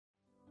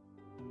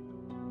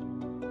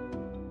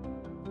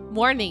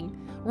Warning.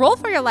 Roll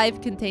for Your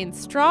Life contains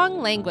strong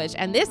language,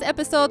 and this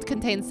episode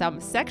contains some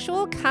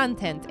sexual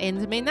content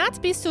and may not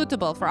be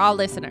suitable for all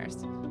listeners.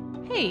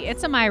 Hey,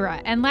 it's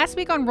Amira, and last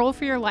week on Roll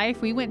for Your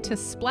Life, we went to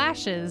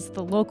Splashes,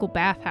 the local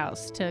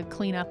bathhouse, to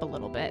clean up a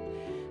little bit.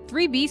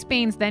 3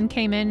 Beastbanes then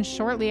came in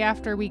shortly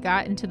after we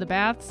got into the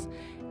baths,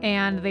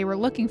 and they were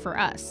looking for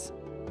us.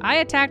 I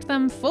attacked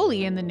them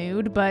fully in the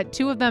nude, but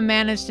 2 of them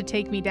managed to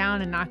take me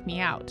down and knock me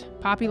out.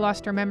 Poppy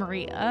lost her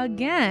memory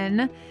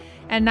again,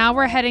 and now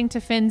we're heading to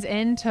Finn's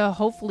Inn to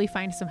hopefully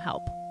find some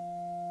help.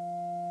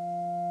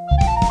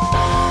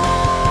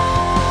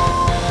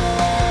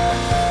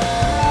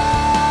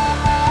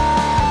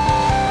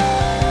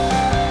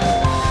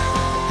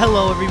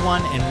 Hello,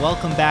 everyone, and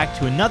welcome back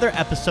to another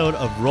episode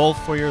of Roll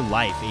for Your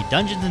Life, a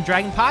Dungeons &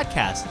 Dragons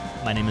podcast.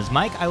 My name is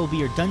Mike. I will be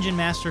your dungeon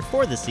master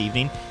for this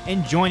evening,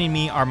 and joining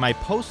me are my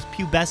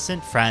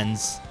post-pubescent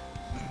friends.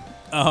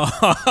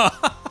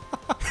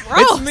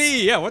 It's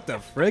me. Yeah, what the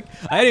frick?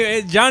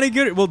 Anyway, Johnny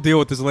Goodrich. We'll deal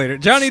with this later.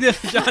 Johnny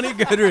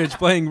Goodrich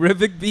playing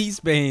Rivik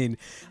Beastbane.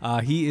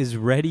 He is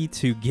ready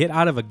to get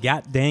out of a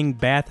goddamn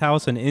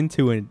bathhouse and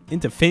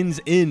into Finn's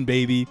Inn,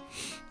 baby.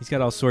 He's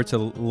got all sorts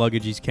of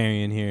luggage he's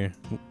carrying here,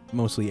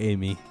 mostly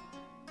Amy.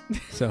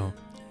 So,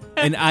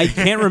 and I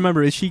can't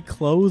remember, is she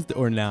clothed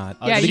or not?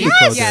 Yeah, I think you we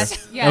clothed her.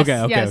 yes.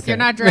 Okay. You're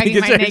not dragging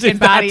my naked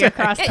body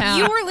across town.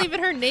 You were leaving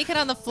her naked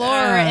on the floor,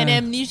 and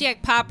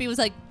Amnesiac Poppy was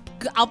like,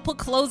 I'll put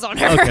clothes on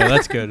her. Okay,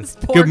 that's good. This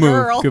poor Good move.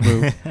 girl. Good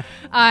move.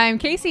 I'm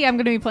Casey. I'm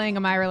going to be playing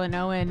Amira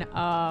Lenoan,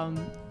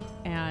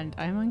 and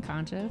I'm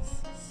unconscious,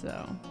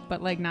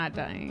 but like not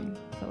dying.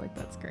 So like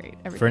that's great.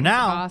 For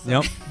now. Awesome.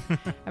 Yep.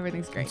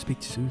 Everything's great. Speak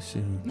too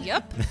soon.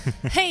 Yep.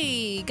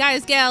 Hey,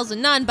 guys, gals,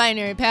 and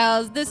non-binary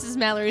pals. This is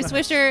Mallory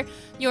Swisher,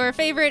 your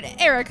favorite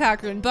Eric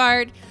Cochran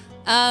bard.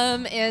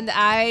 And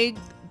I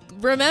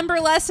remember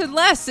less and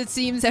less, it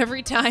seems,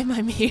 every time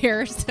I'm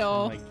here. So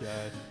Oh my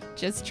God.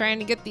 just trying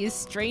to get these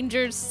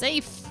strangers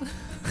safe.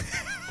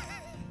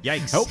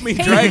 Yikes. Help me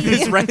drag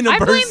this random I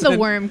blame person. the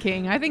Worm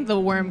King. I think the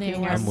Worm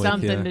King has I'm with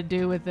something ya. to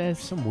do with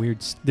this.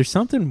 There's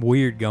something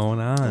weird going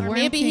on. Or Worm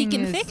maybe he King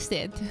can is- fix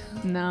it.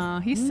 No,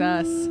 he's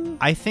sus.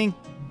 I think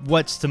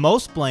what's the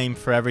most blame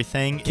for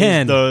everything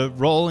Ken. is the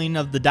rolling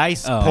of the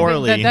dice Oh.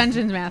 poorly. The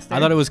Dungeon's Master. I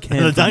thought it was Ken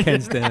The from dungeon.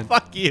 Ken's Den.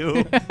 Fuck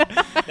you.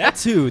 That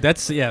too.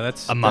 That's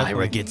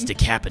Amira gets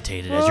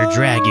decapitated as you're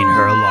dragging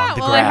her along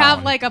the well, ground. I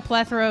have like a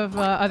plethora of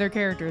other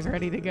characters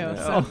ready to go.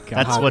 So. Oh,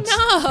 God. That's what's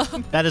No.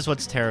 that is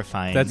what's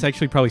terrifying. That's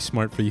actually probably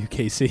smart for you,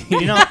 Casey.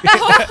 you know.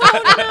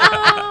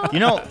 You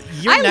know.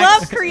 Your I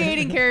next, love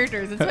creating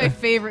characters. It's my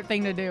favorite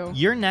thing to do.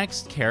 Your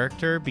next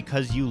character,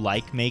 because you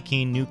like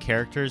making new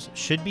characters,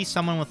 should be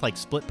someone with like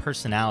split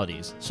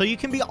personalities, so you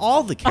can be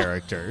all the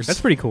characters.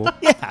 That's pretty cool.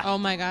 Yeah. Oh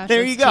my gosh. There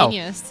that's you go.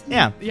 Genius.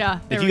 Yeah. Yeah.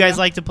 If there you we guys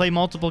go. like to play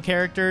multiple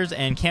characters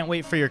and can't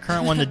wait for your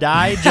current one to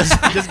die,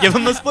 just give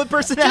them a split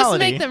Just personality.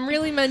 make them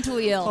really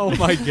mentally ill. Oh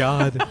my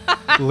God.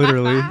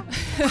 Literally.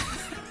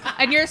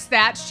 And your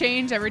stats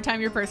change every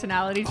time your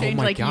personality changes.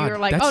 my like God, you're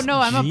like, that's oh no,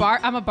 I'm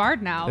a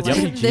bard now. That's Like,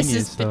 pretty This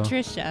genius, is though.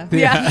 Patricia.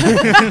 yeah.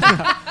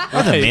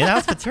 Oh, the man,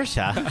 that's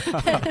Patricia.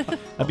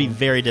 That'd be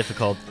very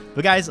difficult.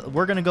 But guys,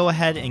 we're going to go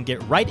ahead and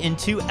get right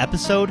into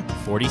episode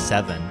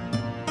 47.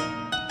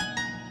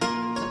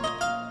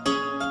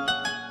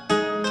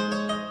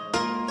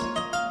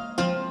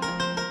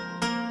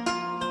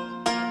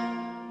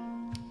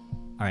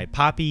 All right,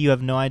 Poppy, you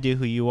have no idea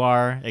who you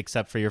are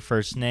except for your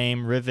first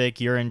name. Rivik,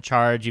 you're in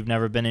charge. You've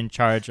never been in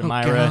charge. Oh,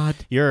 Amira,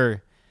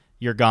 God.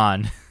 you're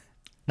gone.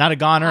 Not a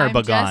goner, I'm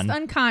but just gone.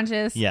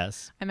 unconscious.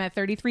 Yes, I'm at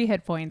 33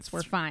 hit points.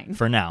 We're fine.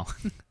 for now.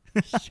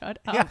 Shut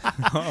up.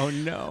 Oh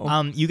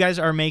no. You guys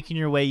are making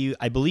your way,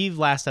 I believe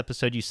last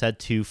episode you said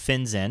to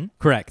Finn's Inn.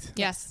 Correct.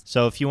 Yes.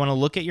 So if you want to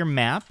look at your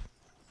map,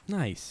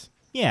 Nice.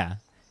 yeah.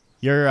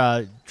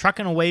 You're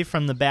trucking away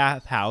from the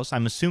bathhouse.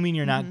 I'm assuming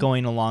you're not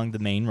going along the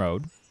main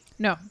road.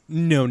 No.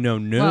 No.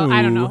 Well,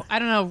 I don't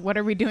know. What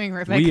are we doing,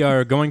 Rivik? We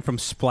are going from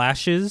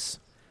Splashes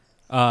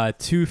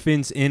to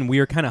Finn's Inn. We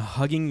are kind of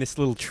hugging this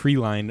little tree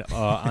line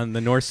on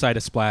the north side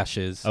of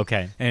Splashes.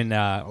 Okay. And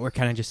we're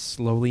kind of just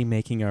slowly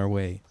making our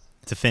way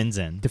To Finn's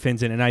Inn. to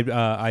Finn's Inn. And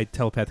I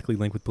telepathically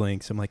link with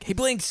Blinks. I'm like, hey,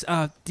 Blinks,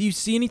 do you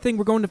see anything?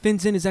 We're going to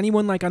Finn's Inn. Is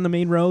anyone like on the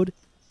main road?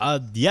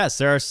 Yes,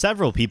 there are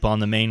several people on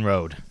the main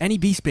road. Any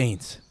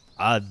Beastbanes?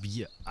 Do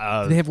Do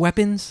they have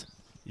weapons?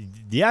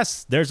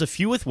 yes, there's a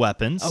few with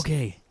weapons.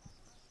 Okay.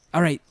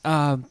 All right.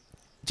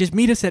 Just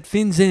meet us at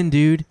Finn's Inn,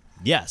 dude.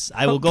 Yes,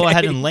 I will go Okay.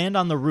 ahead and land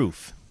on the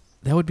roof.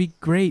 That would be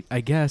great,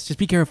 I guess. Just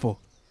be careful.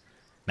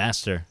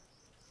 Master,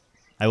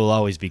 I will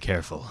always be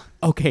careful.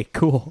 Okay,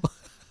 cool.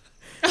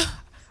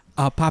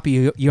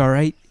 Poppy, you all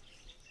right?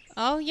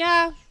 Oh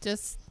yeah.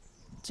 Just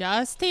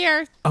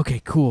here.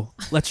 Okay, cool.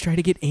 Let's try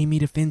to get Amy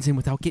to Finn's Inn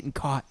without getting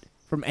caught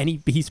from any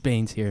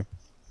Beastbanes here.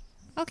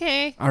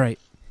 Okay. All right.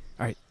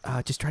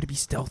 Just try to be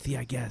stealthy,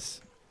 I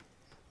guess.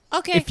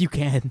 Okay. If you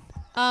can.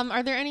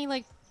 Are there any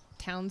like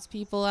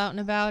townspeople out and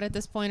about at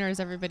this point, or is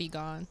everybody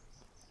gone?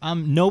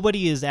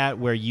 Nobody is at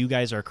where you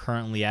guys are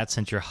currently at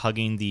since you're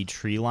hugging the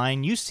tree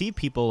line. You see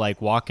people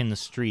like walking the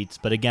streets,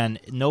 but again,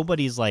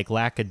 nobody's like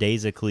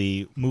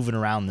lackadaisically moving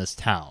around this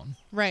town.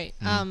 Right.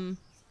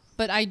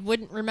 But I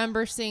wouldn't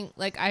remember seeing,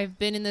 like, I've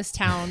been in this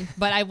town,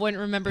 but I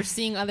wouldn't remember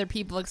seeing other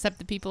people except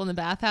the people in the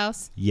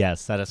bathhouse.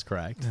 Yes, that is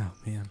correct. Oh,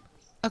 man.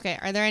 Okay,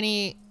 are there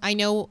any... I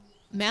know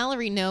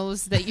Mallory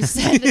knows that you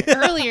said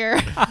earlier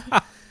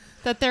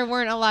that there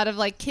weren't a lot of,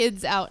 like,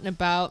 kids out and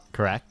about.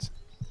 Correct.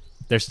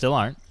 There still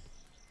aren't.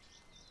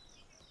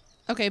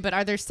 Okay, but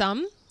are there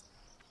some?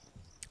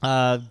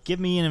 Give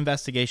me an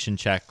investigation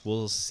check.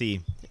 We'll see.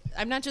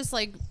 I'm not just,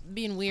 like,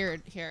 being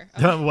weird here.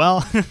 Okay.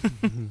 Well,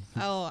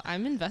 Oh,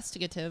 I'm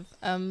investigative.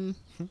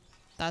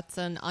 That's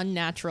an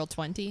unnatural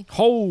 20.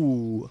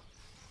 Ho!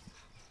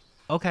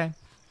 okay.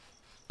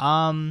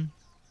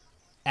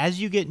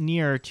 As you get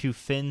near to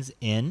Finn's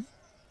Inn,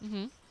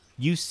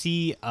 you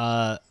see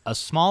a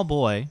small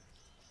boy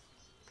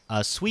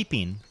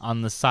sweeping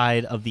on the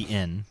side of the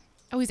inn.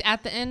 Oh, he's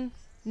at the inn?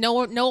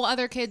 No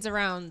other kids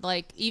around,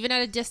 like, even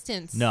at a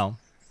distance? No,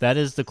 that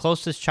is the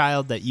closest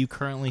child that you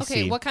currently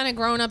see. Okay, what kind of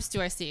grown-ups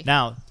do I see?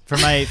 Now, for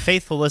my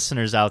faithful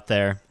listeners out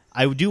there,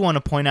 I do want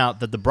to point out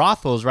that the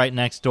brothel is right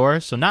next door,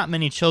 so not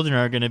many children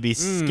are going to be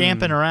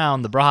scamping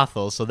around the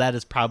brothel, so that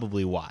is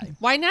probably why.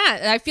 Why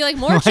not? I feel like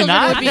more children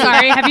not? would be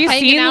Sorry, have you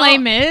hanging seen out. Les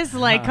Mis?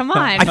 Like, come on.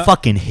 I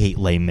fucking hate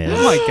Les Mis.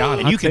 Oh, my God.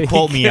 And you can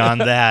quote me on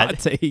that.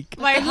 Take.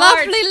 My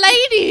lovely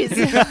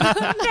ladies.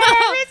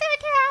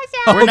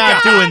 We're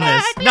not doing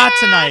this. Not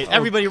tonight.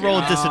 Everybody roll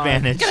a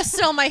disadvantage. Gonna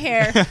smell my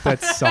hair.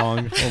 That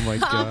song. Oh, my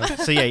God.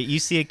 So yeah, you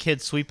see a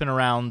kid sweeping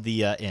around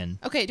the inn.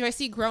 Okay, do I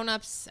see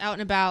grown-ups out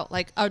and about,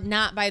 like,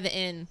 not by the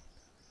inn?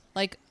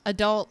 Like,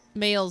 adult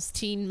males,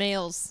 teen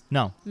males,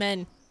 No.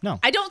 men? No.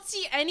 I don't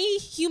see any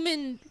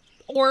human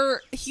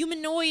or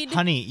humanoid.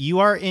 Honey, you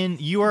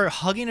are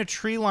hugging a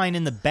tree line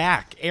in the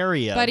back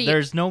area. Buddy.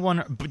 There's no one.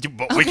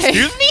 Okay.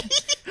 Excuse me?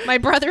 My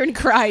brother in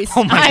Christ.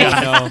 Oh my I-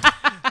 God. No.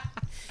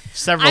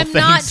 Several I'm things.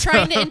 not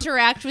trying to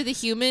interact with a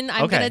human.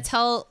 I'm Okay. gonna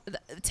tell,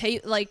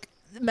 like,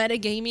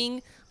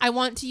 metagaming. I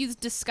want to use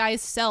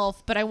disguise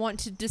self, but I want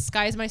to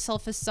disguise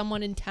myself as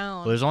someone in town.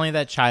 Well, there's only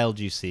that child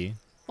you see.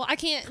 Well, I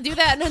can't do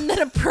that and then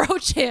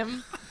approach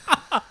him.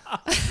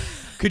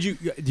 Do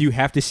you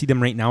have to see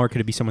them right now, or could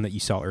it be someone that you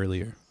saw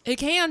earlier? It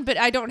can, but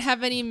I don't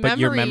have any memories. But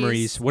your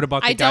memories. What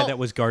about the I guy don't- that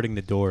was guarding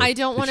the door? I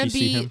don't Did want to she see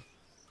be him?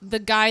 the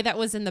guy that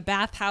was in the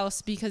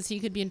bathhouse because he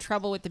could be in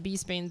trouble with the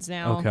Beastbanes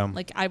now. Okay.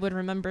 Like, I would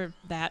remember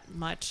that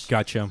much.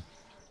 Gotcha.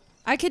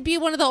 I could be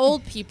one of the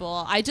old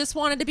people. I just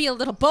wanted to be a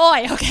little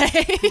boy,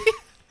 okay?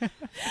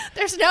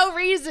 There's no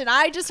reason.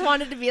 I just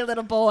wanted to be a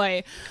little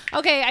boy.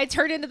 Okay, I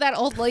turned into that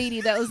old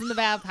lady that was in the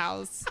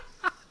bathhouse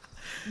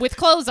with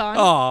clothes on.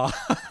 Oh,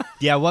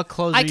 Yeah, what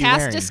clothes I are you cast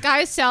wearing?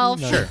 disguise self.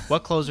 Sure.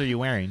 What clothes are you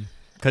wearing?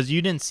 Because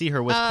you didn't see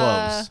her with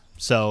clothes.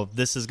 So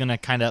this is going to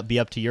kind of be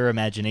up to your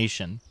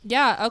imagination.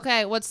 Yeah,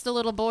 okay. What's the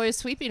little boy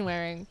sweeping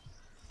wearing?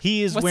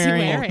 He is What's he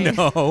wearing, wearing?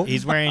 no.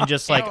 he's wearing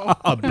just like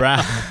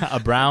a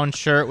brown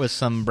shirt with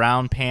some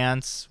brown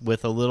pants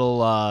with a little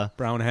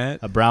Brown hat.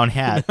 a brown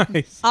hat.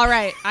 Nice. All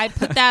right, I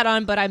put that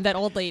on, but I'm that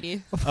old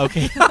lady.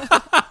 Okay.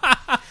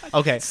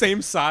 Okay.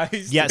 Same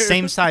size. Yeah, dude.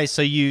 same size.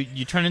 So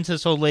you turn into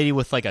this old lady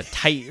with like a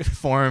tight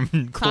form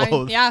Fine.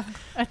 clothes. Yeah.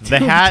 The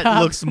hat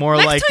looks more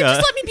Next like time, a.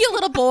 just let me be a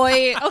little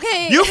boy,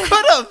 okay? You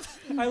could have.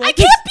 I can't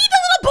be the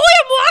little boy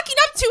I'm walking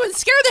up to and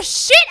scare the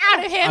shit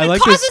out of him I and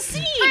like cause this- a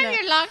scene. I'm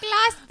your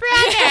long-lost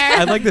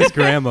brother. I like this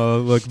grandma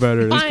look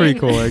better. That's pretty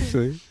Fine. cool,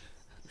 actually.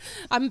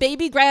 I'm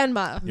baby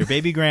grandma. Your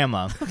baby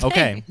grandma.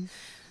 Okay.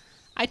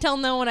 I tell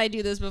no one I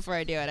do this before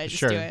I do it. I just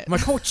Sure. do it. I'm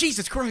like, oh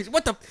Jesus Christ!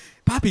 What the,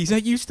 Poppy? Is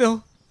that you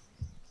still?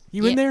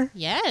 You in there?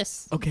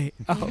 Yes. Okay.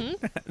 Oh,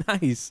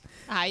 nice.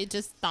 I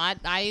just thought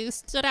I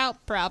stood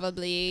out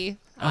probably.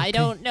 I Okay.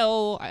 don't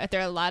know. Are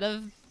there a lot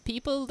of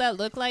people that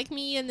look like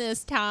me in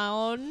this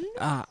town?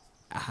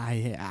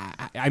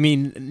 I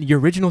mean, your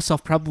original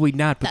self probably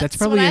not, but that's That's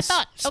probably what I a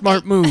thought. smart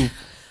Okay. move.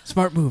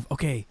 Smart move.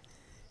 Okay.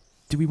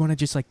 Do we want to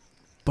just like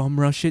bum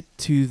rush it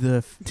to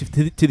the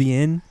to the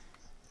inn,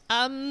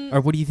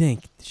 or what do you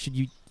think? Should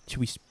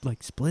we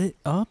like split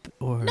up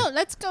or No,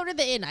 let's go to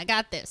the inn. I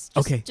got this. Just,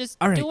 Okay. Just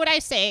All right. do what I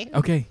say.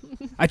 Okay,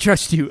 I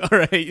trust you. All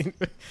right.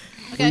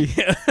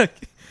 Okay.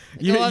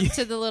 You- Go up you-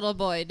 to the little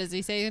boy. Does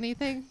he say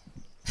anything?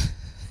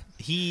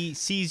 He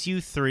sees you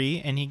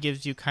three and he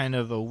gives you kind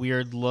of a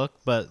weird look,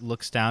 but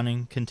looks down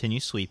and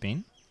continues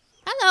sweeping.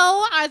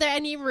 Hello, are there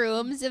any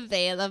rooms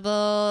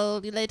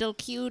available, you little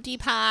cutie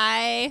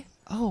pie?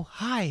 Oh,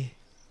 hi.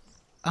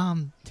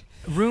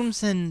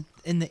 Rooms in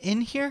the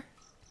inn here?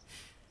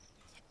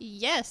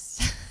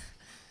 Yes.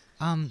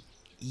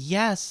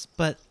 Yes,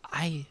 but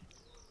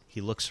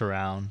he looks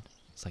around.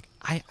 It's like,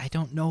 I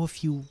don't know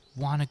if you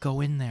want to go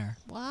in there.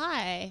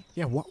 Why?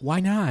 yeah. Why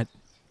not?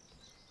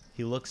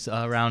 He looks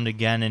around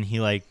again and he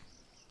like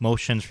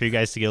motions for you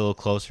guys to get a little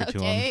closer to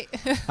him.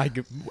 Okay.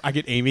 I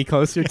get Amy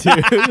closer too.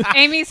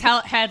 Amy's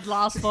head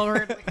lost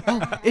forward.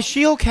 Is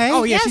she okay?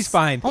 Oh yeah, Yes. she's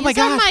fine. Oh my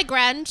These are God. my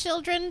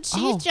grandchildren. She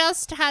Oh.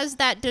 just has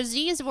that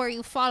disease where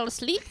you fall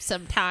asleep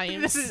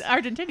sometimes. This is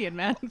Argentinian,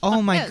 man.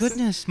 Oh my Yes.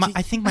 goodness.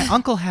 I think my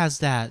uncle has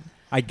that.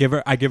 I give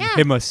Yeah.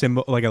 him a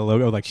symbol, like a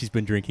logo, like she's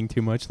been drinking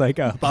too much, like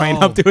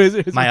playing up to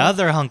his My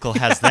other uncle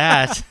has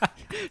that.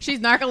 She's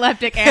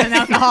narcoleptic and an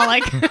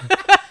alcoholic.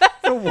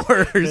 the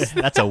worst.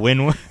 That's a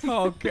win-win.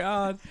 Oh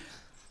God.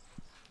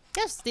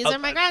 Yes, these are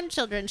my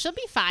grandchildren. She'll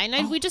be fine.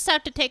 And we just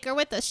have to take her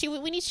with us. She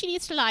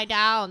needs to lie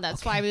down.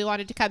 That's why we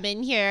wanted to come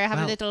in here, have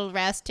a Well- little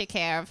rest, take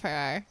care of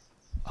her.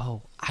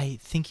 Oh, I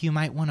think you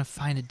might want to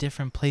find a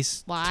different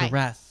place Why? to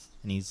rest.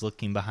 And he's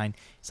looking behind.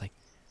 He's like,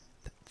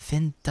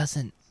 Finn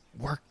doesn't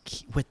work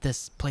with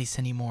this place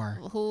anymore.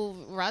 Who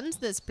runs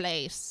this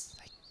place?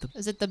 the-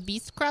 Is it the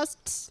Beast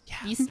Crusts? Yeah.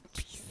 Beast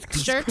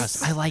Beast Shirts?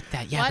 crust. I like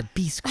that. Yeah, What? the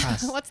beast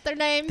crust. What's their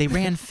name? They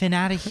ran Finn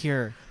out of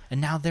here,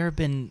 and now they've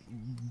been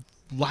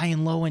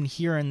lying low in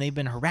here, and they've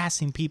been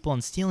harassing people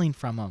and stealing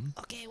from them.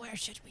 Okay, where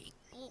should we?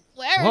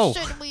 Where Whoa.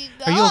 should we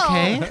go? Are you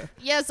okay?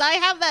 Yes, I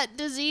have that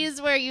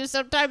disease where you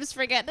sometimes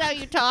forget how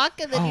you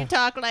talk, and then you Oh.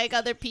 talk like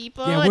other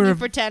people, Yeah, and we're you a-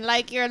 pretend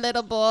like you're a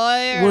little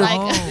boy, or We're,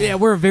 like yeah,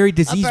 we're a very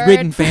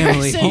disease-ridden bird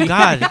family. person. Oh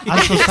God,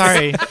 I'm so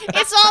sorry.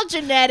 it's all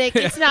genetic.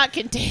 It's not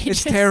contagious.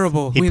 It's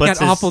terrible. He We've puts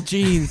got his- awful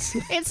genes.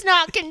 It's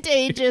not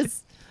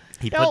contagious.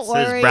 He Don't puts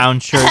worry. his brown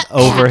shirt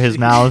over his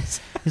mouth.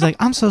 He's like,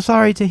 I'm so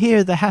sorry to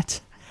hear that.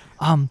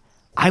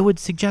 I would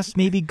suggest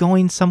maybe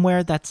going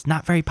somewhere that's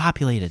not very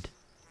populated.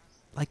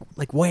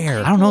 Like where?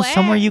 I don't know, Where?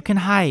 somewhere you can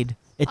hide.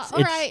 It's All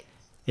right.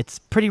 it's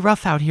pretty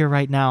rough out here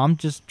right now. I'm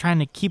just trying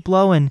to keep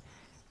low and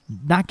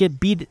not get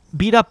beat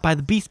up by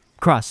the beast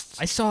crusts.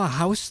 I saw a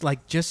house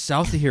like just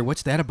south of here.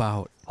 What's that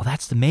about? Oh,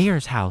 that's the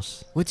mayor's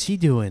house. What's he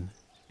doing?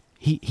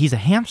 He's a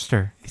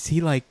hamster. Is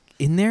he like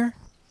in there?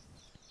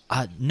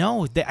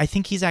 No, I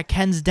think he's at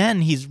Ken's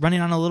den. He's running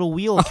on a little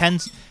wheel.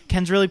 Ken's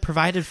really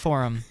provided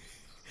for him.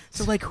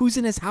 So like, who's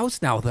in his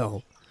house now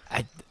though?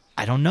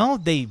 I don't know.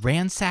 They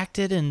ransacked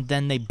it and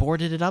then they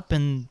boarded it up,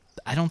 and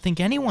I don't think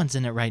anyone's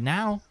in it right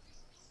now.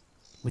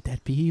 Would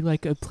that be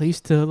like a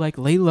place to like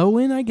lay low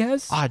in? I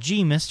guess. Ah,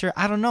 gee, mister,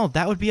 I don't know.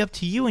 That would be up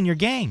to you and your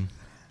gang.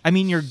 I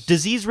mean, your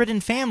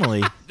disease-ridden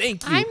family.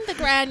 Thank you. I'm the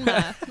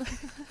grandma.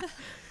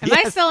 Am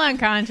I still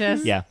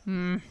unconscious? Yeah.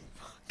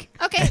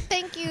 Okay,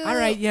 thank you. All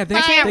right. Yeah. Bye.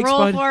 I can't thanks, roll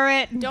bud. for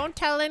it. Don't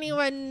tell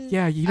anyone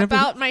Yeah, you never-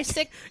 about my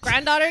sick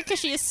granddaughter because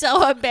she is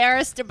so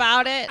embarrassed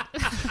about it.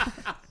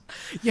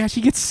 Yeah,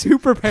 she gets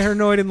super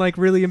paranoid and like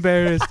really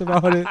embarrassed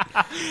about it.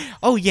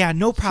 Oh, yeah,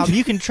 no problem.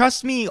 You can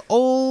trust me,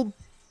 old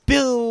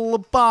Bill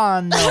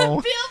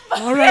Bono.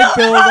 All right,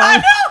 Bill.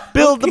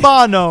 Bill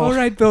DeBono. All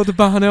right, Bill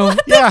DeBono.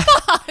 Yeah.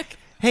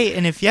 Hey,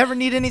 and if you ever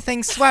need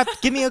anything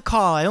swept, give me a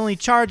call. I only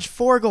charge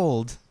 4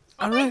 gold.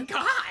 All right,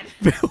 God.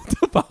 Bill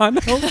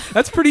DeBono.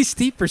 That's pretty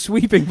steep for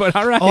sweeping, but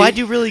all right. Oh, I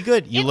do really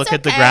good. You It's look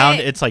at the okay. ground,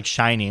 it's like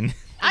shining.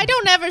 I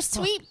don't ever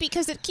sweep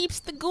because it keeps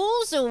the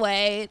ghouls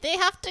away. They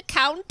have to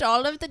count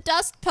all of the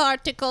dust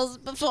particles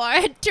before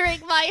entering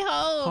my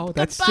home. Oh,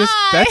 that's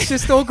Goodbye.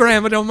 just old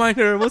grandma. Don't mind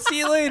her. We'll see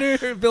you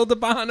later, Bill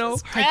DeBono.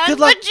 Right, good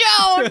Grandma luck.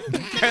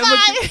 Joan.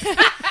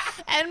 Goodbye.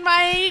 And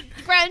my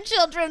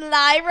grandchildren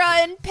Lyra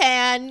and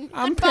Pan.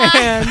 I'm Goodbye.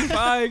 Pan.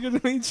 Bye.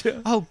 Good to meet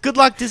you. Oh, good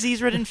luck,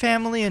 disease-ridden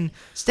family, and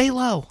stay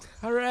low.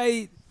 All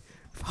right.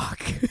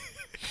 Fuck.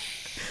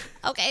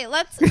 Okay,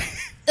 let's do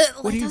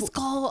let you- us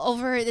go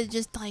over and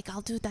just like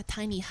I'll do that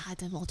tiny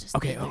hut and we'll just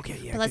Okay, stay there. okay,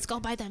 yeah, But let's go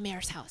by the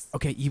mayor's house.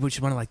 Okay, you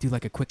just want to like do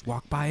like a quick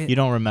walk by it. You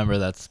don't remember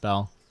that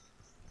spell.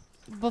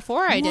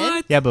 Before I did.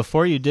 What? Yeah,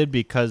 before you did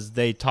because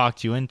they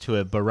talked you into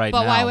it, but right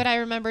But now. why would I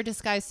remember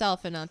disguise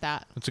self and not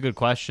that? That's a good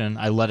question.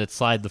 I let it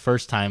slide the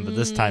first time, but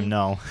this time,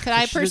 no. Could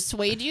I should've-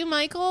 persuade you,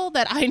 Michael,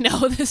 that I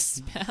know this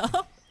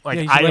spell? Like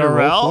Yeah, you should let her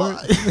roll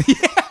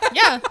IRL?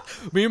 Yeah.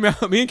 Me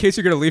and Casey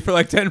are gonna leave for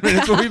like 10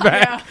 minutes. We'll be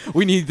back.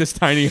 We need this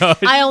tiny hut.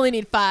 I only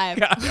need 5.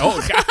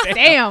 Oh god.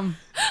 Damn.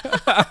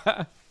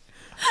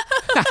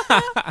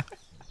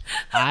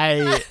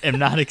 I am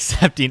not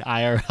accepting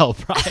IRL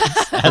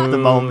prize at the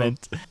Ooh.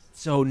 moment.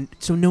 So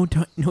no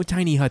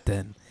tiny hut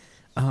then.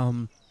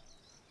 Do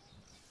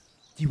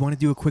you want to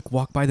do a quick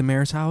walk by the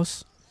mayor's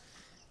house?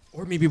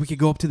 Or maybe we could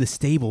go up to the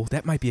stable.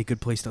 That might be a good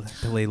place to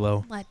lay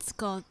low. Let's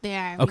go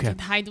there. Okay. We can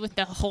hide with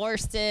the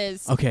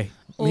horses. Okay.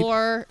 Maybe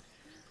Or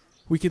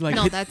we could like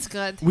no, hit, that's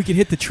good. we could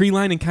hit the tree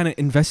line and kind of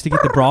investigate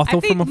the I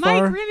brothel think from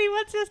afar. Mike really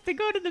wants us to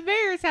go to the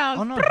mayor's house.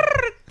 Oh, no.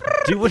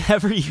 Do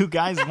whatever you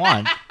guys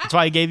want. That's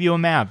why I gave you a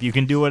map. You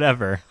can do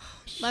whatever.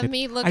 Let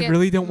me look I at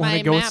really don't want my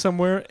to go map.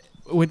 somewhere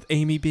with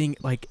Amy being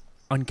like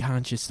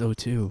unconscious though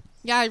too.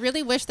 Yeah, I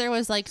really wish there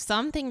was like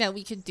something that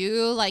we could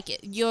do. Like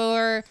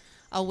you're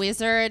a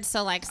wizard,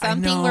 so like I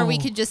something where we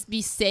know. could just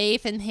be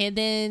safe and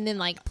hidden in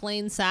like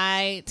plain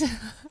sight.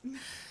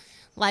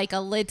 Like a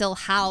little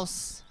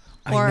house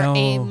or I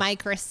a know.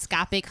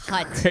 microscopic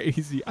hut.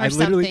 Crazy. Or I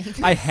literally,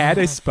 something. I had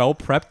a spell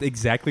prepped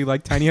exactly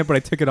like Tiny Hut, but I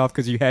took it off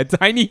because you had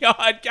Tiny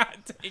Hut. God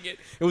dang it!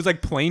 It was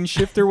like Plane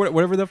Shifter,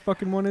 whatever the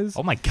fucking one is.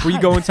 Oh my god. Where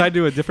you go inside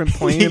to a different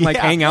plane and like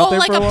Yeah. hang out there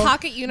like for a while.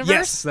 pocket universe?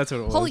 Yes, that's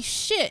what it was. Holy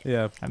shit.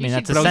 Yeah. I You mean,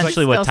 that's should just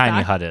essentially what still Tiny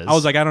stock. Hut is. I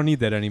was like, I don't need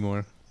that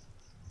anymore.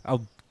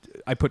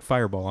 I put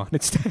Fireball on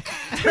instead.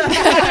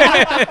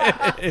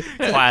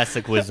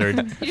 classic wizard.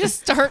 You just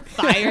start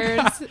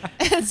fires,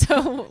 and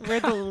so we're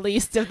the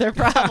least of their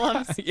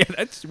problems. Yeah,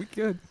 we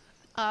could.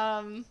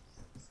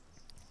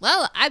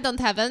 Well, I don't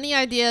have any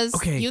ideas.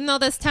 Okay. You know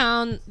this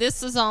town.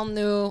 This is all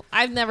new.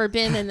 I've never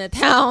been in the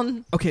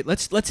town. Okay,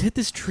 let's hit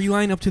this tree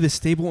line up to the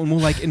stable and we'll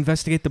like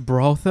investigate the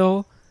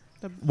brothel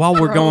while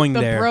we're going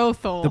there.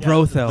 Brothel. The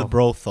brothel. The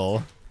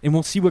brothel. And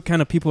we'll see what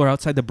kind of people are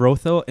outside the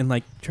brothel and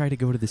like try to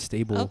go to the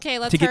stable. Okay,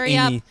 let's to get hurry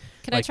Amy, up.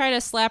 Can I like- try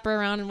to slap her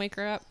around and wake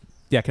her up?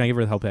 Yeah, can I give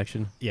her the help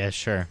action? Yeah,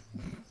 sure.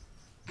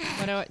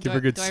 What do I, Give her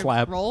a good do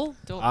slap. I roll?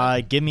 Do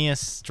Give me a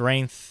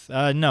strength.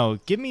 No,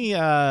 give me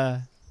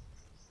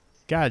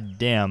God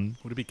damn.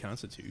 Would it be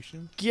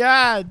Constitution?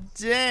 God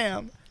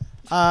damn.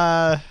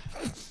 charisma.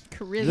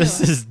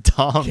 This is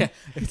dumb. Yeah,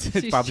 it's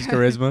She's Bobby's trying-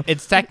 charisma.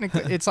 It's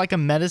technically it's like a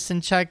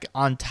medicine check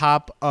on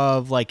top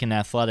of like an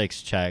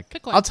athletics check.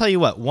 Pick one. I'll tell you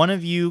what. One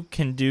of you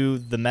can do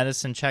the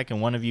medicine check,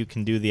 and one of you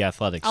can do the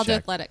athletics I'll do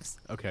check. athletics.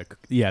 Okay,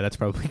 yeah, that's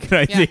probably a good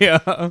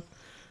idea.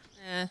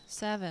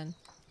 7.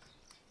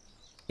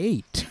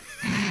 8.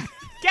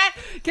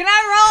 Can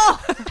I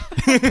roll?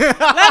 Let me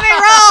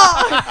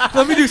roll.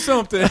 Let me do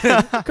something.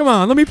 Come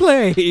on, let me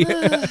play.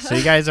 So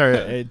you guys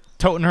are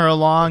toting her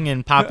along,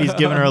 and Poppy's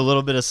giving her a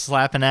little bit of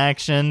slapping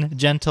action,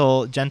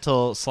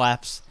 gentle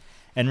slaps.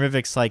 And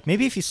Rivik's like,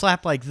 maybe if you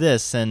slap like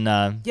this, and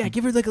Yeah,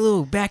 give her like a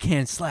little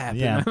backhand slap.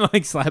 Yeah. And I'm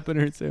like slapping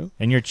her too.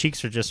 and your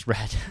cheeks are just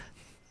red,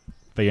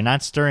 but you're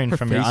not stirring Her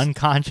from your face-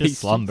 unconscious face-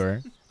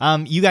 slumber.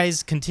 You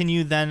guys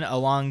continue then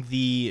along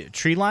the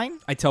tree line.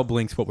 I tell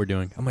Blinks what we're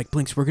doing. I'm like,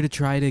 Blinks, we're gonna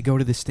try to go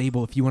to the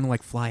stable. If you want to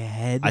like fly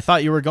ahead. I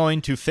thought you were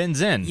going to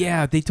Finn's Inn.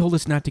 Yeah, they told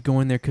us not to go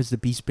in there because the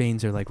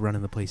Beastbanes are like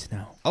running the place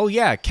now. Oh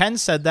yeah, Ken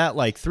said that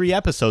like 3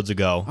 episodes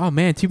ago. Oh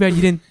man, too bad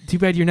you didn't. Too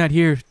bad you're not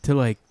here to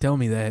like tell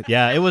me that.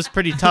 Yeah, it was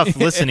pretty tough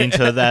listening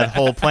to that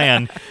whole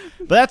plan,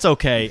 but that's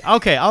okay.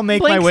 Okay, I'll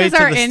make my Blinks way is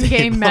to our the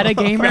in-game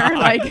stable. metagamer.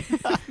 Like,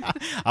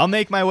 I'll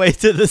make my way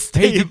to the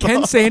stable. Hey, did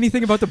Ken say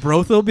anything about the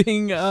brothel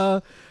being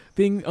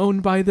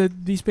owned by the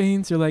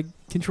Beastbanes or like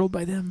controlled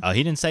by them? Oh,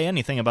 he didn't say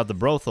anything about the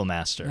brothel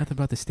master. Nothing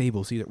about the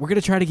stables either. We're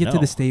gonna try to get to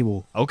No. the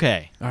stable.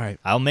 Okay, All right,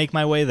 I'll make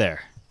my way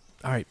there.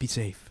 all right. Be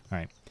safe.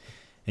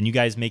 And you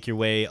guys make your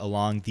way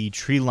along the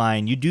tree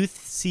line. You do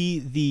see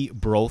the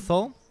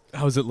brothel.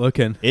 How's it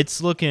looking?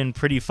 It's looking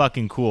pretty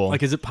fucking cool.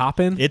 Like, is it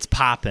popping? It's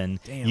popping.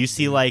 Damn, You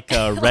see dude. like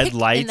red Like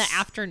lights. in the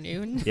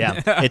afternoon.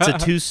 Yeah, it's a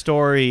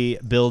 2-story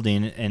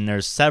building, and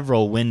there's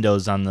several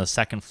windows on the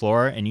second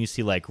floor, and you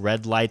see like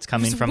red lights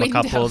coming There's from a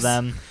couple of windows.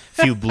 them,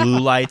 few blue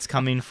lights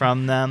coming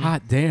from them.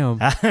 Hot damn.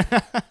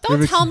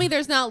 Don't tell me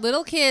there's not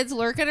little kids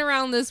lurking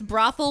around this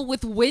brothel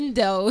with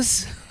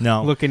windows,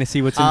 No, Looking to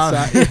see what's Um,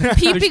 inside.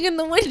 peeping in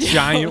the windows.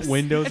 Giant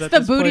windows. it's at the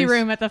this booty place.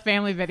 room at the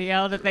family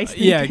video that they sneak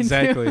Yeah, into.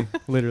 exactly.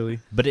 Literally.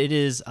 but it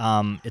is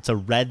it's a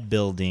red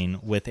building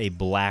with a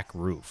black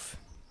roof.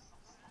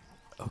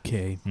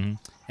 Okay.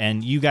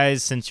 And you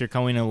guys, since you're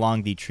going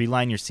along the tree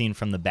line, you're seeing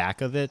from the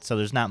back of it, so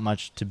there's not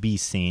much to be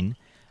seen.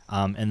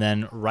 And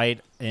then right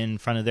in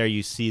front of there,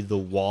 you see the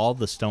wall,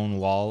 the stone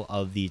wall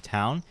of the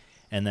town.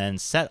 And then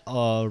set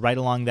right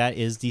along that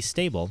is the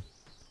stable.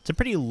 It's a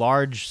pretty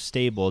large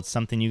stable. It's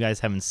something you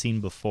guys haven't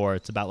seen before.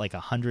 It's about like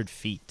 100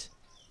 feet.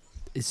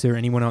 Is there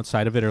anyone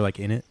outside of it or like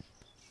in it?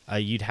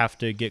 You'd have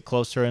to get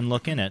closer and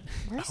look in it.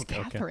 Where's Okay.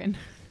 Catherine?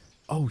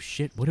 Oh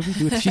shit! What do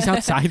we do? She's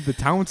outside the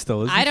town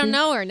still, isn't I she? don't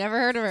know her. Never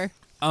heard of her.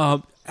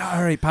 All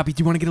right, Poppy.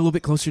 Do you want to get a little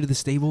bit closer to the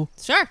stable?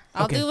 Sure,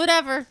 I'll Okay. do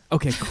whatever.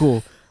 Okay,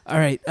 cool. All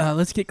right,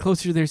 let's get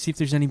closer there. See if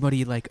there's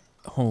anybody like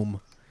home.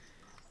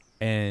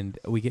 And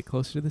we get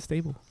closer to the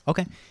stable.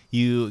 Okay.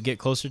 You get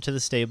closer to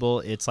the stable.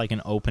 It's like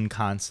an open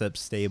concept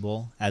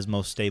stable, as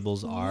most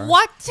stables are.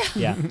 What?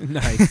 Yeah.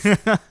 Nice.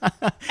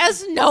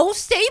 As no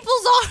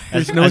staples are.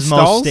 As, There's no as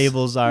stalls? most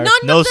stables are. None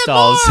no of them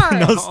stalls. are.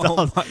 No Oh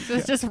stalls. my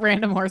It's just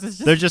random horses.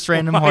 They're just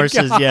random my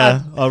horses, God.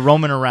 yeah,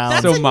 roaming around.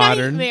 That's So a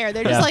modern. nightmare.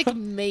 They're Yeah. just like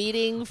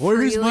mating freely.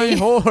 Where's my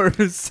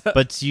horse?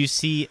 But you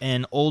see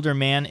an older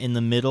man in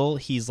the middle.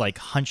 He's like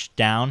hunched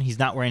down. He's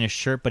not wearing a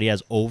shirt, but he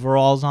has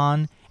overalls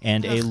on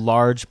and a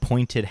large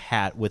pointed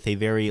hat with a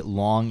very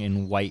long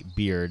and white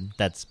beard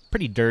that's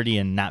pretty dirty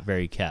and not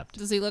very kept.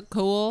 Does he look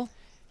cool?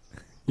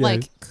 Yeah.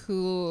 Like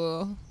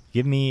cool.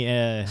 Give me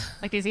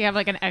Like, does he have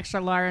like an extra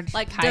large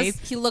Like pipe?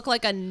 does he look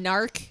like a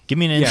narc? give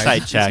me an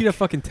insight Is check. he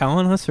fucking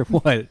telling us or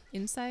what?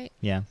 Insight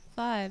Yeah.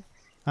 5.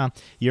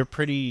 You're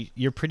pretty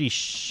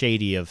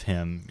shady of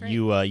him. Great.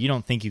 You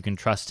don't think you can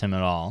trust him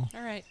at all.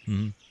 All right.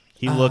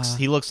 He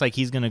looks like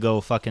he's gonna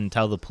go fucking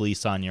tell the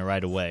police on you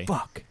right away.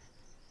 Fuck.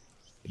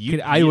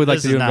 I I would like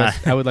this to is do.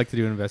 not- I would like to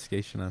do an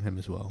investigation on him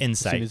as well.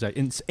 Insight. As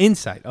soon as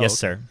insight. Oh, Yes, okay.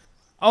 sir.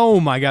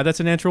 Oh my God, that's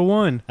a natural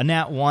 1. A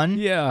nat 1?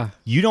 Yeah.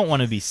 You don't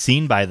want to be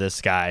seen by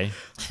this guy.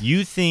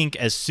 You think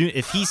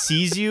if he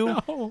sees you,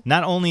 No.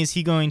 not only is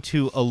he going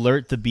to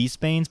alert the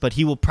Beastbanes, but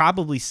he will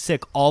probably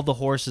sick all the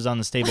horses on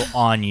the stable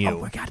on you.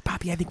 Oh my God,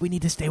 Poppy, I think we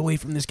need to stay away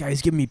from this guy.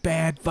 He's giving me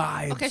bad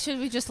vibes. Okay, should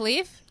we just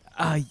leave?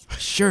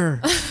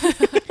 Sure.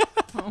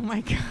 Oh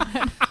my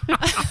god.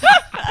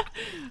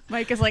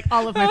 Mike is like,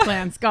 all of my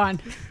plans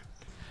gone.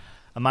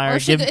 Amira,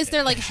 Or is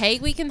there like hay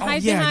we can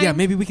hide behind? yeah.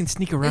 Maybe we can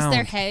sneak around. Is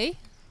there hay?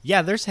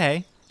 yeah, there's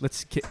hay.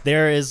 Let's.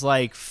 There is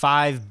like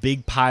 5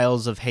 big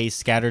piles of hay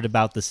scattered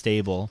about the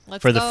stable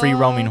Let's for the go free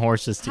roaming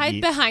horses to Hide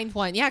eat. behind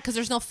one. Yeah, because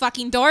there's no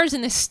fucking doors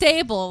in this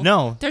stable.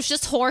 No. There's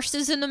just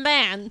horses and a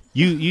man.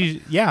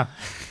 Yeah.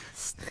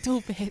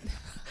 Stupid.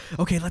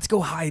 Okay, let's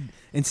go hide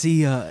and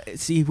see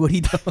what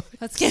he does.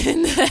 Let's get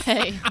in the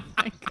hay. Oh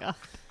my god.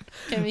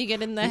 Can we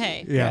get in the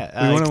hay?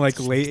 Yeah, we want to like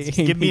lay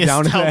Give me me a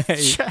down in the stealth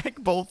hay. check,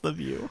 both of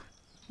you.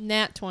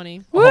 Nat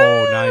 20. Oh,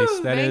 nice.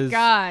 That Thank is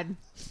God.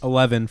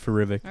 11 for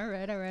Rivik. All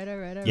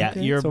right. Yeah,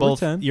 Okay, you're so we're both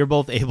 10. you're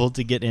both able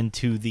to get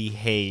into the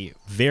hay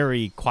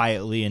very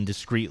quietly and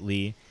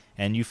discreetly,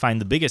 and you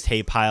find the biggest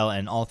hay pile,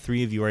 and all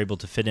 3 of you are able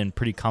to fit in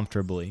pretty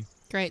comfortably.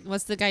 Great.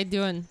 What's the guy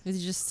doing? Is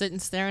he just sitting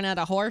staring at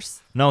a horse?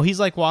 No, he's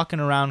like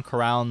walking around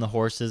corralling the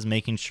horses,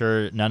 making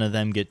sure none of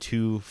them get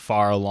too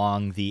far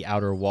along the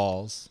outer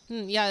walls.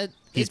 Yeah.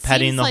 He's it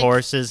petting seems the like-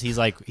 horses.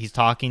 He's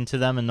talking to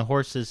them, and the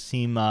horses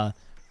seem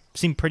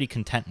pretty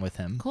content with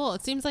him. Cool.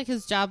 It seems like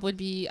his job would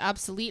be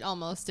obsolete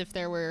almost if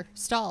there were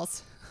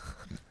stalls.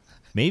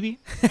 Maybe.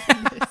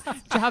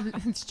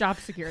 It's job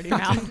security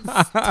now.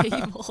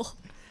 Stable.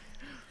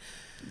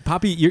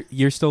 Poppy,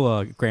 you're still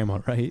a grandma,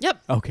 right?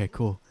 Yep. Okay,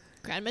 cool.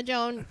 Grandma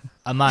Joan.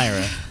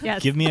 Amira,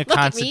 Yes. give me a Look at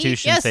me.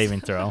 Constitution Yes.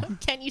 saving throw.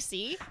 Can you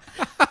see?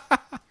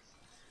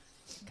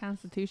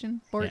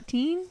 Constitution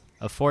 14.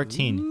 A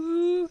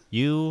 14.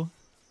 You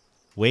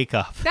wake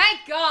up. Thank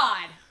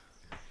God.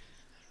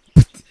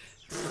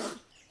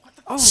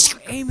 Oh,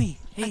 Amy.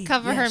 Hey,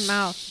 Cover her yes.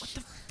 mouth.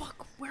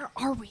 Fuck, where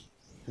are we?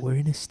 We're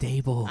in a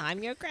stable.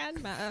 I'm your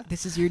grandma.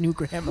 This is your new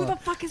grandma. Who the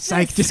fuck is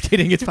Psych, this? just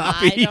kidding. It's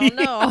Poppy. I don't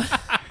know.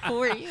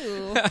 Who are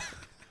you?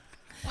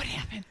 What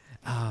happened?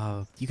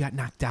 You got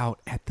knocked out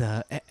at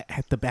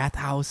the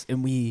bathhouse,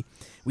 and we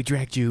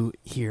dragged you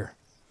here.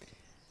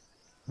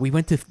 We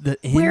went to the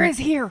inn. Where is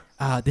here?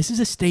 This is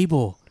a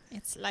stable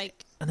It's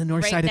like on the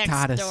north right side of next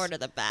Tadas. door to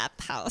the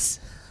bathhouse.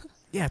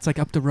 Yeah, it's like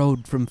up the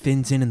road from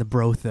Finn's Inn and the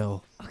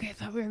Brothil. Okay, I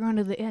thought we were going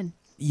to the inn.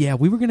 Yeah,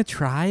 we were gonna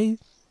try,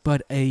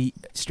 but a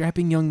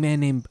strapping young man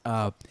named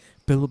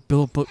Bill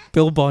Bondano,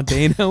 Bill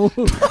Bodano,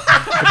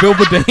 Bill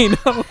the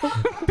Bono.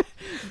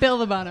 Bill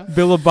DeBono.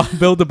 Bilbo,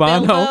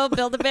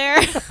 Build a Bear.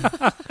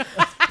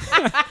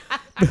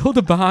 Bill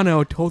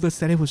DeBono told us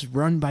that it was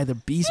run by the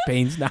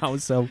Beastbanes now,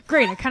 so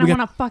Great, I kind We of got-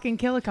 want to fucking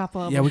kill a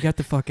couple of yeah, them. we got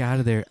the fuck out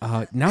of there.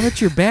 Now that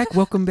you're back,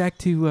 welcome back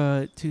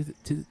to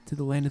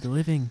the land of the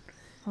living.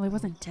 Well, he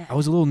wasn't dead. I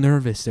was a little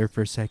nervous there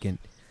for a second.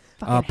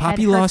 Fucking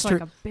Poppy head hurts lost like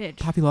her- a bitch.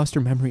 Poppy lost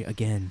her memory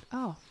again.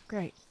 Oh,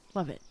 great.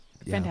 Love it.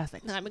 Yeah.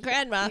 Fantastic. I'm a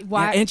grandma.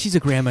 Why? Yeah, and she's a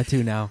grandma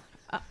too now.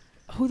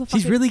 Who the fuck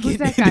She's really who's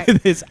getting that guy?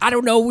 into this. I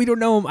don't know. We don't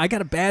know him. I got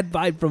a bad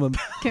vibe from him.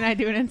 Can I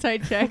do an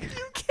inside check?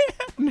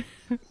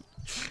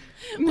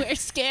 We're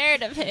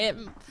scared of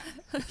him.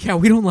 Yeah,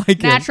 we don't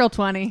like him. Natural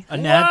 20. A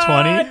nat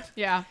 20.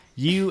 Yeah.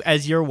 You,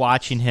 as you're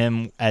watching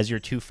him, as your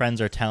 2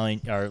 friends are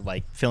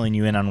filling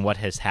you in on what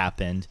has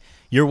happened,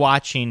 you're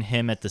watching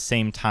him at the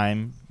same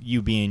time.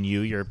 You being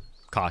you're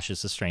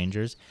cautious of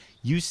strangers.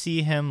 You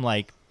see him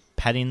like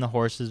petting the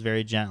horses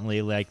very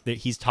gently, like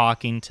he's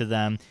talking to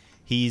them.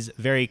 He's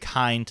very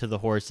kind to the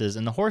horses,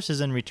 and the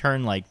horses in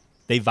return, like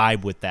they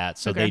vibe with that,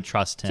 so Okay. they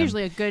trust It's him.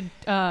 usually a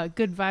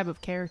good vibe of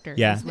character.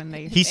 Yeah. Is when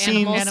they He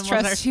seems- Animals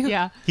trust you.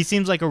 Yeah. He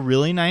seems like a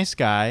really nice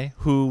guy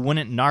who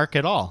wouldn't narc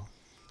at all.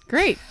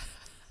 Great.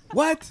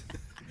 What?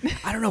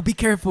 I don't know. Be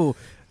careful.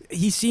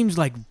 He seems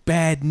like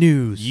bad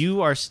news.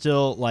 You are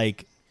still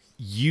like,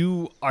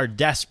 you are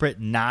desperate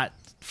not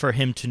for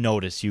him to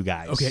notice you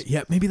guys. Okay,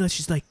 yeah, maybe let's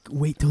just like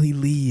wait till he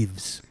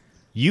leaves.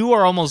 You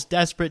are almost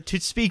desperate to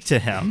speak to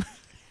him.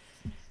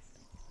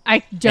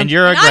 I jump. And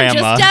you're a And I'm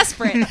grandma. just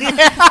desperate.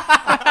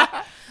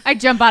 I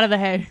jump out of the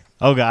hay.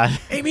 Oh, God.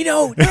 Amy,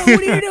 no, what are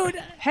you doing?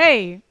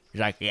 Hey,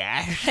 You're like,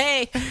 yeah.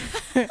 Hey,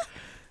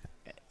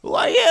 Who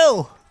are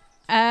you?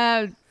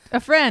 a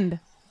friend.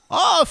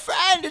 Oh,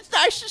 friend, it's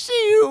nice to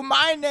see you.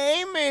 My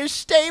name is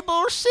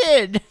Stable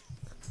Sid.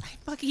 I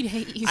fucking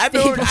hate you.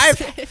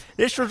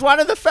 This was one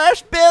of the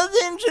first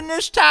buildings in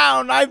this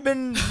town. I've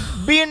been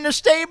being the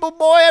stable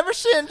boy ever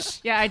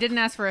since. Yeah, I didn't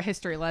ask for a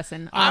history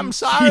lesson. I'm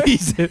sorry.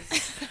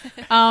 Jesus.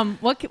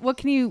 What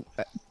can you?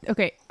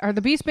 Okay, are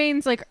the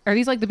Beastbanes are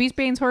these like the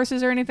Beastbanes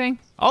horses or anything?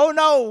 Oh,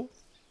 no.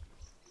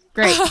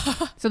 Great.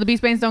 So the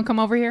Beastbanes don't come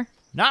over here.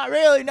 Not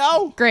really,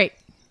 no. Great.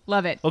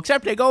 Love it.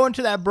 Except they go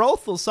into that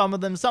brothel, some of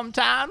them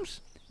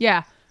sometimes.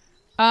 Yeah.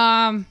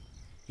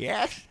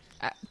 Yes.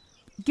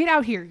 Get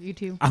out here, you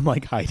two. I'm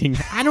like hiding.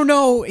 I don't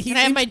know. Can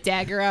I have my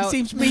dagger out?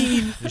 seems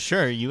mean.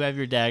 Sure, you have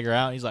your dagger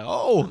out. He's like,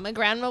 oh, My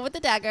grandma with the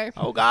dagger.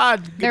 oh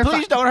God, They're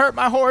please fine. don't hurt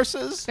my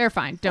horses. They're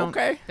fine. Don't.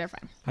 Okay. They're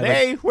fine.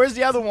 Hey, where's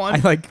the other I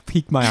one? like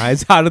peek my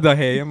eyes out of the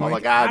hay. I'm Oh like, my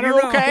God, I don't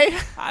you know. okay?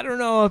 I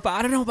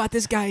don't know about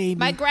this guy, Amy.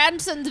 My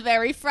grandson's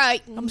very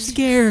frightened. I'm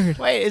scared.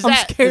 Wait, is I'm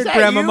that scared, is that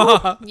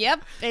Grandmama.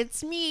 Yep,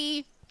 it's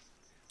me.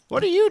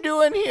 What are you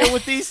doing here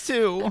with these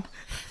two?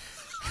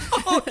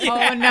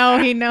 Oh no,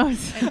 he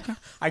knows.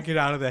 I get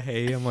out of the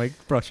hay. I'm like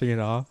brushing it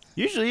off.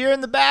 Usually you're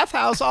in the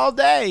bathhouse all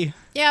day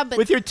Yeah, but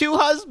with your two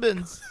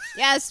husbands.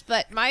 yes,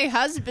 but my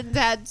husband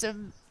had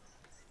some.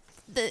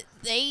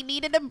 They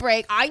needed a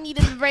break. I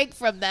needed a break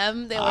from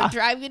them. They were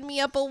driving me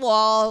up a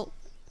wall.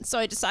 So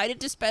I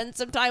decided to spend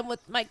some time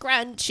with my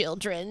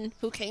grandchildren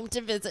who came to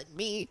visit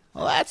me.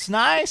 Well, that's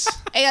nice.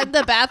 And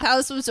the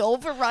bathhouse was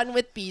overrun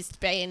with beast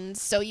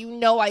banes, so you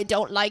know I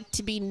don't like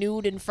to be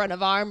nude in front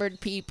of armored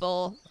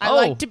people. I Oh.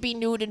 like to be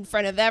nude in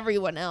front of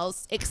everyone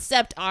else,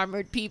 except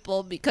armored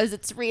people, because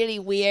it's really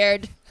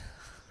weird.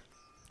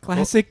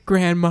 Classic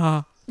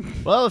grandma.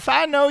 Well, if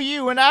I know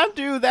you and I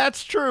do,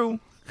 that's true.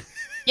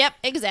 Yep,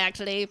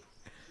 exactly.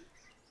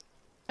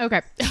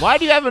 Okay. Why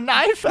do you have a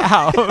knife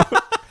out?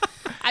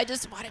 I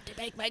just wanted to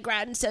make my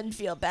grandson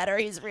feel better.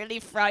 He's really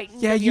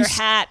frightened Yeah, of you your s-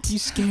 hat. You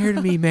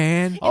scared me,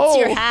 man. It's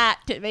your Oh. hat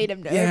that made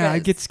him nervous. Yeah, I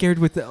get scared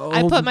with the old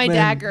I put my men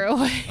dagger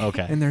away.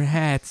 Okay. and their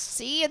hats.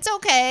 See, it's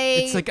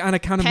okay. It's like on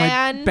account of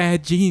Pan. my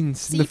bad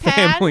genes in See, the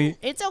family. Pan,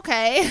 it's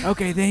okay.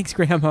 Okay, thanks,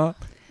 Grandma.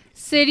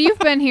 Sid, you've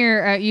been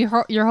here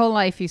your whole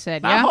life, you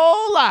said, My yeah?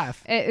 whole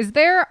life. Is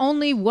there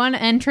only one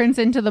entrance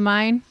into the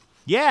mine?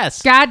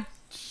 Yes. God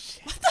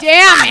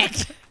damn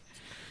it!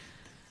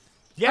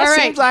 Yeah, All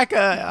right. seems like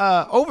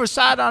a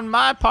oversight on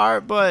my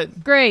part,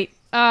 but Great.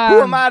 who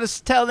am I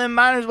to tell them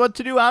miners what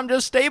to do? I'm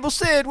just Stable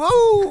Sid.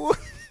 Woo!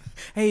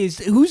 Hey,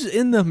 who's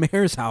in the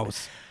mayor's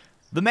house?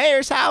 The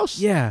mayor's house?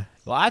 Yeah.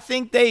 Well, I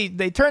think they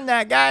turned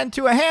that guy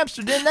into a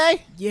hamster, didn't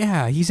they?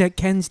 Yeah, he's at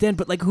Ken's den,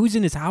 but like who's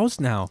in his house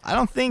now? I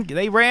don't think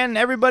they ran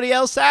everybody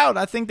else out.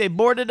 I think they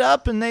boarded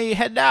up and they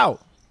headed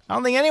out. I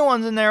don't think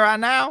anyone's in there right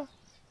now.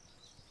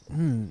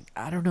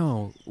 I don't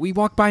know. We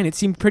walked by and it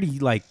seemed pretty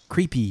like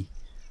creepy.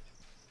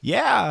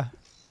 Yeah.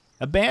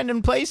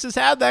 Abandoned places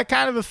have that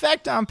kind of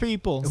effect on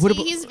people. What See,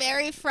 about- he's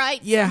very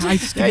frightened. Yeah, I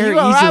scare you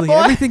all right, easily.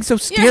 boy? Everything's so Your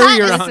scary hat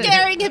around is here.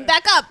 scaring him.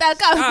 Back up, back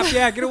up. Stop,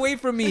 yeah, get away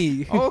from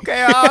me.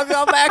 Okay,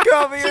 I'll back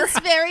over here. He's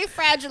very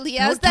fragile. He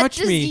has Don't that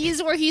touch me.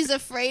 disease where he's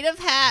afraid of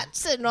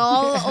hats and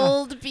all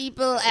old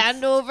people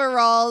and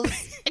overalls,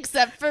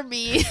 except for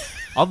me.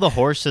 All the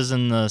horses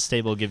in the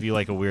stable give you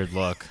like a weird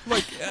look.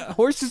 Like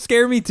horses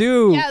scare me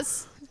too.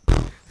 Yes.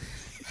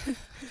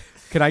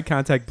 Could I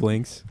contact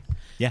Blinks?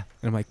 Yeah.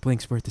 And I'm like,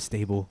 Blinks, we're at the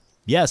stable.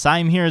 Yes,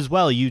 I'm here as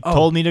well. You Oh.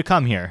 told me to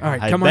come here. All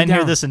right, I've come on been here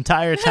down. this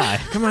entire time.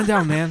 Come on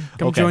down, man.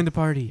 Come Okay. join the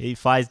party. He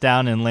flies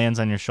down and lands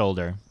on your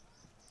shoulder.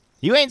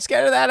 You ain't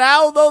scared of that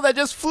owl, though, that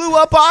just flew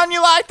up on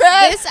you like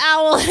that? This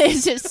owl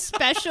is a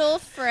special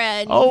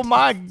friend. Oh,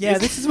 my. Yeah,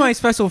 this is my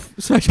special.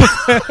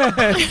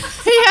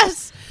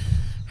 Yes.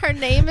 Her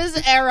name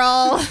is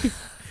Errol.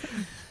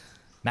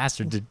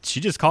 Master, did she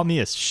just call me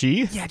a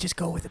she? Yeah, just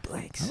go with it,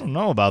 Blinks. I don't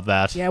know about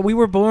that. Yeah, we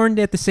were born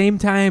at the same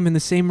time in the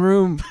same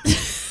room.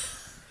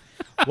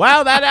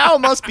 Wow, that owl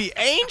must be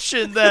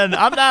ancient then.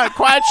 I'm not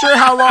quite sure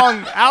how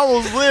long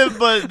owls live,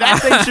 but that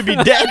thing should be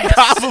dead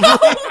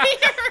probably.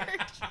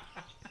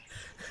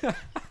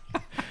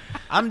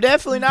 I'm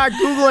definitely not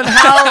Googling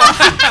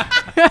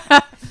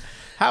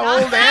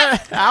how old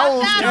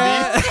owls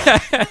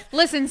can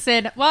Listen,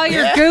 Sid, while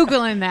you're Yeah.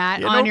 Googling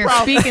that Yeah, on no your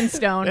problem. speaking be.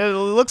 stone, It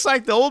looks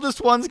like the oldest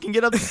ones can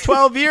get up to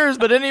 12 years,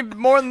 but any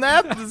more than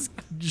that is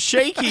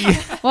shaky.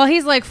 well,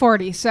 he's like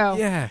 40, so.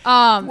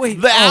 Yeah. Wait.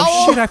 The oh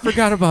owl? shit! I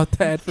forgot about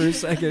that for a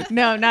second.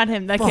 No, not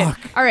him. That kid. Fuck.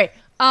 All right.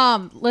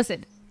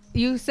 Listen,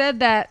 you said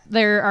that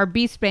there are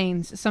beast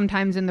banes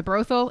sometimes in the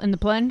brothel, in the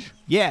plunge.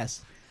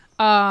 Yes.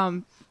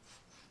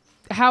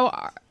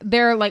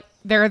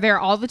 They're there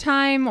all the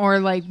time, or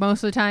like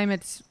most of the time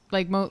it's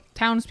like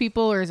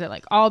townspeople, or is it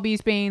like all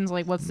beast banes?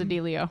 Like, what's the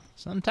dealio?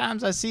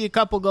 Sometimes I see a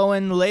couple go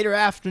in later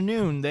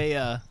afternoon. They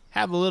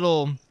have a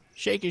little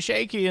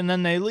shaky, and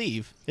then they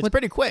leave. It's What-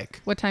 pretty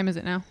quick. What time is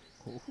it now?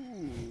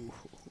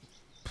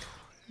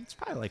 It's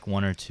probably like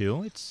 1 or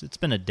 2. It's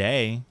been a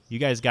day. You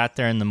guys got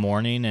there in the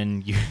morning,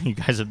 and you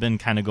guys have been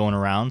kind of going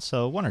around,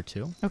 so 1 or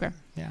 2. Okay.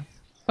 Yeah.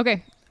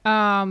 Okay.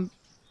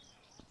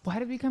 Why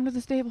did we come to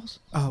the stables?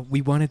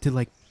 We wanted to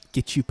like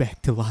get you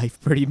back to life,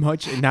 pretty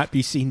much, and not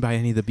be seen by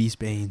any of the beast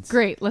banes.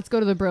 Great. Let's go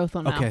to the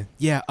brothel now. Okay.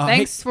 Yeah.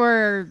 Thanks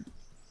for.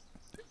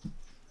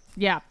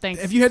 Yeah. Thanks.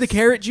 Hey, have you had the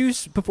carrot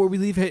juice before we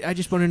leave? Hey, I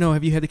just want to know,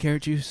 have you had the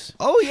carrot juice?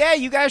 Oh, yeah,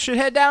 you guys should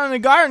head down in the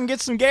garden and get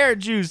some carrot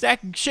juice. That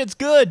shit's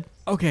good.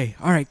 Okay.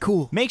 All right.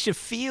 Cool. Makes you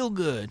feel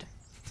good.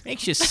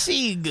 Makes you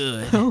see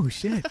good. Oh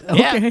shit.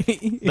 Yeah.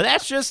 Okay. But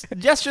that's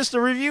just a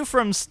review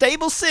from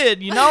Stable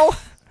Sid, you know?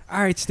 All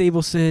right,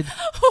 Stable Sid.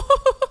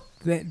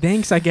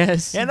 Thanks, I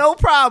guess. Yeah, no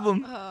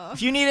problem.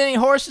 If you need any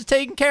horses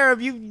taken care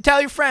of, you tell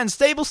your friend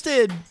Stable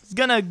Sid is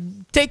gonna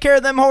take care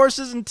of them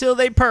horses until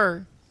they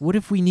purr. what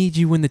if we need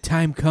you when the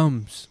time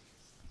comes?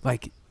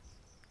 Like,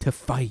 to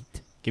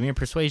fight. Give me a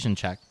persuasion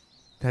check.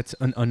 That's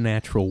an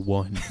unnatural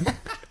 1.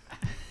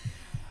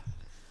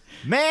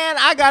 Man,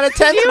 I got a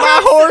 10 to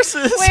my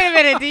horses. Wait a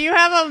minute. Do you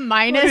have a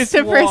minus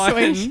to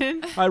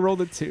persuasion? I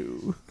rolled a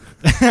 2.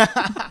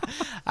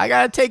 I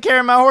gotta take care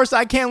of my horse.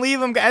 I can't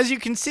leave them. As you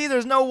can see,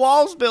 there's no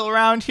walls built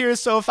around here,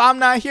 so if I'm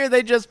not here,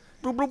 they just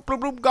bloop, bloop, bloop,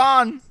 bloop,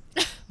 gone.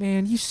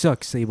 Man, you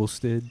suck,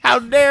 Sablestead. How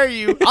dare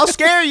you? I'll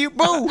scare you. Boo.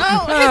 Oh,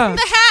 hit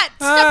the hat!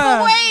 Step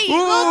away!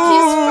 Look,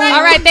 he's frightened.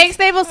 All right, thanks,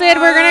 Stable Sid.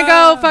 We're gonna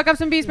go fuck up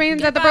some beast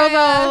pains at the Goodbye,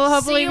 brothel.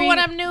 Hopefully, see you when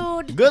I'm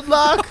nude. Good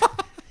luck.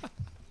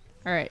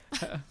 All right.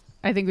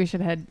 I think we should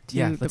head to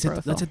the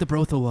brothel. Let's hit the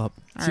brothel up.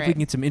 All See if we right. can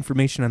get some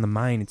information on the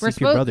mine and see We're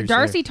if your brother's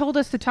Darcy there. told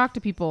us to talk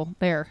to people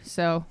there,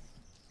 so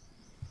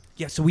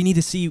Yeah, so we need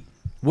to see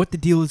what the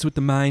deal is with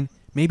the mine.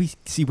 Maybe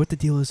see what the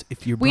deal is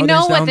if your we brother's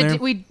know down what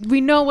there.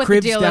 we know what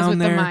Crib's the deal is down with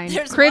there. the mine.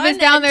 There's Crib is one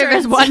down there.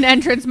 There's entrance. one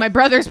entrance. My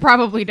brother's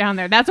probably down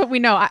there. That's what we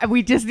know.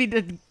 We just need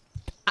to.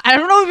 I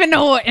don't even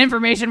know what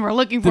information we're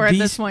looking for at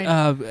this point.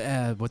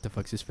 What the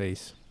fuck's his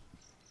face?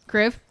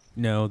 Crib?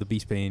 No, the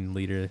Beastbane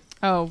leader.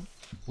 Oh,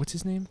 What's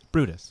his name?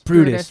 Brutus.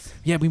 Brutus.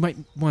 Yeah, we might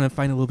want to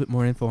find a little bit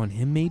more info on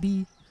him,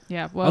 maybe.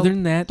 yeah. Well, Other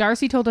than that,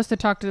 Darcy told us to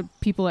talk to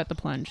people at the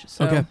plunge.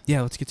 So. okay,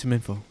 yeah, let's get some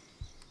info.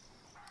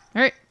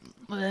 All right.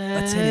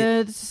 Let's hit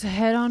it. Let's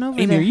head on over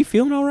Amy, there. are you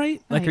feeling all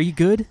right? Like, Hi. are you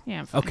good? Yeah,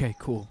 I'm fine. Okay,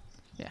 cool.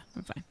 Yeah,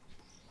 I'm fine.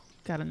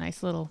 Got a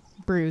nice little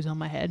bruise on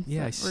my head.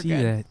 Yeah, I but we're see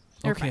good. that.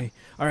 You're Okay, fine.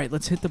 all right,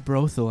 let's hit the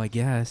brothel, I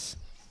guess.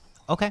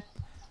 Okay.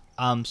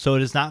 So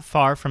it is not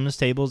far from the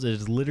stables. It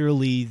is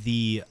literally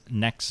the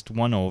next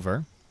one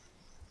over.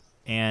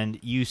 And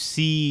you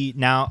see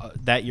now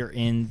that you're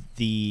in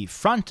the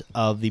front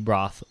of the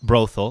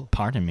brothel,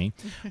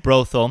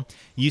 brothel,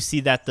 you see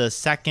that the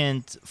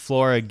second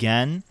floor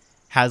again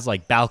has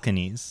like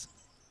balconies.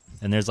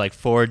 And there's like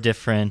 4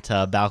 different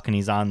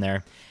balconies on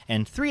there.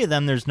 And 3 of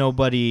them, there's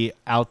nobody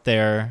out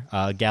there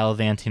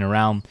gallivanting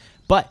around.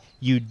 But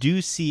you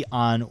do see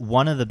on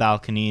one of the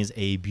balconies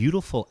a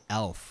beautiful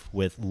elf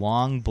with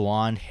long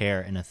blonde hair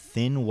and a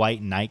thin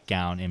white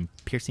nightgown and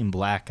piercing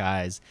black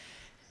eyes.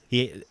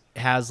 He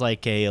has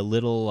like a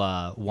little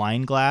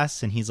wine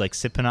glass, and he's like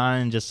sipping on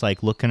it and just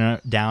like looking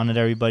down at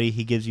everybody.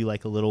 He gives you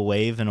like a little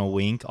wave and a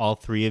wink, all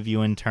 3 of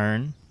you in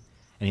turn.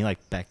 And he like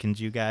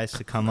beckons you guys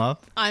to come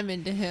up. I'm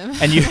into him.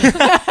 And you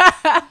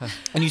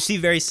and you see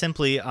very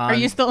simply on Are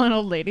you still an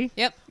old lady?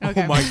 Yep.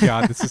 Okay. Oh my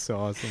god, this is so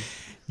awesome.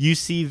 you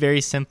see very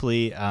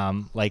simply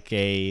like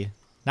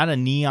not a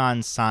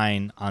neon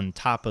sign on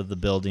top of the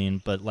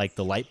building, but like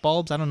the light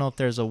bulbs. I don't know if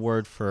there's a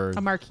word for A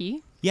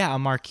marquee? a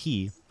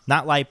marquee.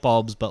 Not light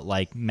bulbs, but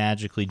like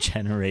magically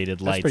generated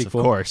That's lights, pretty of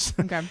cool. course.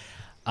 Okay.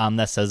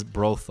 That says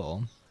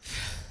brothel.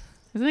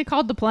 Isn't it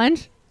called the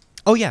plunge?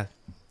 Oh yeah,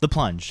 the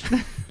plunge.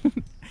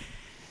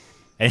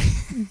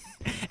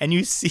 and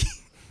you see,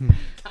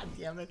 God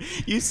damn it,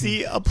 you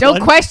see a plunge.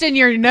 Don't question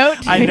your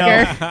note I taker.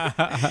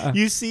 know.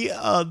 You see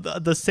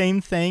the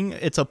same thing.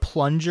 It's a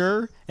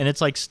plunger, and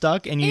it's like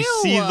stuck, and you Ew.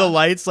 see the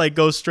lights like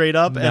go straight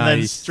up and then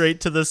Nice.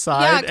 straight to the Yeah,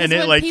 side, 'cause and it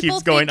when like people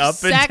keeps going think up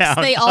sex, and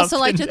down. They also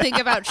up like and to down. think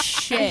about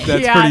shit.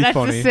 That's yeah, pretty that's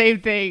funny. the same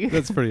thing.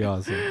 That's pretty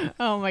awesome.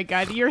 Oh my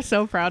god, you're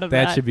so proud of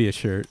that. That should be a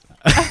shirt.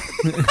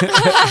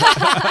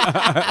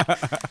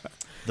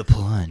 The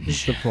plunge.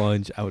 It's the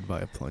plunge. I would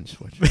buy a plunge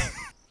sweatshirt.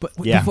 But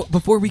Yeah.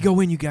 before we go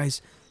in, you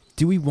guys,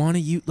 do we want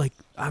to use, like,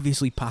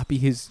 obviously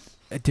Poppy is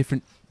a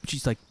different,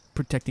 she's like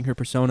protecting her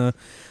persona.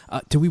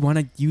 Do we want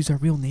to use our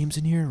real names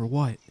in here or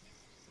what?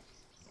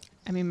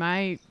 I mean,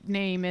 my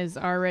name is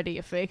already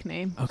a fake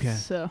name. Okay.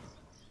 So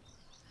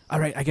All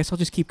right, I guess I'll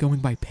just keep going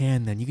by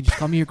Pan then. You can just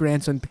call me your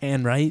grandson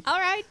Pan, right? All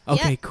right.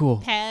 Okay, yeah. cool.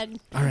 Pad.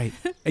 All right.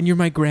 And you're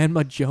my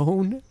grandma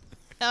Joan?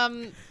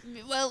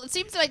 Well, it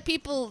seems like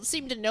people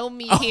seem to know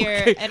me Oh, here,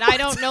 okay. and I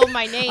don't know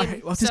my name. All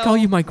right, I'll just so call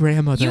you my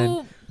grandma then.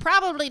 You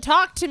probably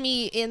talked to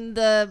me in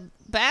the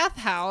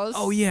bathhouse.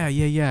 Oh, yeah,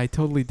 I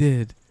totally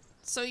did.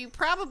 So you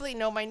probably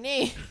know my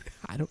name.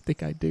 I don't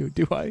think I do.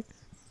 Do I?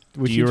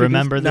 Do you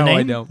remember the no, name?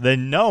 I don't.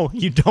 Then no,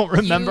 you don't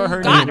remember You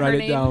her got name. her Write it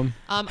name. down.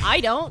 I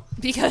don't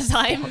because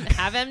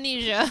have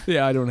amnesia.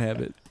 Yeah, I don't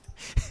have it.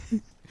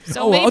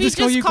 So Oh, well, maybe I'll just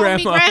call you me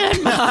Grandma.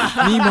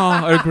 grandma.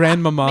 Mima or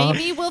grandmama.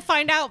 Maybe we'll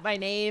find out my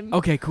name.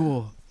 Okay,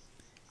 cool.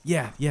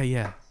 Yeah.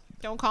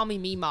 Don't call me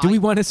Mima. Do we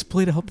want to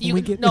split up when You,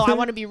 we get no, in I there?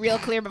 want to be real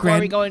clear before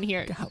we go in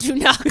here. God. Do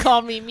not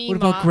call me Mima. What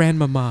about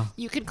grandmama?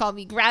 You can call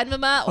me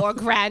grandmama or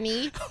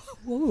granny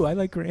Ooh, I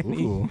like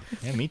granny. Ooh,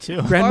 yeah, me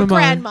too. Grandmama. or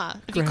grandma.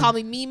 If you Gran- call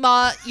me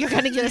Mima, you're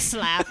gonna get a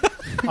slap.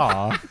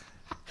 Aw.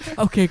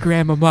 Okay,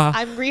 grandmama.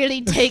 I'm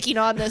really taking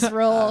on this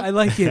role I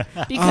like it.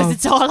 because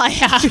it's all I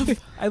have.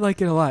 I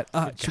like it a lot.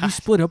 Should we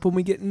split up when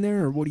we get in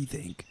there, or what do you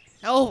think?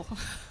 Oh,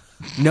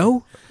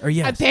 No? Or I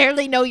yes?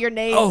 barely know your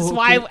names. Oh, okay.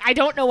 Why I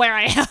don't know where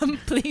I am.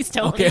 Please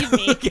don't Okay,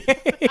 leave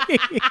me.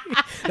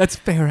 That's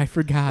fair. I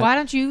forgot. why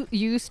don't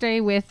you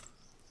stay with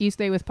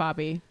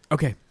Poppy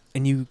Okay,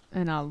 and you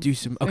and I'll do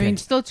some. I Okay, mean,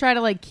 still try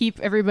to like keep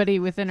everybody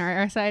within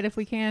our side if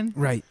we can.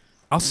 right.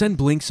 I'll send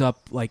Blinks up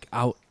like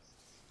out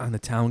on the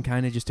town,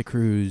 kind of just to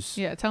cruise.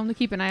 Yeah, tell him to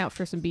keep an eye out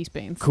for some beast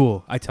banes.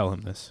 Cool. I tell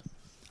him this.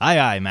 Aye,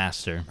 aye,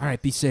 master. All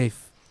right, be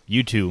safe.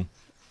 You too.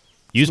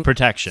 Use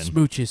protection.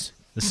 Smooches.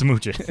 The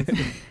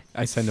smooches.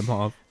 I send him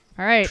off.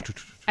 All right.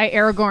 I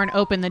Aragorn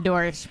open the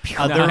doors.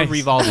 They're Nice.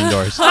 revolving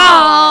doors.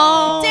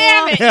 Oh,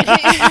 damn it.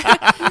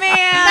 Man.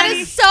 That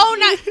is so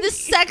not the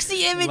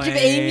sexy image of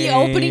Amy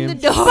opening the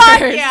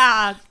doors.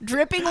 Yeah.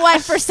 Dripping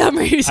wet for some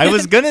reason. I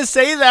was gonna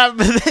say that,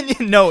 but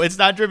then no, it's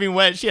not dripping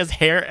wet. She has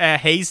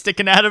hay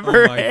sticking out of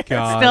her Oh my hair.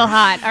 God. Still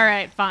hot. All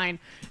right, fine.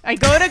 I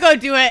go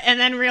do it and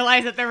then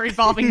realize that they're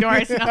revolving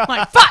doors and I'm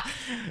like, fuck!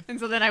 And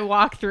so then I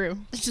walk through.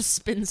 It just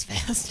spins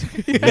faster.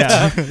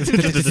 Yeah.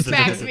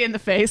 Smacks me in the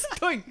face.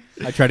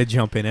 I try to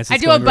jump in. As I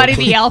it's do a going Buddy real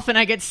the quick. Elf and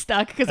I get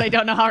stuck because I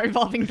don't know how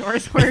revolving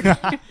doors work.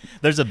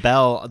 There's a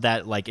bell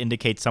that like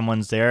indicates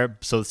someone's there.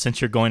 So since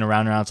you're going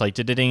around and around, it's like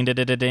ding ding ding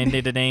ding ding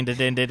ding ding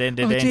ding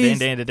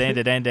ding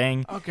ding ding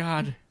ding. Oh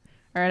God.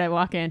 All right, I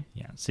walk in.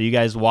 Yeah. So you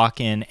guys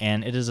walk in,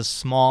 and it is a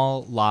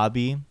small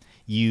lobby.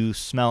 You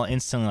smell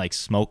instantly like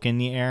smoke in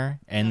the air,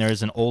 and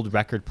there's an old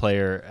record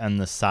player on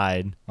the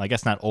side. Well, I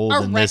guess not old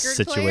A in this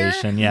record player?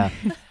 situation. Yeah.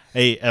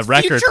 A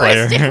record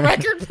player. Futuristic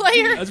record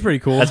player. That's pretty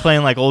cool. That's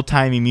playing like old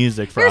timey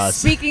music for There's us.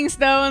 speaking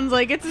stones.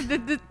 Like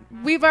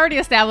we've already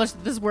established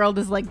that this world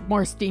is like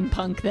more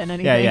steampunk than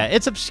anything. Yeah, yeah.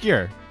 It's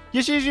obscure.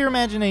 Just use your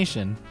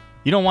imagination.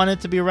 You don't want it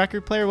to be a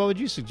record player? What would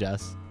you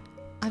suggest?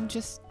 I'm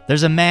just.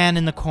 There's a man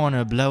in the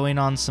corner blowing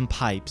on some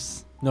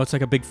pipes. No, it's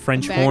like a big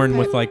French Bagpipe? horn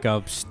with like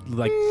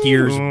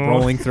gears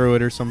rolling through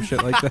it or some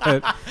shit like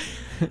that.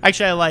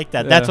 Actually, I like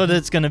that. That's Yeah. what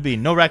it's going to be.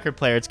 No record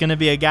player. It's going to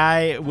be a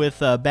guy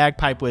with a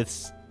bagpipe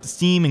with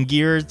steam and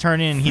gears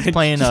turning, and he's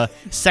playing a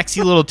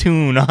sexy little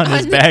tune on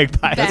his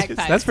bagpipe.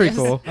 Bagpipes. That's pretty Yes.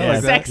 cool. I Yeah.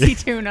 like that. Sexy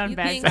tune on You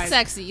think bagpipes.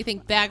 sexy. You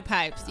think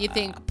bagpipes. You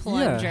think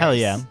plungers. Hell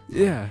yeah.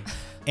 Yeah.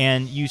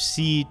 And you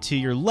see to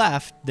your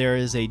left, there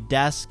is a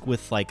desk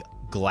with like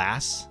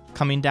glass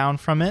coming down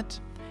from it.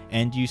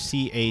 And you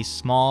see a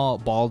small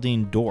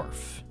balding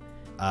dwarf.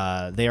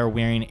 They are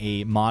wearing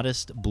a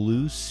modest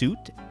blue suit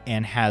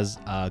and has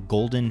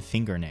golden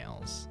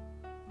fingernails.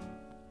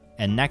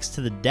 And next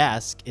to the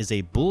desk is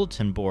a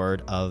bulletin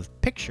board of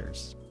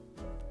pictures.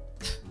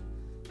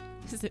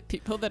 Is it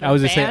people that are I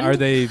was just saying,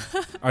 banned?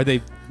 are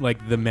they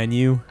like the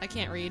menu? I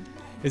can't read.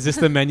 Is this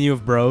the menu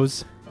of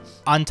bros?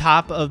 On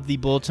top of the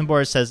bulletin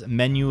board says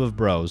menu of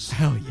bros.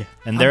 Hell yeah.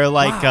 And they're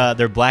like wow.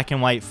 they're black and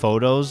white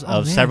photos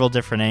of man. several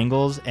different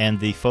angles,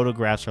 and the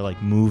photographs are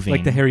like moving.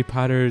 Like the Harry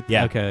Potter.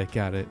 Yeah. Okay,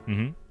 got it.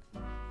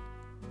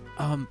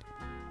 Mm-hmm.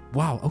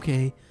 Wow.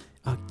 Okay.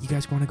 You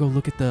guys want to go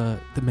look at the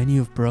menu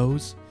of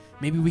bros?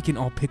 Maybe we can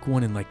all pick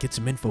one and like get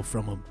some info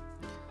from them.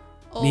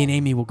 Oh, Me and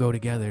Amy will go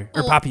together.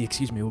 Or Oh. Poppy,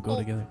 excuse me, will go Oh.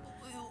 together.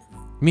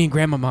 Me and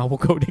Grandmama will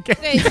go together.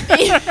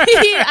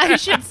 I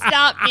should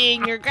stop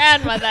being your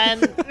grandma then,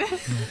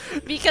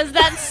 because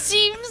that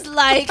seems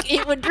like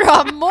it would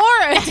draw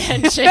more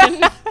attention.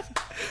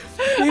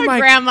 Me and my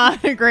Grandma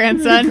and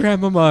grandson.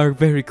 Grandmama are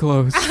very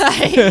close.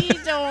 I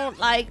don't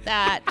like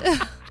that.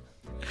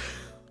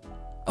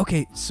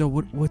 Okay, so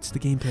what's the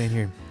game plan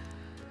here?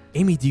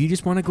 Amy, do you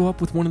just want to go up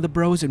with one of the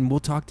bros and we'll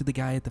talk to the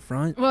guy at the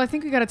front? Well, I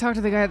think we got to talk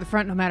to the guy at the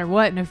front no matter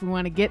what, and if we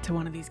want to get to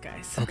one of these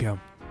guys. Okay.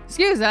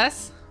 Excuse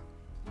us.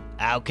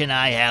 How can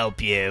I help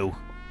you?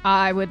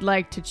 I would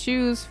like to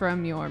choose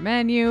from your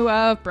menu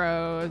of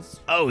bros.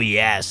 Oh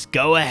yes,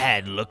 go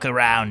ahead, look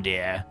around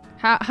here.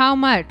 How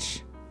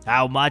much?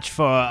 How much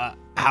for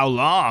how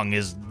long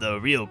is the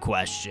real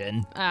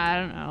question. I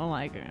don't know,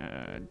 like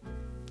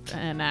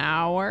an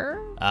hour?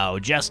 Oh,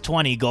 just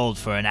 20 gold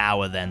for an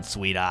hour then,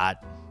 sweetheart.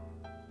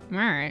 All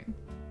right.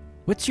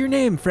 What's your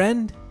name,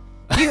 friend?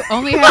 You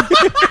only have...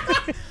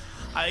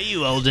 Are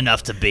you old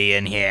enough to be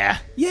in here?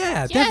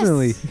 Yeah,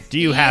 definitely. Do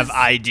you have Yes.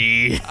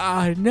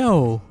 ID?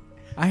 No.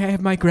 I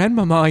have my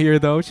grandmama here,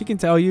 though. She can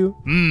tell you.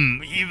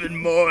 Even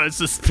more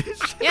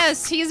suspicious.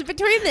 Yes, he's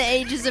between the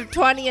ages of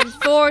 20 and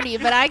 40,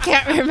 but I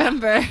can't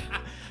remember.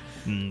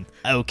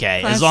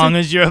 Okay, Classic. as long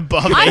as you're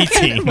above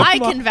 18. I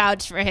can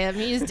vouch for him.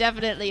 He's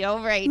definitely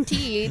over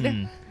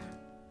 18.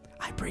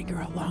 I bring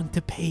her along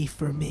to pay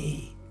for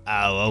me.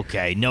 Oh,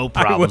 okay, no I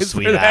problem,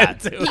 whisper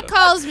that sweetheart. too. He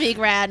calls me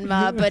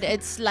grandma, but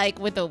it's like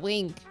with a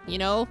wink, you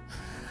know?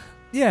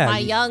 Yeah. My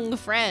young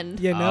friend.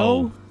 You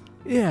know?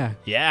 Yeah.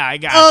 Yeah, I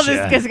got Oh,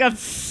 this guy's got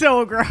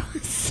so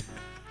gross.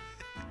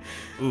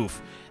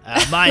 Oof.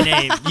 My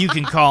name, you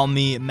can call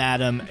me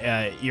Madam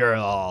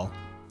Ural.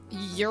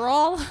 You're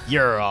all?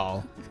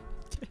 Ural.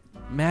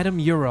 Madam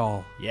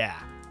Ural. Yeah.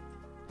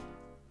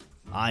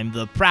 I'm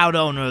the proud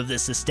owner of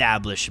this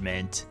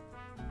establishment.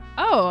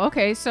 Oh,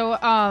 okay. So,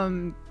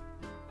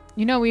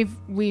 you know,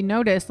 we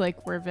noticed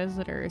like we're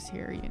visitors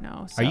here, you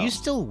know. So. Are you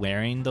still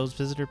wearing those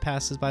visitor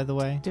passes, by the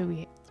way? Do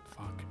we?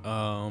 Fuck.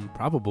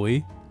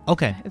 Probably.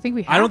 Okay. I think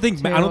we have I don't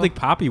think to.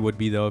 Poppy would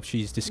be though if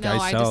she's disguised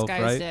No, I self,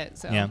 disguised right? it.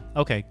 So. Yeah.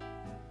 Okay.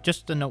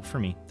 just a note for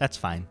me. That's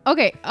fine.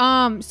 Okay.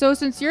 So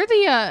since you're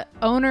the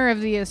owner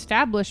of the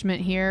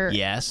establishment here,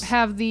 Yes.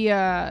 have the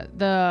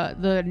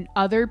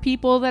other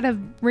people that have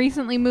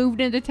recently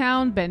moved into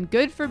town been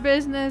good for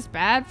business,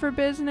 bad for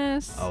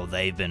business? Oh,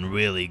 they've been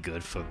really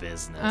good for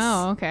business.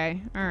 Oh,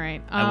 okay. All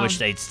right. I wish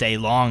they'd stay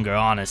longer,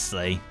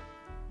 honestly.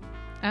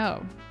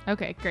 Oh,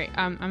 okay, great.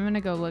 I'm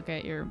gonna go look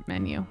at your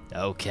menu.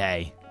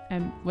 Okay.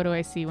 And what do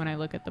I see when I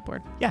look at the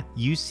board? Yeah,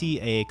 you see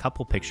a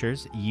couple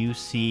pictures. You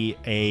see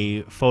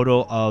a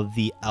photo of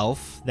the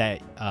elf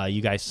that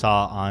you guys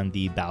saw on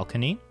the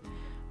balcony.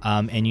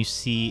 And you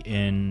see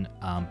in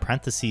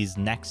parentheses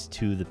next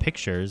to the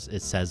pictures,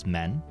 it says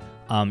men.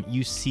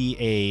 You see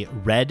a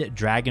red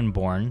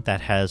dragonborn that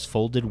has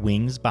folded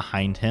wings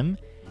behind him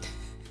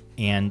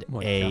and Oh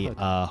my a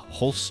God.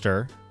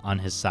 holster on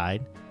his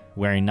side,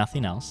 wearing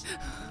nothing else.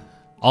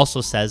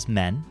 Also says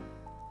men.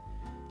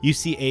 You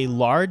see a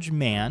large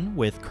man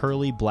with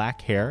curly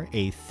black hair,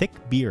 a thick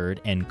beard,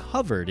 and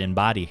covered in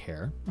body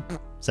hair.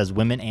 Says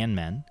women and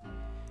men.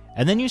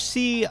 And then you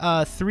see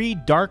 3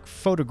 dark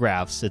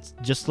photographs. It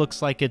just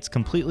looks like it's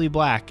completely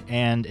black,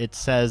 and it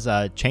says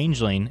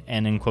changeling,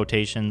 and in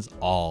quotations,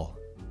 all.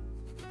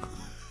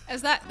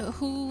 Is that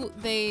who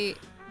they?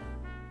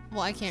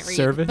 Well, I can't read.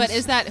 Service? But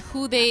is that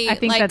who they? I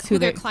think like that's who who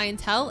their they-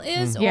 clientele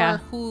is, Yeah. or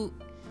who,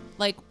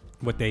 like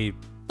What they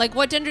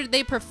what gender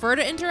they prefer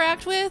to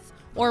interact with,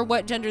 or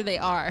what gender they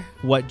are.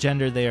 What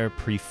gender they are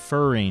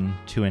preferring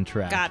to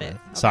interact Got with. it.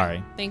 Okay.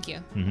 Sorry. Thank you.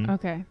 Mhm.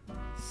 Okay.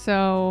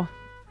 So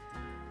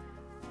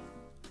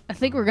I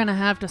think we're gonna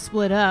have to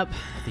split up.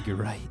 I think you're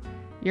right.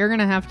 You're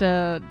gonna have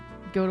to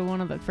go to one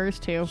of the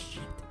first 2.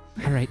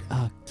 All right.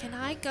 Can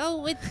I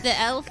go with the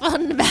elf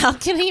on the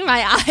balcony?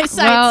 My eyesight's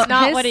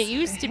not his- what it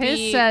used to his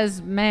be.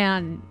 says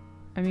man.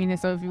 I mean,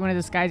 so if you want to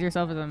disguise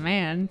yourself as a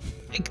man,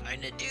 I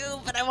kind of do,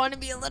 but I want to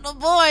be a little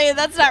boy.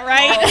 That's not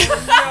right.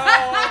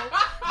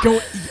 Go.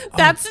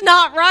 That's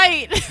not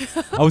right.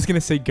 I was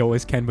gonna say go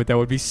as Ken, but that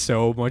would be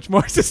so much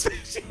more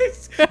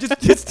suspicious.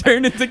 just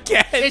turn into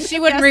Ken. and she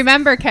wouldn't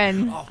remember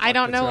Ken. I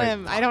don't that's know right.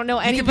 him. I don't know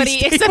You could be anybody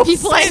Stable except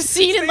people I've Sid.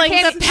 seen in like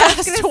Can't- the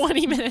past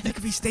 20 minutes. It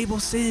could be Stable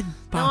Sid.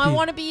 No, I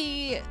want to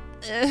be.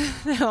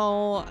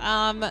 No.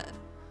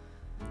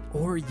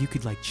 Or you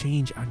could like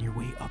change on your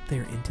way up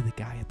there into the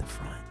guy at the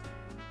front.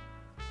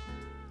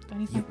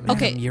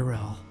 Okay.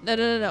 Uriel.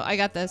 No. I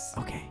got this.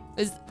 Okay.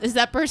 Is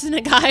that person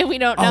a guy? We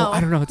don't know. Oh,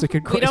 I don't know. It's a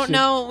good We question. don't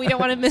know. We don't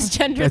want to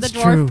misgender the That's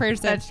dwarf true.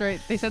 person. That's right.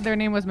 They said their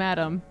name was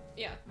Madam.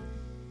 Yeah.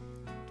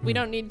 We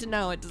don't need to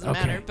know. It doesn't Okay.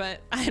 matter.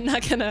 But I'm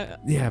not gonna.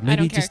 Yeah, I maybe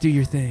don't just care. do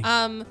your thing.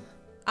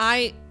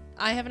 I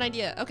have an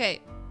idea.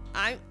 Okay,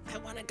 I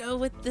want to go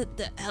with the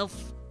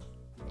elf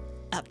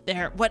up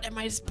there. What am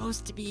I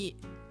supposed to be?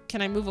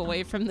 Can I move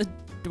away from the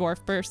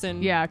dwarf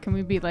person? Yeah, can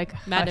we be like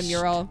Madam hushed?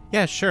 Ural.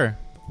 Yeah, sure.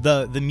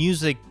 The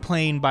music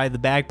playing by the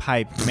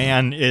bagpipe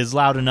man is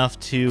loud enough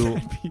to,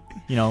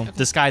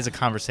 disguise a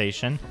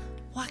conversation.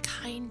 What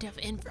kind of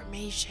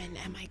information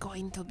am I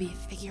going to be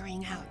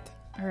figuring out?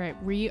 All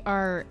right, we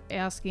are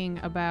asking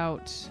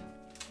about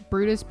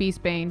Brutus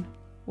Beastbane,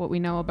 what we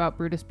know about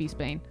Brutus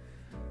Beastbane,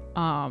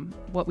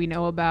 what we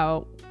know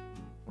about.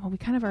 Well, we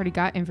kind of already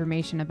got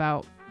information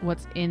about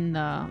what's in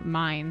the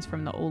mines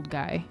from the old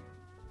guy.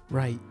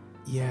 Right.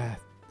 Yeah.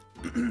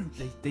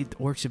 The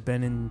orcs have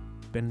been in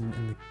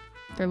the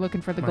They're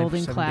looking for the mine for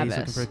golden 7 days looking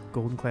clavis. for a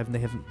golden clav, and they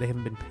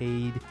haven't been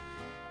paid.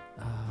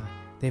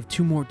 They have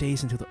 2 more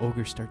days until the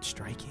ogres start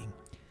striking,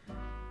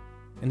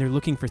 and they're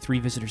looking for 3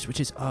 visitors, which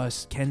is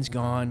us. Ken's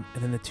gone,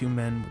 and then the 2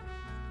 men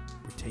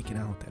were taken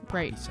out. That Poppy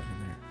Right. said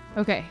in there.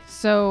 Okay,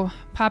 so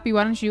Poppy,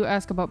 why don't you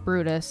ask about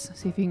Brutus?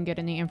 See if you can get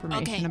any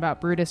information Okay. about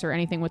Brutus or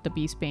anything with the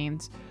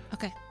Beastbanes.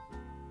 Okay.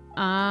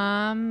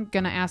 I'm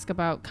gonna ask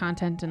about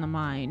content in the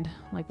mind,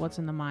 like what's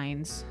in the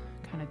mines,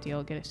 kind of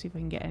deal. See if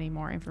we can get any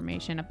more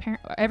information.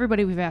 Apparently,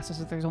 everybody we've asked us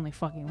that there's only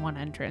fucking one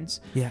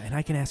entrance. Yeah, and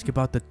I can ask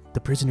about the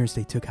prisoners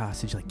they took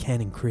hostage, like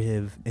Ken and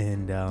Kriv,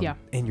 and Yeah.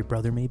 and your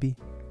brother maybe.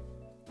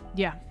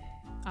 Yeah,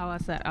 I'll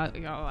ask that.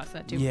 I'll ask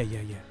that too. Yeah.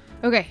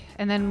 Okay,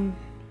 and then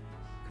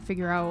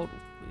figure out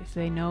if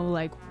they know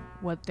like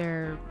what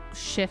their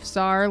shifts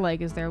are.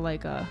 Like, is there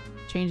like a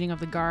changing of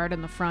the guard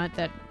in the front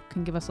that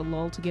can give us a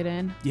lull to get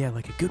in? Yeah,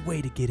 like a good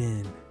way to get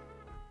in.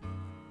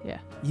 Yeah.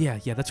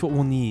 Yeah, that's what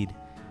we'll need.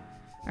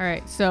 All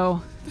right,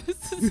 so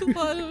This is a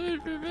lot of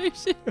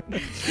information.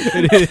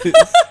 It is.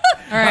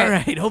 all right. All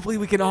right. Hopefully,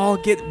 we can all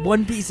get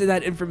one piece of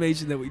that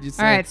information that we just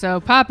said. All right, so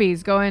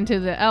Poppy's going to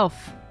the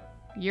elf.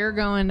 You're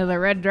going to the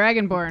red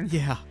dragonborn.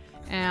 Yeah.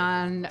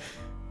 And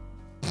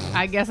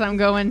I guess I'm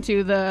going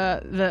to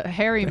the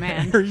hairy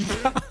man.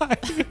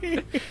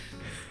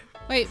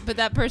 Wait, but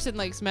that person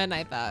likes men,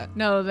 I thought.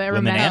 No, they were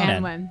Women men and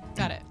and men. men.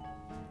 Got it.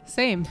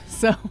 Same.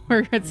 So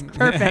it's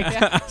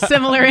perfect.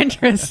 Similar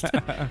interest.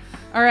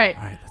 All right.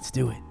 All right, let's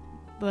do it.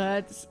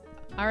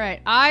 All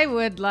right. I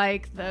would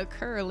like the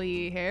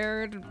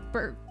curly-haired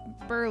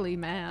burly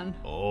man.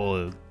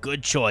 Oh,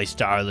 good choice,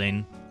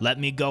 darling. Let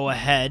me go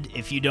ahead,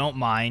 if you don't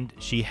mind.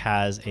 She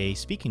has a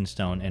speaking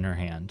stone in her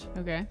hand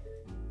Okay.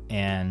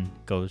 and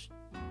goes,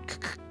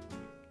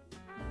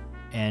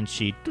 and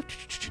she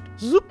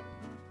zoop.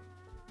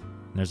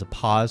 There's a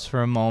pause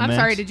for a moment. I'm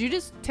sorry, did you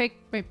just take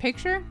my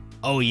picture?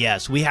 Oh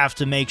yes, we have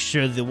to make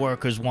sure the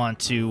workers want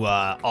to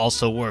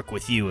also work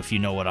with you, if you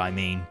know what I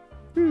mean.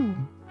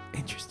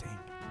 Interesting.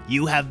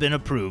 You have been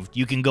approved.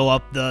 You can go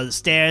up the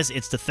stairs.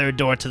 It's the third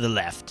door to the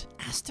left.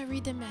 Ask to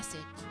read the message.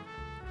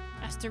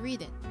 Ask to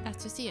read it. Ask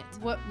to see it.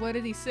 What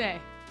did he say?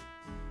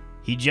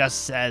 He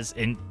just says,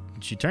 and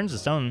she turns to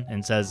Stone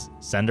and says,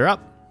 "Send her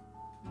up,"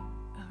 All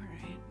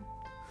right.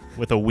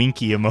 with a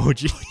winky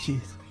emoji.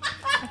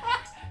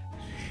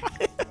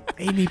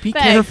 Amy, be The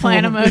careful.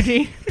 eggplant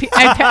emoji.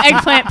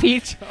 Eggplant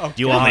peach. Do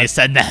you want me to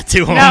send that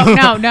to him?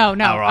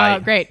 No. All right.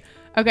 Great.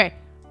 Okay.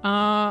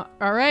 All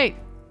right.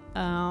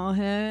 I'll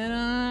head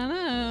on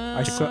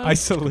up. I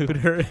salute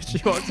her as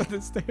she walks up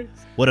the stairs.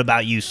 What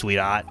about you,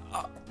 sweetheart?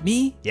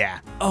 Me? Yeah.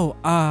 Oh,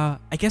 I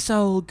guess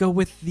I'll go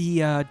with the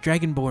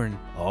Dragonborn.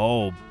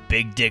 Oh,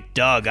 Big Dick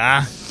Doug,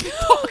 huh?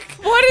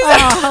 What is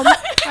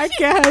that? I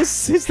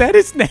guess. Is that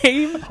his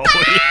name?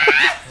 Oh,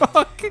 yeah.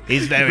 Fuck.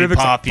 He's very Rivek's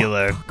like,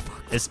 popular,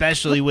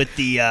 especially with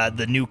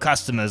the new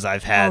customers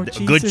I've had.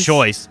 Oh, A good Jesus.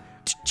 choice.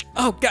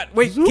 Oh, God.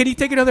 Wait, can he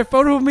take another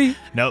photo of me?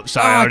 Nope,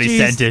 sorry, I already jeez.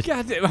 sent it.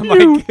 God damn, I'm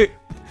like,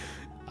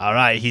 All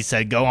right, he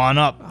said, go on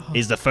up.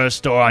 He's the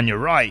first door on your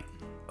right.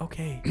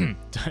 okay.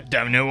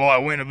 Damn it, well, I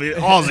went a bit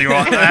Aussie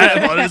on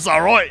that, but it's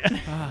all right.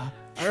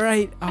 All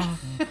right.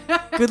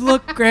 Good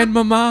luck,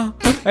 Grandmama.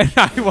 And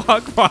I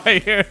walk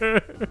by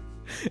her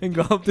and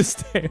go up the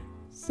stairs.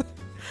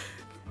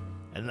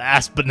 And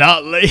last but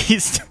not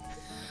least,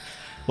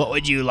 what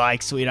would you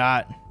like,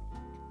 sweetheart?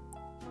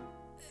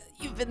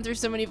 You've been through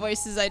so many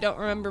voices, I don't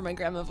remember my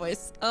grandma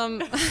voice.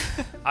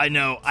 I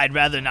know, I'd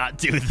rather not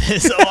do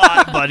this a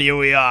lot, but here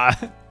we are.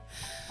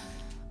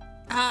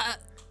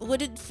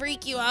 Would it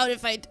freak you out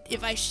if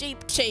I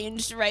shape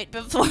changed right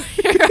before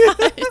your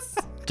eyes?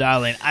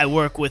 Darling, I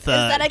work with Is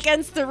that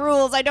against the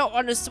rules? I don't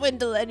want to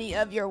swindle any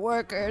of your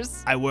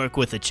workers. I work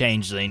with a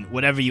changeling.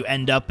 Whatever you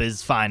end up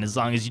is fine, as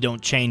long as you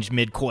don't change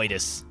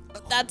mid-coitus.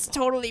 That's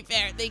totally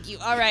fair. Thank you.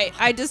 All right,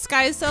 I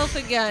disguise self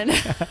again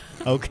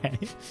Okay.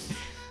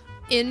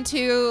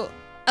 into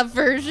a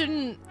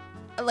version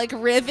like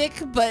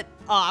Rivik, but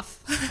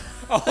off.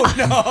 Oh,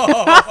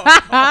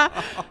 no.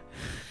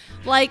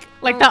 like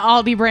Like the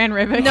Aldi brand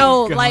ribbon.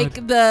 no, God.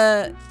 like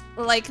the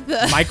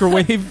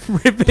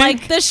Microwave ribbon.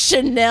 like the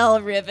Chanel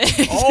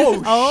Rivik.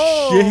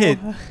 Oh, shit.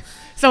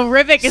 So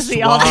Rivik is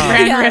the Swab. Aldi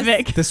brand Yes.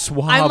 Rivik. The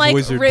swab I'm like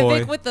wizard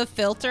Rivik boy. with the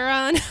filter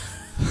on.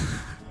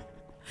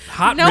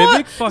 Hot No,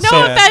 Rivik? Fuck no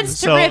yeah.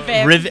 offense to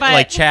Rivik, but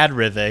like Chad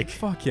Rivik.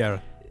 Fuck yeah.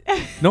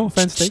 No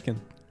offense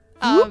taken.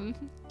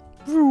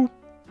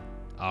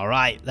 All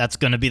right, that's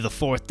gonna be the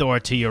fourth door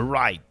to your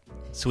right,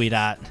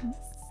 sweetheart.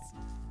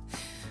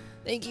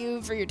 Thank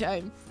you for your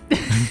time.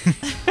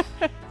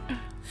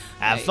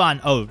 Have Right.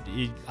 fun. Oh,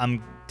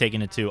 I'm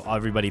taking it too.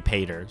 Everybody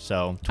paid her,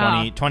 so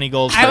 20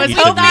 gold for I was each of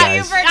you hoping you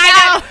guys.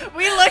 I know.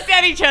 We looked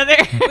at each other.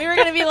 We were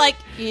gonna be like,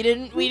 we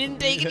didn't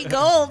take any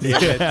gold.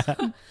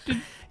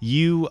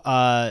 You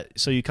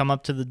so you come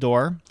up to the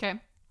door. Okay.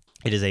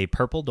 It is a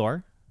purple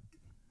door.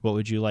 What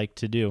would you like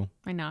to do?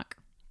 I knock.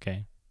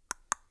 Okay.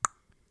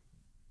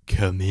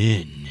 Come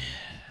in.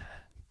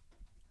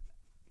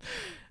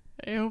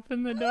 I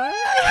open the door.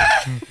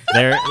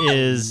 There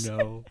is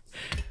No.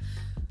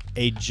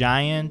 a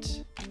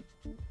giant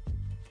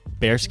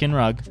bearskin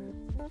rug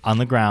on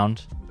the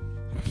ground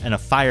and a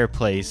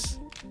fireplace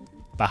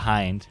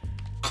behind.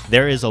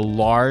 There is a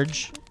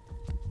large,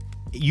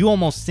 you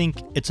almost think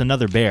it's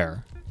another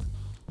bear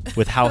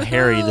with how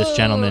hairy this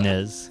gentleman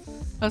is.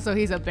 Oh, so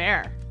he's a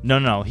bear.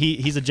 No,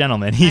 he's a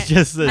gentleman. He's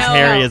just as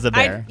hairy as a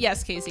bear.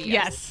 Yes, Casey.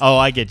 Yes. Oh,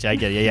 I get you.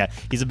 Yeah.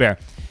 He's a bear.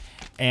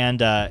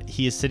 And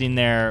he is sitting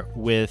there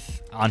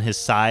on his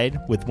side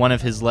with one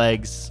of his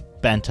legs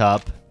bent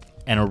up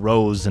and a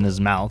rose in his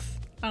mouth.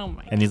 Oh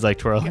my And he's like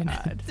twirling.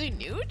 God. Is he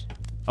nude?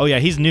 Oh, yeah,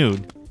 he's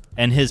nude.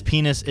 And his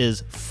penis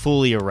is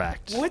fully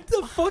erect. What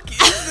the fuck is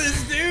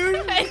this,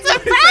 dude? It's a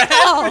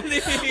brothel.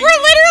 We're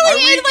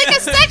literally in like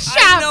a sex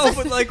shop. I know,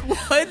 but like,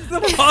 what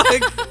the fuck?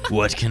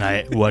 What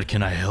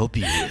can I help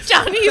you with?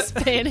 Johnny's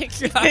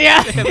panicking.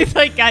 Yeah. He's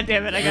like, God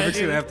damn it, I gotta Rivek's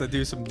do gonna it. have to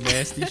do some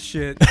nasty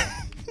shit.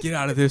 Get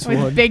out of this With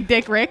one. Big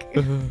Dick Rick.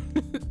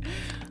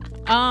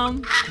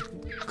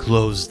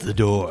 Close the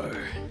door.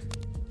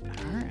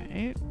 All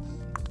right.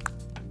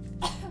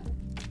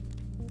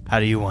 How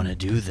do you want to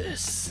do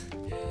this?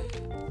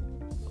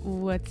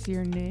 What's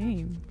your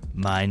name?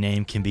 My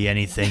name can be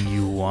anything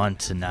you want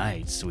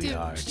tonight, Dude,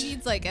 sweetheart. she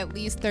needs like at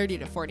least 30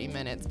 to 40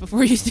 minutes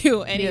before you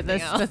do anything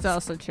Yeah, else. that's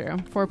also true.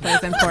 Foreplay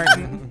is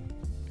important.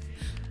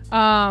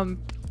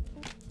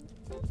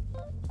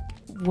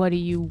 What do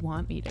you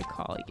want me to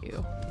call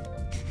you?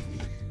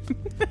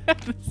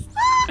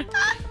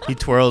 He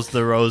twirls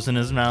the rose in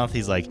his mouth.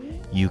 He's like,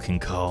 you can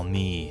call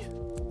me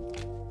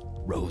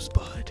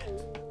Rosebud.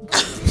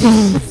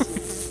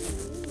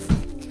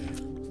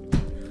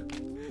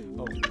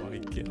 Oh my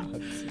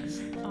god.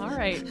 All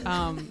right,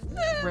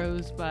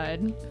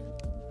 Rosebud.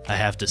 I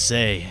have to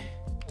say,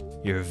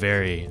 you're a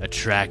very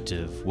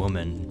attractive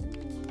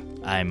woman.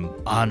 I'm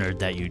honored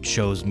that you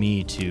chose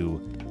me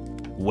to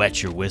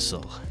wet your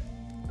whistle.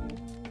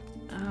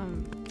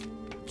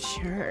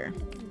 Sure.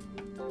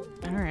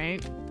 All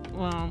right.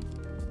 Well,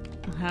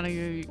 how do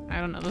you... I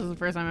don't know. This is the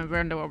first time I've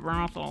been to a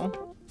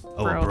brothel.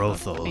 Oh, a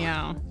brothel.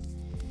 Yeah.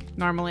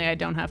 Normally, I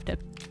don't have to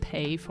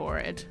pay for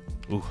it.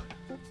 Ooh.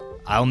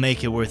 I'll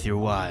make it worth your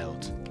while.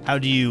 How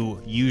do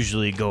you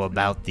usually go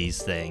about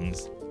these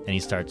things? And he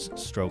starts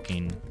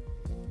stroking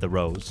the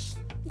rose.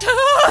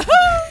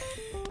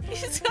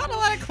 He's got a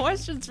lot of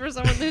questions for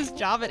someone whose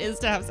job it is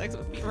to have sex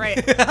with me.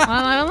 Right. Well,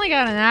 I only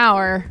got an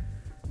hour.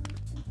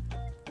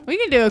 We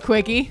can do a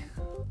quickie.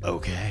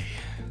 Okay.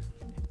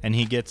 And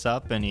he gets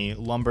up and he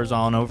lumbers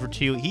on over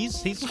to you.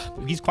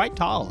 He's quite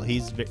tall.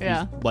 He's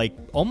like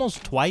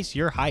almost twice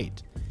your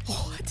height.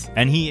 What?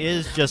 And he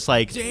is just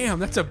like... Damn,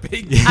 that's a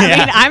big... I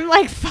mean, I'm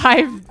like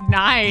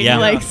 5'9", Yeah.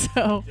 like,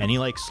 so... And he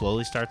like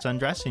slowly starts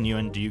undressing you.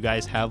 And do you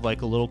guys have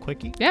like a little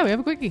quickie? Yeah, we have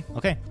a quickie.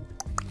 Okay.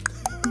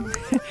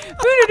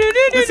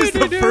 This is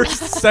the first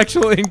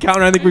sexual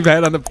encounter I think we've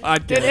had on the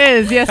podcast. It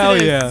is, yes Hell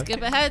it is. yeah.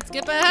 Skip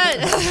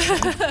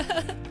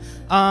ahead.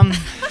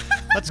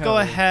 Let's go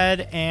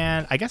ahead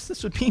and I guess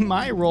this would be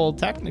my role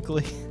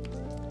technically.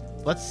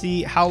 Let's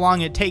see how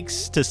long it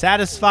takes to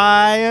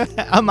satisfy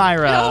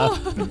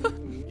Amira.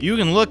 You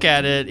can look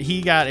at it.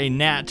 He got a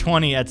nat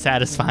 20 at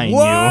satisfying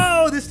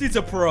Whoa, this dude's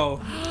a pro.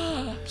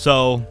 you.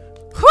 So,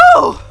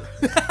 Whew!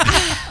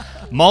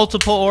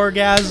 multiple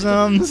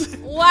orgasms.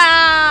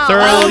 Wow.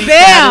 Thoroughly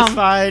damn.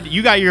 satisfied.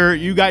 You got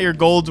your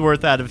gold's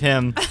worth out of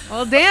him.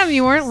 Well, damn,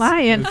 you weren't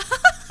lying.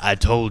 I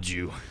told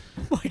you.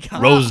 Oh my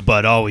God.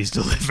 Rosebud always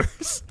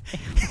delivers.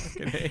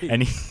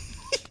 And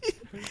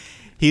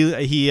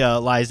he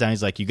lies down.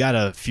 He's like, you got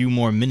a few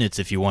more minutes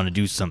if you want to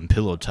do some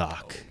pillow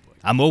talk.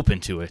 I'm open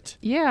to it.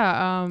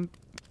 Yeah,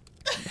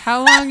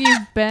 how long you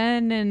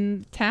been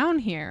in town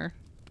here?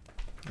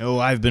 Oh,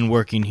 I've been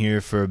working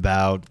here for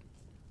about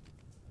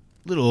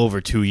a little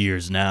over 2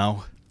 years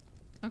now.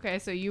 Okay,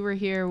 so you were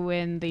here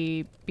when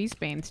the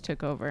Beastbanes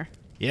took over.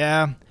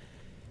 Yeah.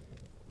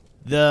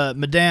 The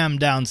madame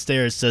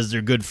downstairs says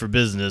they're good for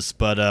business,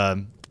 but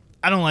I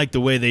don't like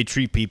the way they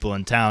treat people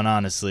in town,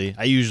 honestly.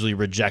 I usually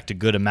reject a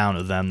good amount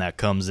of them that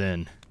comes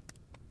in.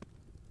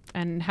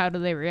 And how do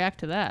they react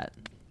to that?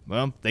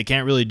 Well, they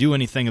can't really do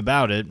anything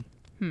about it.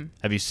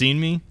 Have you seen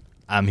me?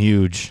 I'm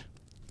huge.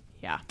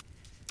 Yeah,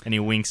 And he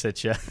winks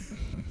at you.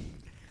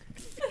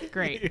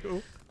 great.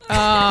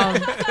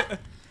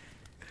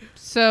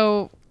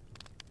 So,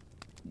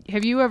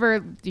 do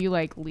you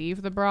like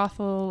leave the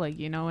brothel? Like,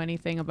 you know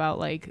anything about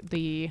like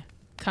the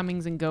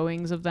comings and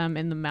goings of them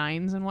in the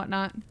mines and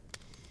whatnot?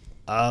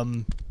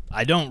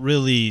 I don't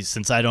really,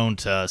 since I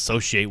don't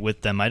associate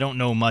with them, I don't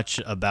know much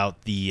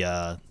about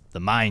the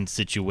mine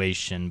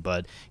situation,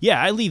 but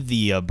yeah, I leave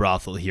the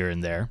brothel here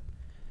and there.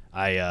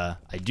 I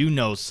do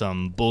know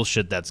some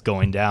bullshit that's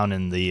going down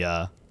in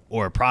the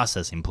ore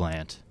processing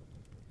plant.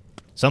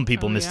 Some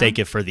people mistake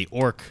it for the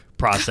orc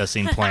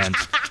processing plant.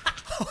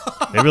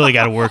 They really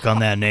got to work on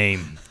that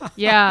name.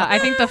 Yeah, I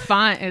think the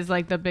font is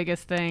like the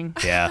biggest thing.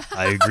 Yeah,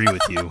 I agree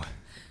with you.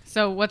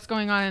 So what's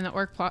going on in the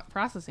orc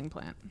processing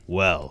plant?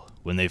 Well,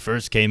 when they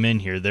first came in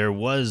here, there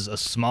was a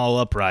small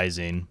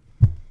uprising.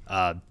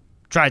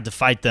 Tried to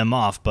fight them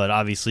off, but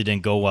obviously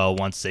didn't go well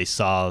once they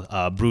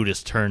saw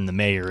Brutus turn the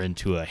mayor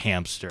into a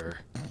hamster.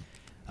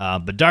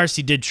 But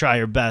Darcy did try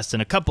her best,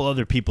 and a couple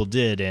other people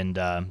did, and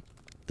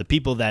the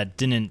people that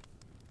didn't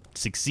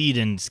succeed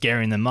in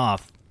scaring them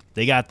off,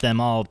 they got them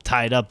all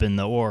tied up in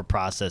the ore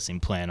processing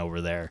plant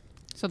over there.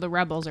 So the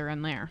rebels are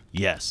in there.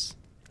 Yes.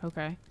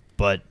 Okay.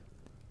 But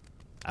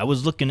I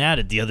was looking at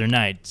it the other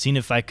night, seeing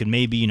if I could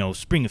maybe,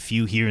 spring a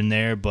few here and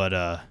there,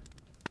 but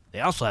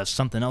they also have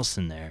something else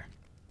in there.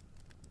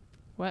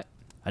 What?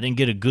 I didn't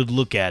get a good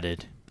look at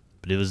it,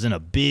 but it was in a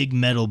big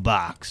metal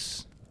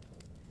box,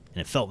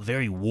 and it felt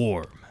very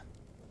warm.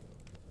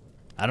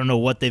 I don't know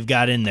what they've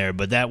got in there,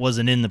 but that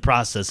wasn't in the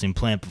processing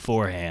plant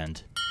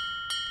beforehand.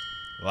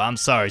 Well, I'm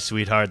sorry,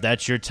 sweetheart,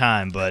 that's your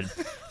time, but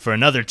for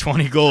another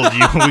 20 gold,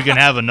 we can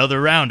have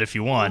another round if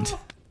you want.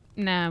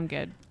 Nah, I'm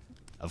good.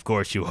 Of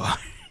course you are.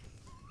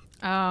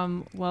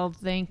 Well,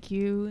 thank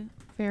you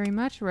very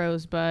much,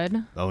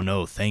 Rosebud. Oh,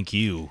 no, thank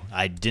you.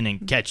 I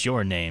didn't catch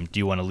your name. Do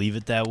you want to leave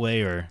it that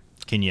way, or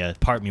can you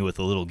part me with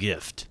a little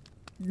gift?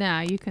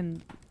 Nah, you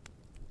can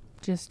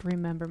just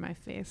remember my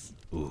face.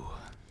 Ooh,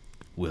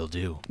 will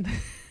do.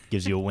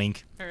 Gives you a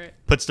wink. All right.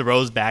 Puts the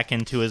rose back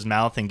into his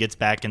mouth and gets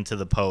back into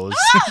the pose.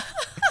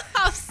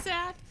 How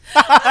sad.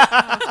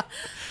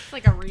 It's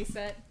like a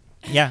reset.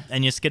 Yeah,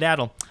 and you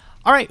skedaddle.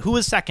 All right, who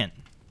was second?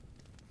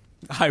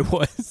 I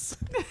was.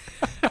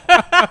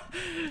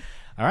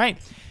 All right.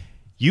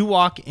 You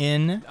walk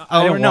in.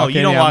 I Oh, don't no, walk you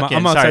in, don't yeah, walk in.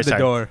 I'm outside Sorry.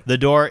 the door. The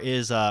door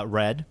is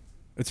red.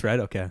 It's red.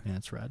 Okay. Yeah,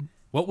 it's red.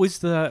 What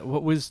was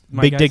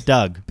my Big guy's- Dick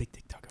Doug. Big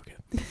Dick Doug.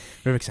 Okay.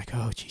 Rivic's like,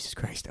 oh Jesus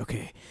Christ.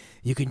 Okay,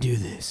 you can do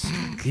this.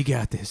 You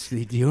got this.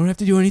 You don't have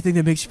to do anything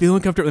that makes you feel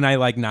uncomfortable. And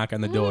I knock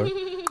on the door.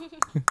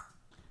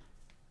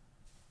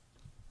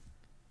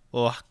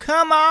 Oh,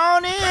 come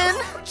on in.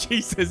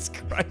 Jesus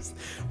Christ.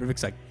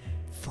 Rivic's like,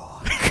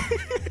 Fuck.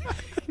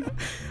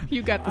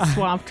 You got the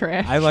swamp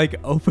trash. I like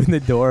open the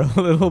door a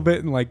little bit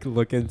and like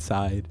look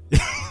inside.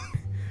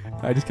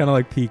 I just kind of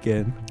like peek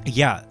in.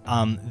 Yeah,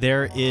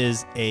 there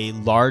is a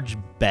large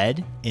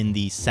bed in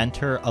the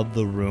center of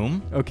the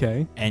room,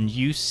 Okay. and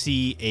you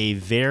see a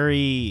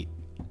very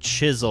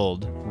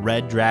chiseled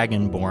red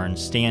dragonborn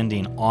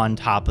standing on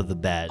top of the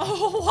bed.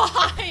 Oh,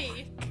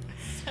 why?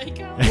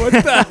 Psycho. What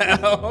the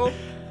hell?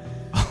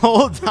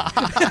 Hold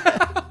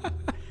on.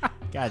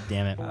 God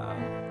damn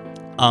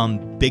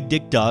it. Big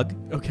Dick Doug.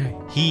 Okay.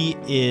 He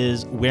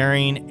is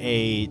wearing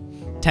a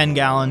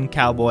 10-gallon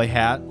cowboy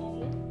hat.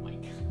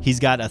 He's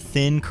got a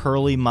thin,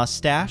 curly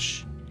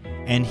mustache,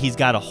 and he's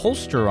got a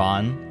holster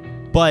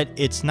on, but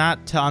it's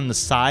not on the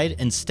side.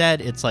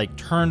 Instead, it's like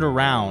turned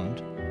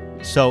around,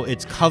 so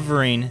it's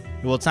covering.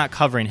 Well, it's not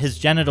covering. His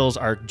genitals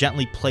are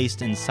gently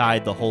placed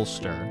inside the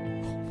holster,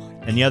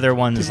 and the other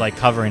one is like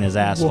covering his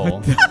asshole.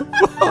 What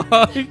the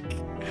fuck?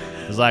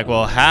 It's like,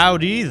 well,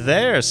 howdy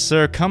there,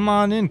 sir. Come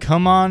on in.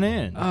 Come on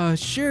in.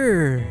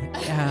 Sure.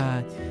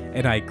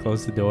 And I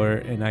close the door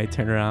and I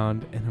turn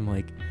around and I'm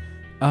like,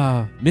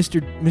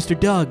 Mr.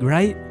 Doug,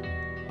 right?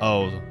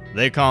 Oh,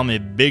 they call me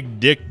Big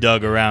Dick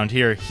Doug around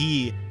here.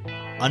 He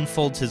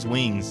unfolds his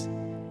wings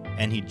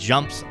and he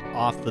jumps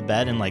off the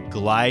bed and like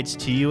glides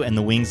to you, and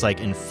the wings like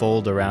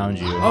enfold around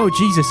you. Oh,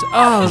 Jesus.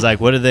 He's like,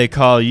 what do they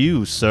call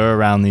you, sir,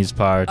 around these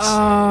parts?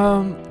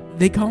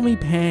 They call me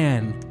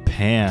Pan.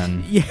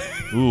 Pan. Yeah.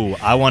 Ooh,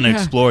 I want to Yeah.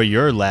 explore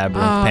your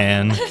labyrinth,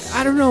 Pan.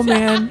 I don't know,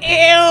 man. Ew.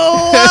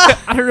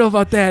 I don't know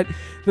about that,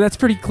 but that's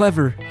pretty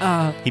clever.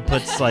 He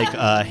puts like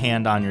a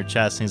hand on your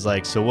chest and he's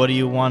like, so what do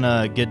you want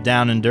to get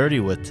down and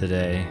dirty with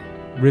today?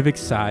 Rivik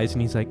sighs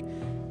and he's like,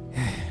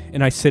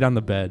 and I sit on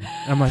the bed.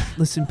 I'm like,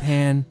 listen,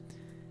 Pan,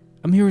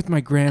 I'm here with my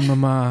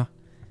grandmama,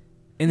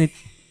 and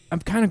I'm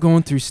kind of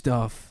going through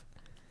stuff.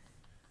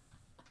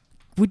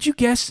 Would you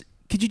guess?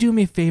 Could you do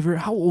me a favor?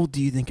 How old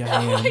do you think I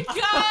am? Oh my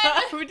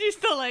god. Would you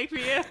still like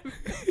me?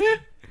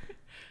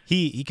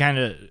 He kind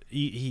of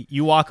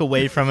you walk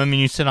away from him and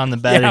you sit on the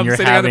bed Yeah, and I'm you're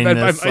sitting on the having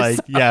bed by this like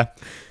myself. yeah.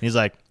 He's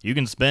like, you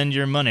can spend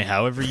your money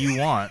however you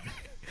want.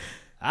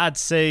 I'd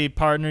say,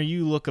 partner,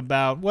 you look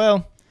about,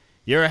 well,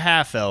 you're a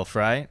half elf,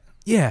 right?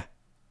 Yeah.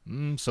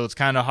 So it's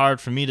kind of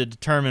hard for me to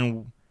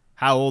determine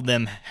how old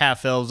them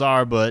half elves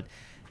are, but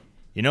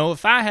you know,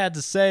 if I had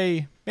to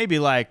say, maybe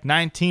like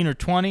 19 or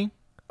 20.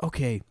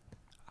 Okay.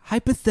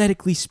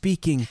 Hypothetically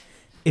speaking,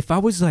 if I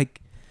was like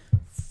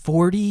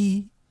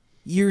 40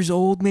 years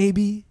old,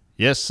 maybe,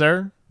 Yes,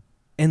 sir.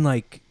 and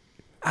like,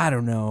 I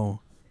don't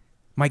know,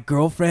 my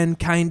girlfriend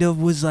kind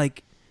of was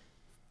like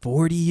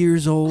 40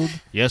 years old,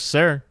 Yes,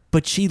 sir.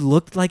 but she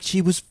looked like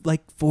she was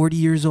like 40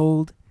 years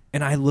old,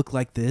 and I look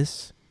like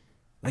this.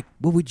 Like,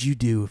 what would you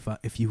do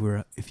if you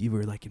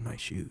were like in my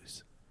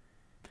shoes?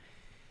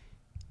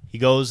 He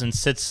goes and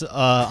sits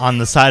on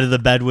the side of the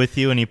bed with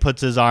you, and he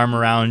puts his arm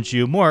around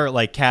you, more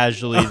like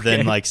casually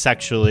than like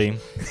sexually.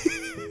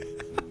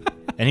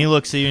 And he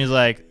looks at you and he's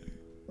like,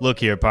 look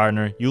here,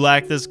 partner. You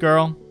like this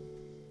girl?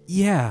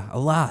 Yeah, a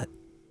lot.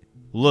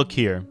 Look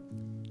here.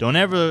 Don't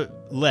ever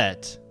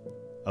let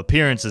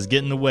appearances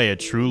get in the way of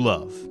true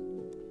love.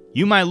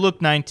 You might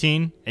look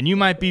 19, and you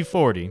might be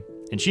 40,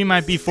 and she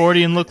might be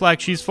 40 and look like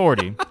she's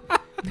 40.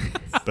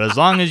 But as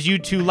long as you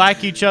two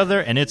like each other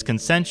and it's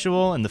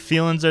consensual and the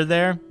feelings are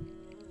there,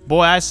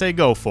 boy, I say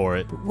go for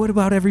it. But what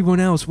about everyone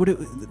else?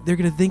 They're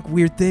gonna think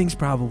weird things,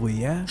 probably.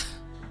 Yeah.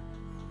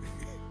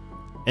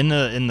 In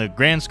the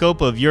grand scope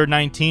of you're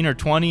 19 or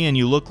 20 and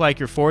you look like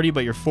you're 40,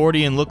 but you're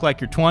 40 and look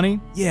like you're 20?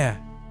 Yeah.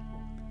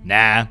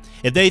 Nah.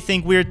 If they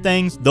think weird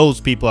things,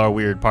 those people are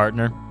weird,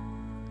 partner.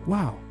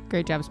 Wow.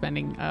 Great job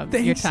spending your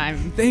Thanks.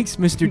 time Thanks,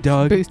 Mr.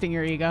 Doug. boosting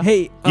your ego.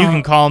 Hey, You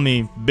can call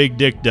me Big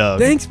Dick Doug.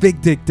 Thanks,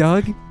 Big Dick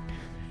Doug.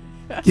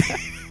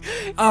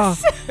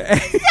 Sounds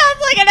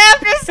like an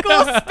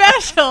after-school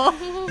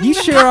special. You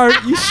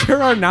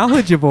sure are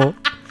knowledgeable.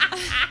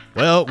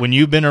 Well, when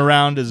you've been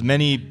around as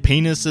many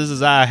penises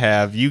as I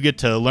have, you get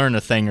to learn a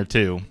thing or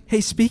two.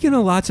 Hey, speaking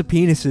of lots of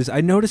penises, I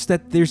noticed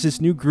that there's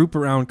this new group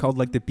around called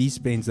like the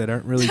Beastbanes that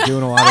aren't really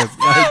doing a lot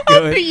of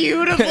good.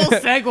 Beautiful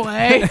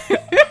segue.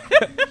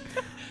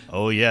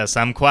 Oh yes,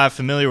 I'm quite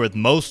familiar with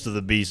most of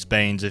the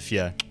Beastbanes if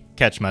you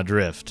catch my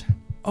drift.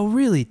 Oh,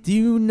 really? Do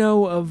you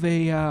know of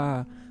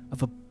a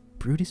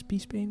Brutus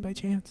Beastbane by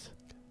chance?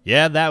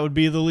 Yeah, that would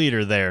be the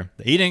leader there.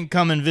 He didn't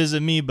come and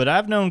visit me, but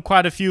I've known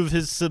quite a few of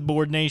his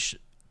subordinates.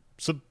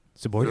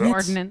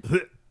 Subordinates? Ordinance.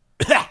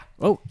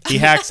 Oh, He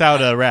hacks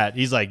out a rat.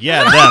 He's like,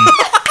 yeah, them.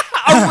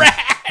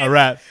 A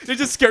rat. it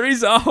just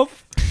scurries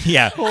off.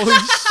 Yeah. Holy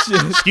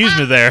shit! Excuse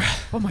me there.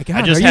 Oh my God!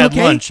 I just are you had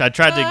okay? lunch. I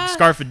tried to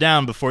scarf it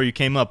down before you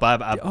came up.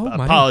 I Oh,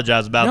 my-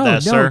 apologize about no,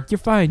 that, no, sir. you're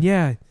fine.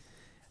 Yeah,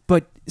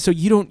 but so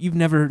you've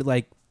never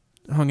like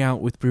hung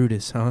out with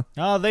Brutus, huh?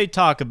 Oh, they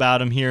talk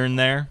about him here and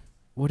there.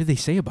 What do they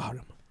say about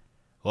him?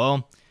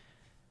 Well,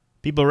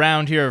 people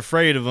around here are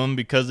afraid of him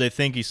because they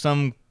think he's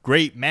some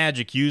great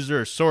magic user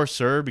or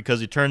sorcerer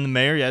because he turned the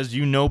mayor, as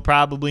you know,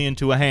 probably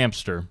into a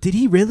hamster. Did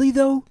he really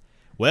though?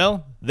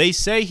 Well, they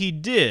say he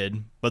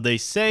did, but they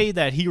say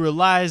that he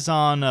relies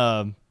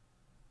on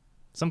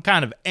some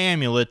kind of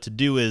amulet to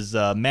do his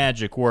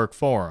magic work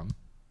for him.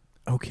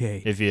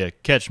 Okay. If you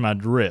catch my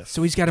drift.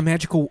 So he's got a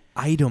magical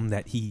item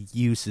that he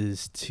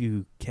uses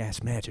to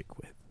cast magic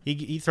with.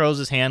 He throws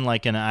his hand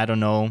like in, I don't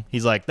know.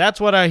 He's like, that's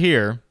what I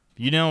hear.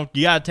 You know,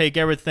 you got to take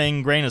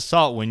everything grain of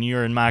salt when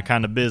you're in my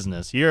kind of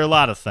business. You hear a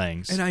lot of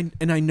things.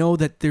 And I know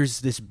that there's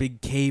this big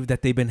cave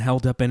that they've been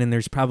held up in, and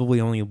there's probably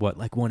only,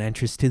 one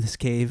entrance to this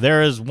cave?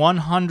 There is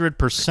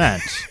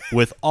 100%,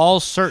 with all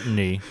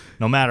certainty,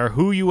 no matter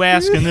who you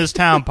ask in this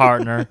town,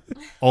 partner,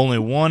 only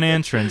one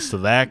entrance to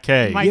that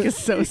cave. Mike is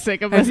so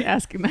sick of us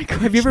asking that question.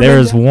 Have you ever There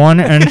been is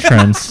one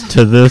entrance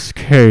to this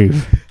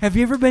cave. Have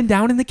you ever been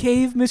down in the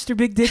cave, Mr.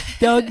 Big Dick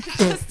Doug?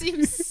 That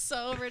seems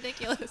so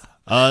ridiculous.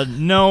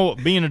 No,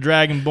 being a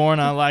dragonborn,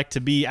 I like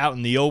to be out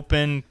in the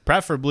open,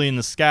 preferably in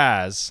the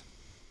skies.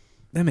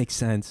 That makes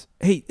sense.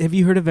 Hey, have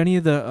you heard of any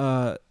of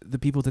the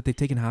people that they've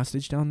taken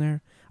hostage down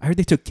there? I heard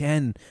they took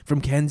Ken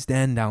from Ken's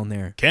Den down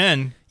there.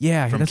 Ken?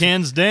 Yeah. From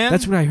Ken's Den?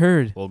 That's what I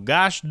heard. Well,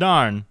 gosh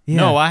darn. Yeah.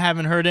 No, I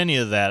haven't heard any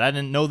of that. I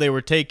didn't know they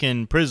were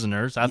taking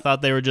prisoners. I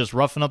thought they were just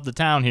roughing up the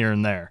town here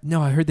and there.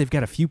 No, I heard they've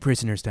got a few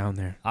prisoners down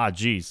there. Ah,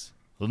 jeez.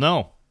 Well,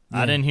 no,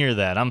 Yeah. I didn't hear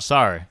that. I'm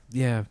sorry.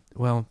 Yeah,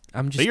 well,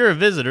 I'm just... But you're a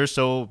visitor,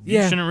 so you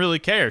Yeah. shouldn't really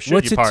care, should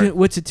what's you, part?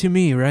 what's it to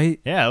me, right?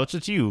 Yeah, what's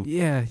it to you?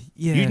 Yeah.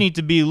 You need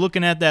to be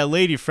looking at that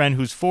lady friend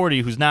who's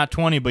 40, who's not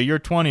 20, but you're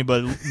 20,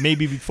 but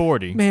maybe be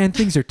 40. Man,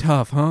 things are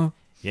tough, huh?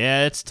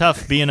 Yeah, it's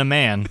tough being a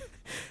man.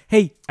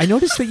 Hey, I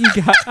noticed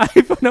that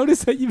I've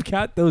noticed that you've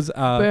got those,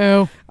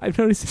 Boo. I've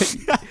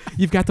noticed that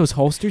you've got those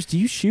holsters. Do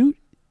you shoot?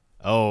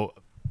 Oh,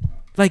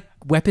 Like,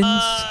 weapons?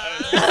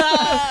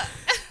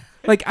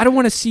 Like, I don't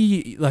want to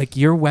see, like,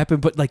 your weapon,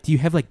 but, like, do you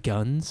have, like,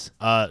 guns?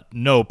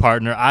 no,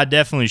 partner. I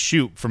definitely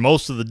shoot for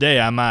most of the day,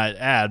 I might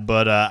add,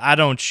 but I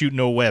don't shoot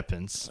no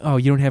weapons. Oh,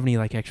 you don't have any,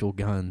 like, actual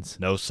guns?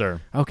 No,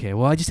 sir. Okay,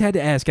 well, I just had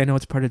to ask. I know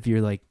it's part of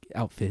your, like,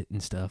 outfit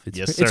and stuff. It's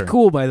Yes, It's sir.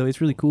 cool, by the way.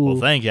 It's really cool.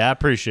 Well, thank you. I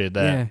appreciate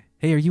that. Yeah.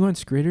 Hey, are you on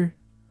Skritter?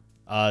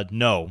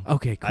 No.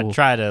 Okay, cool. I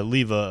try to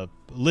live a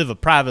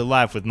private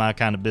life with my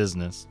kind of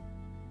business.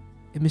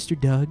 Hey, Mr.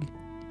 Doug,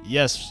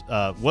 Yes.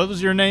 What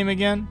was your name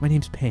again? my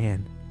name's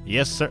Pan.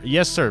 Yes, sir.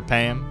 Yes, sir,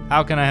 Pam.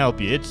 How can I help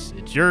you? It's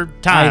your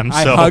time.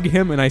 I so hug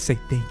him and I say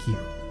thank you.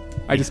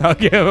 I just hug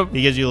him.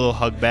 he gives you a little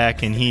hug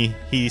back, and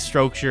he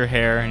strokes your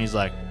hair, and he's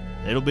like,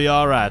 "It'll be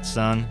all right,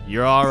 son.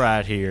 You're all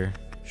right here."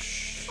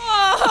 Shh.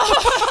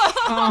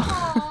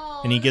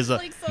 And he gives a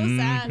like so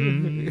sad.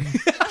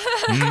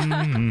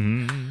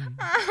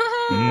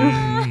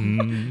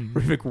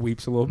 Rivik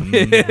weeps a little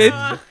bit.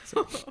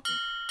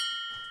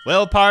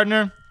 Well,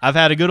 partner, I've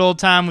had a good old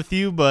time with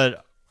you,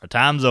 but our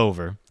time's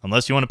over.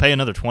 Unless you want to pay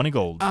another 20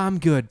 gold. I'm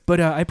good, but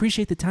I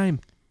appreciate the time.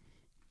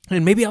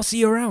 And maybe I'll see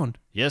you around.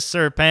 Yes,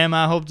 sir, Pam.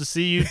 I hope to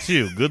see you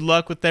too. Good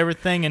luck with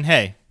everything, and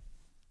hey,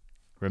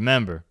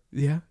 remember,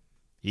 Yeah?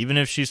 even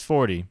if she's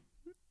 40,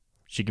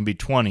 she can be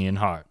 20 in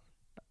heart.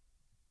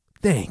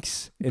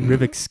 Thanks. And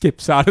Rivik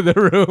skips out of the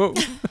room.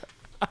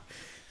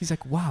 He's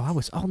like, wow, I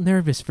was all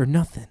nervous for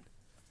nothing.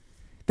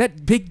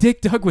 That Big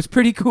Dick Doug was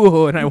pretty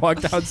cool, and I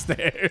walked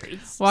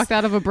downstairs. Walked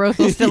out of a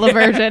brothel, still a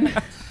virgin.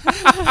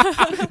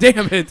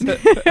 Damn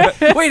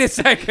it. Wait a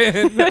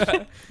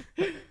second.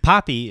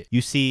 Poppy,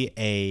 you see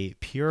a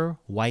pure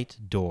white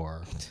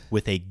door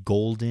with a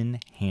golden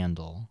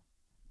handle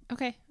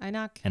Okay, I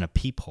knock. and a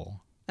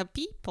peephole. A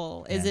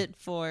peephole. Is Yeah. it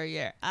for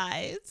your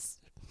eyes?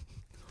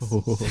 Oh,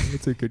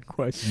 that's a good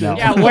question. No.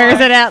 Yeah, where's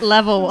it at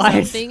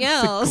level-wise? Something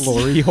else.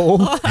 Glory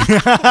hole.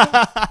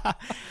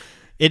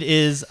 It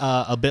is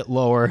a bit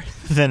lower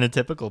than a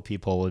typical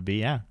peephole would be,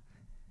 yeah.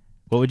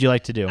 What would you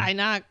like to do? I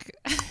knock.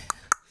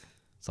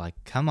 It's like,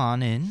 come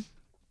on in.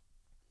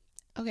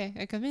 Okay,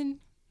 I come in.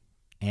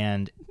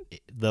 And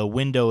the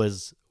window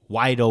is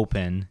wide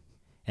open,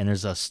 and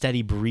there's a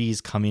steady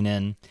breeze coming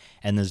in,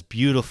 and this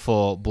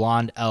beautiful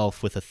blonde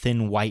elf with a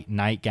thin white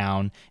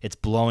nightgown, it's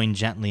blowing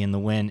gently in the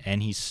wind,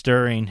 and he's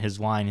stirring his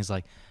wine. He's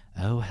like,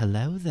 oh,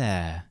 hello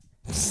there.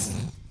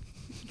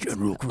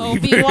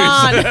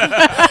 Obi-Wan.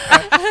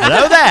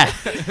 Hello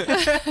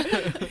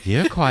there.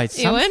 You're quite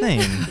Ewan?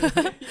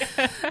 something.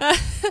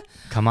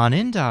 Come on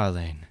in,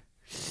 darling.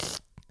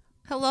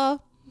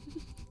 Hello.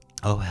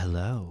 Oh,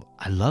 hello.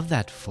 I love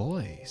that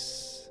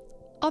voice.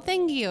 Oh,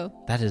 thank you.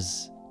 That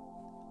is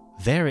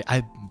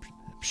I'm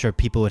sure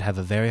people would have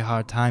a very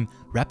hard time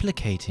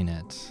replicating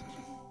it.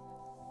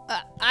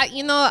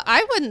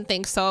 I wouldn't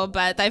think so,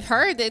 but I've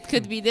heard it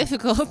could be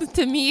difficult.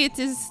 To me, it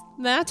is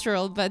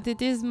natural, but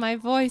it is my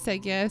voice, I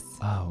guess.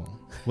 Oh,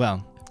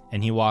 well,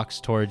 and he walks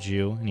towards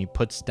you, and he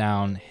puts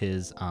down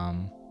his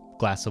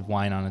glass of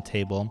wine on a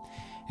table,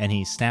 and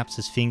he snaps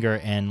his finger,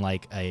 and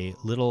like a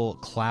little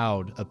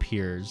cloud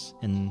appears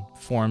and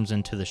forms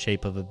into the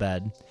shape of a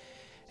bed.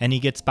 And he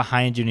gets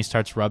behind you, and he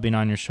starts rubbing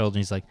on your shoulder, and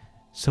he's like,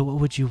 so what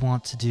would you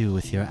want to do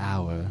with your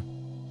hour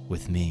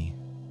with me?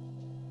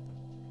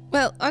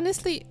 Well,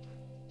 honestly,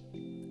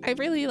 I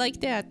really like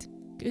that.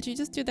 Could you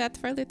just do that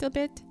for a little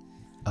bit?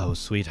 Oh,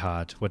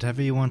 sweetheart,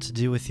 whatever you want to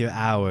do with your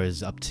hour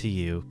is up to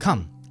you.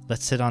 Come,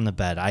 let's sit on the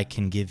bed. I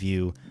can give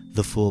you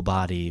the full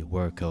body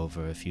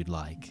workover if you'd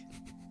like.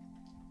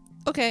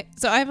 Okay,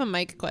 so I have a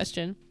mic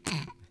question.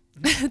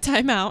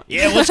 Time out.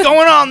 Yeah, what's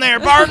going on there,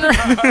 partner?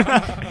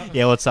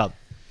 Yeah, what's up?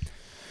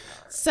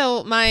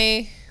 So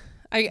I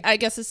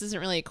guess this isn't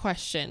really a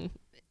question.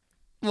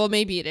 Well,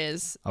 maybe it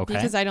is. Okay.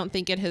 Because I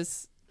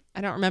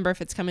don't remember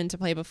if it's come into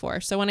play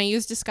before. So when I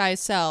use disguise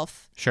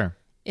self, Sure.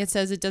 it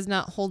says it does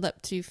not hold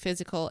up to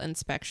physical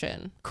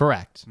inspection.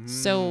 Correct.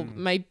 So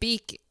my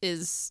beak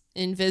is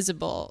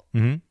invisible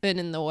Mm-hmm. and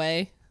in the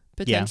way,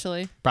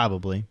 potentially.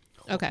 Probably.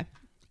 Okay.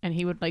 And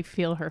he would like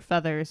feel her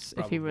feathers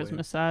if he was Probably.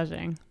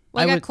 massaging.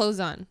 Well, I I got would- clothes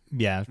on.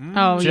 Yeah.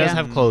 Oh, She does yeah.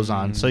 have clothes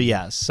on, so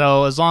yes.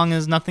 So as long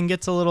as nothing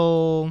gets a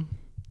little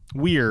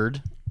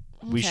weird,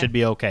 we Okay. should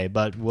be okay.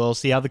 But we'll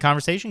see how the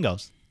conversation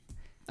goes.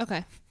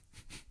 Okay.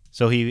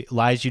 So he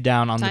lies you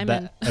down on the Time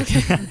bed.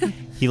 Okay.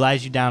 He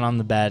lies you down on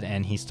the bed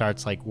and he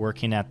starts like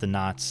working at the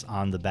knots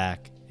on the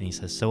back. And he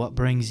says, "So what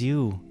brings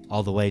you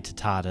all the way to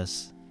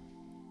Tadas?"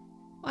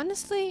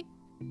 Honestly,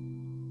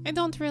 I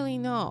don't really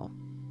know.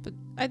 But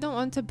I don't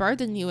want to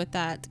burden you with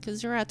that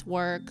because you're at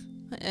work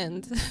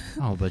and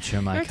Oh, but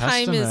you're my your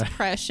customer. time is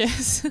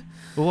precious.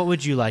 Well, what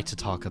would you like to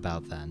talk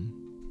about then?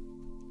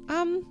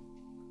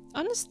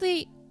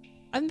 Honestly,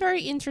 I'm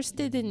very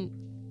interested in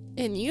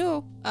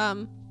you.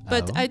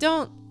 But Oh. I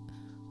don't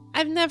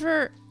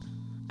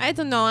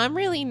know, I'm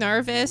really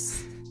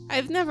nervous.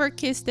 I've never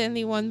kissed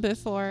anyone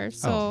before,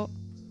 so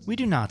We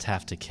do not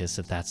have to kiss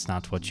if that's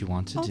not what you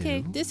want to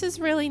okay, do. this is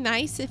really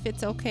nice if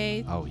it's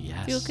okay. Oh, yes.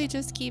 If you could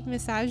just keep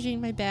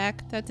massaging my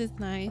back, that is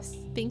nice.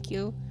 Thank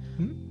you.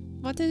 Hmm?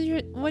 What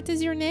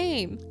is your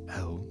name?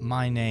 Oh,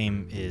 my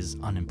name is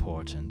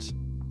unimportant.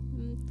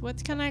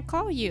 What can I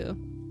call you?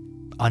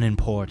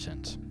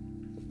 Unimportant.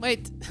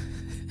 Wait,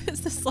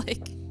 is this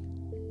like?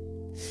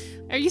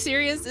 Are you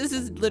serious? Is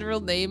his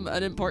literal name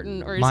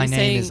unimportant, or is My he name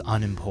saying is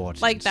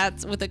unimportant. like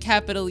that's with a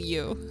capital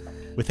U?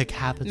 With a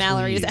capital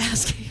Mallory is U.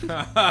 asking.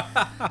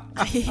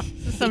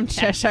 Some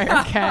Cheshire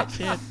cat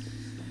shit.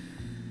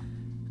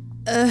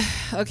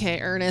 Okay,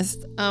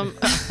 Ernest.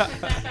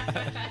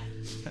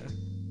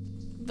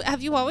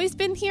 Have you always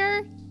been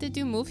here? Did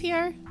you move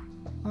here?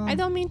 I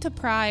don't mean to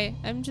pry.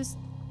 I'm just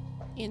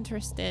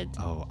interested.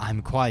 Oh,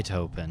 I'm quite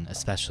open,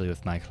 especially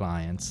with my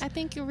clients. I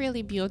think you're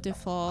really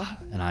beautiful.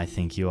 And I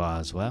think you are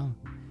as well.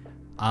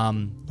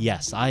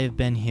 Yes, I have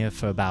been here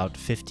for about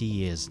 50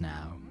 years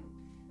now.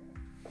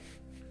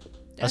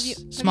 A Have you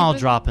small been-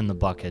 drop in the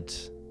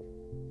bucket.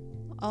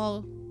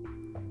 Oh,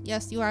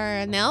 yes, you are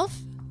an elf?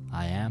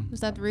 I am.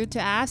 Was that rude to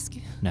ask?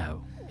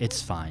 No,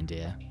 it's fine,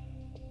 dear.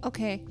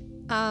 Okay.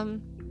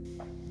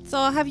 So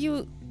have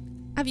you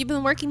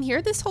been working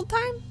here this whole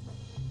time?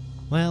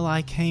 Well,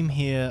 I came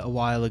here a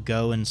while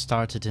ago and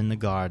started in the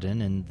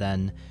garden, and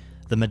then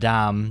the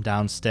madame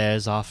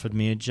downstairs offered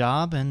me a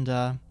job, and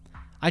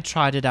I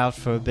tried it out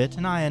for a bit,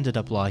 and I ended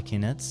up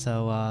liking it,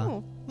 so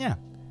Oh, yeah.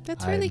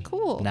 that's really I'm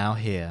cool. Now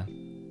here.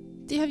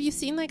 Have you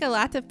seen like a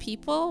lot of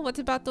people? What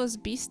about those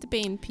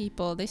Beastbane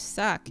people? They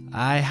suck.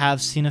 I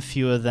have seen a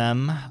few of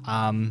them.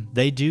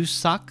 They do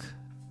suck,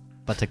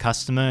 but a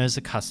customer is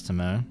a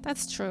customer.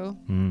 That's true.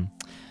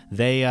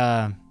 They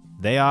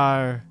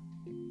are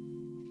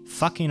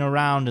fucking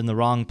around in the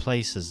wrong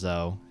places,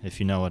 though, if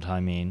you know what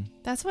I mean.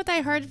 That's what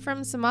I heard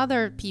from some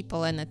other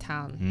people in the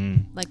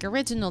town. Like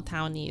original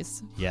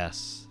townies.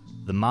 Yes.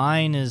 The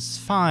mine is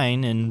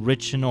fine and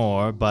rich in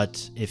ore,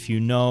 but if you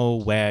know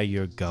where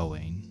you're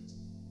going,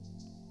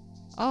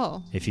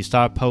 Oh, if you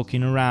start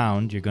poking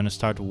around, you're going to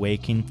start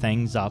waking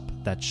things up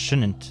that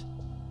shouldn't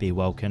be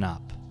woken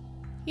up.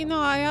 you know,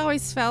 I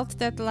always felt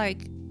that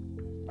like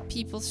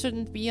people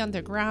shouldn't be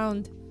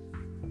underground.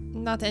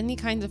 Not any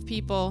kind of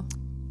people.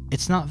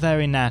 It's not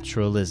very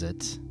natural, is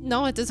it?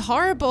 No, it is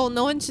horrible.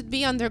 No one should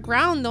be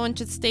underground. No one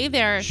should stay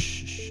there.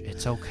 Shh,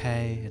 it's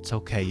okay. It's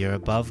okay. You're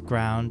above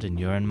ground and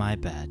you're in my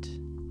bed.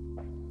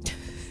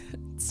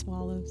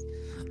 Swallows.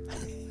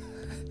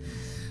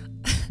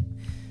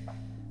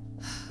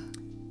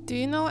 Do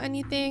you know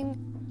anything?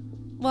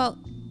 Well,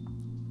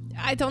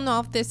 I don't know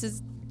if this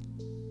is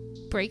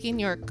breaking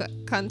your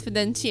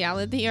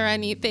confidentiality or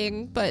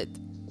anything, but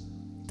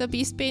the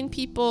Beastbane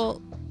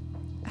people,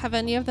 have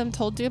any of them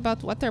told you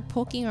about what they're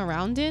poking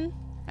around in?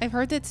 I've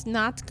heard it's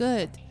not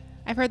good.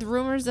 I've heard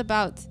rumors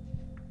about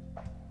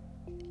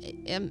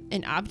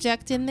an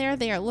object in there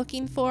they are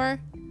looking for.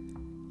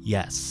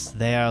 Yes,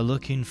 they are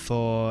looking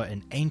for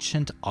an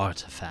ancient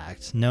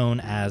artifact known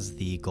as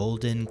the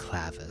Golden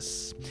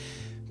Clavis.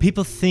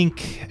 People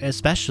think,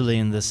 especially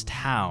in this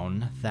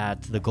town,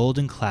 that the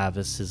Golden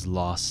Clavis is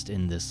lost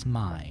in this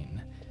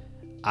mine.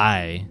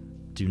 I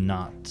do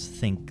not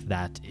think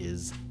that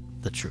is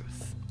the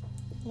truth.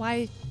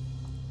 Why?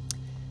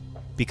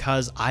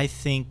 Because I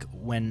think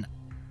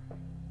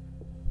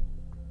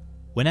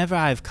whenever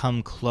I've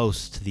come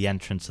close to the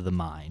entrance of the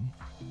mine,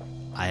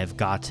 I have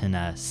gotten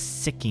a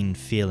sicking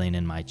feeling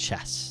in my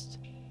chest.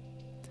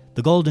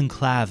 The Golden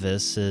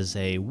Clavis is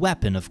a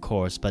weapon, of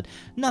course, but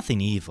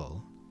nothing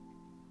evil.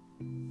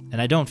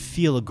 And I don't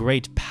feel a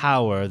great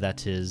power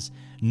that is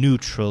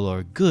neutral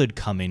or good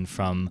coming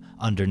from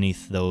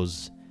underneath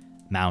those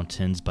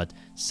mountains, but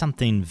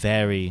something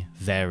very,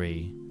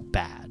 very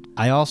bad.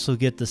 I also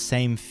get the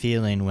same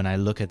feeling when I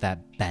look at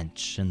that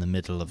bench in the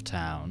middle of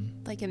town.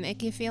 Like an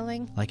icky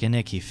feeling? Like an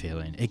icky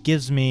feeling. It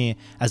gives me,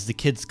 as the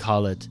kids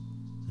call it,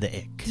 the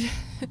ick.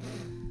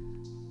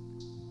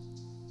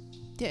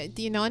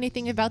 Do you know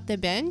anything about the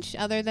bench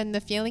other than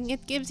the feeling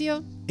it gives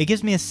you? It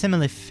gives me a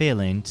similar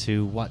feeling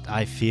to what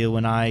I feel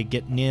when I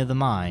get near the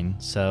mine,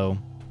 so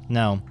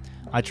no,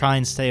 I try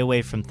and stay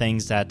away from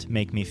things that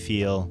make me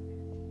feel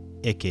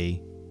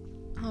icky.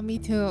 Oh, me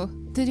too.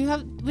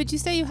 Would you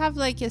say you have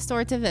like a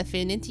sort of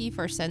affinity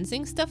for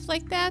sensing stuff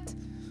like that?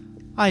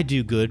 I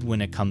do good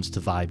when it comes to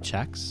vibe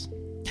checks.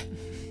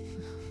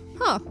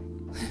 Huh.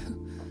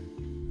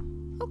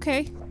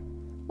 Okay.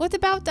 What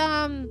about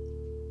the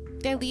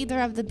leader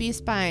of the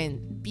Beast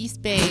Banes? Base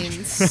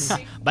Bines?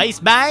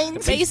 Beast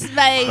Banes.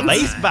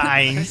 Base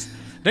Bines.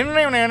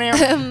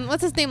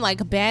 What's his name?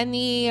 Like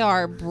Benny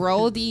or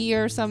Brody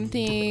or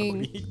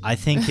something? I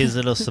think his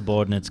little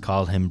subordinates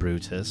call him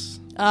Brutus.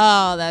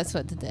 Oh, that's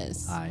what it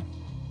is. Aye.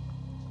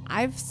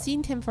 I've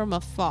seen him from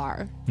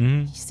afar.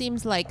 Mm-hmm. He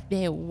seems like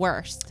the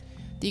worst.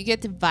 Do you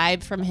get the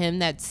vibe from him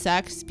that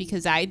sucks?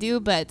 Because I do,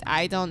 but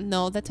I don't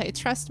know that I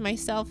trust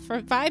myself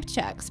for vibe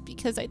checks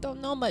because I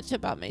don't know much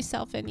about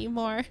myself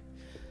anymore.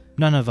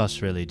 None of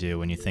us really do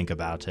when you think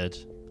about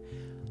it.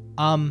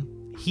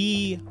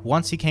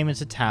 Once he came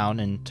into town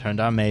and turned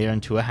our mayor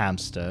into a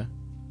hamster,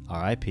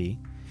 R.I.P.,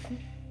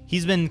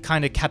 he's been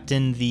kind of kept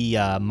in the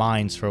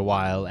mines for a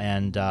while,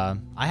 and I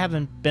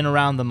haven't been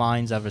around the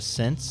mines ever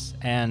since,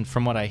 and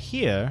from what I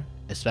hear,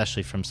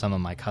 especially from some of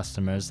my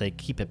customers, they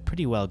keep it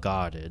pretty well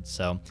guarded,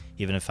 so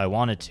even if I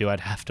wanted to, I'd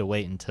have to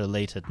wait until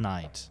late at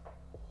night.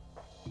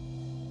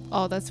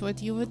 Oh, that's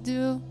what you would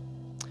do?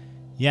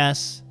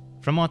 Yes,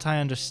 from what I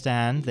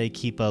understand, they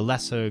keep a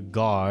lesser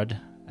guard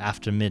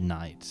after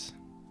midnight.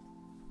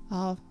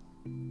 Oh.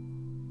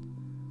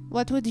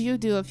 What would you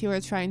do if you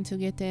were trying to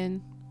get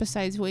in,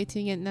 besides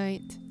waiting at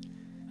night?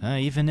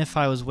 Even if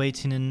I was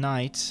waiting at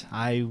night,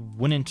 I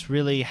wouldn't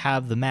really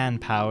have the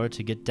manpower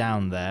to get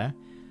down there.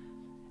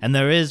 And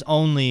there is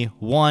only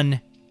one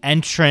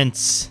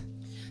entrance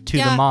to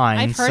the mine.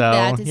 I've heard so,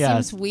 that. It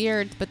yes. seems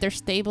weird, but their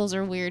stables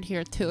are weird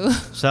here too.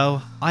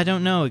 So I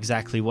don't know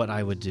exactly what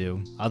I would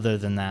do other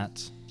than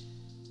that.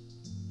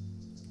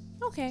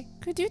 Okay,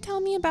 could you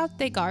tell me about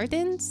the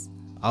gardens?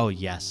 Oh,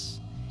 yes.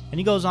 And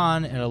he goes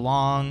on in a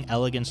long,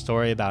 elegant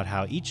story about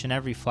how each and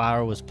every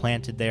flower was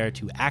planted there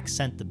to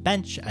accent the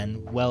bench, as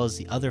well as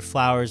the other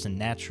flowers and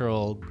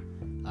natural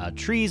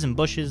trees and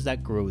bushes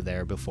that grew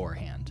there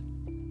beforehand.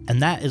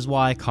 And that is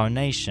why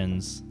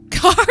carnations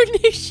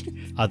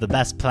Carnation. are the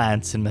best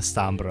plants in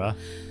Mestambra.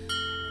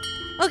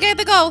 Okay, I have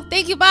to go.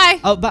 Thank you, bye.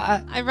 Oh, but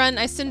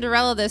I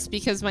Cinderella this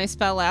because my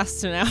spell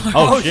lasts an hour.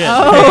 oh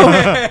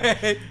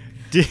shit!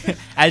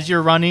 As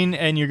you're running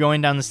and you're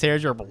going down the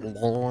stairs, you're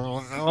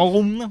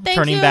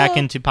turning you. back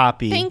into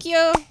Poppy. Thank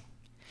you.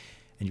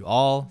 And you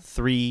all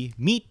three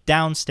meet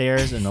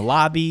downstairs in the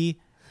lobby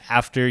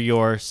after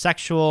your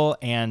sexual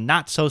and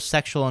not so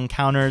sexual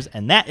encounters,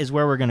 and that is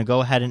where we're going to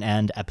go ahead and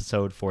end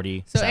episode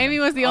 47. So Amy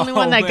was the only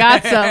one that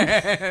got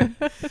some.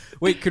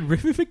 Wait, could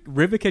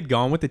Rivik had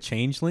gone with the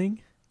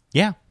changeling?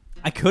 Yeah.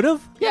 I could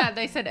have? Yeah,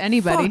 they said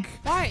anybody. Fuck.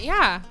 Why?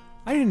 Yeah.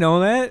 I didn't know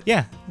that.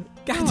 Yeah.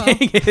 God dang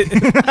it.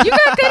 You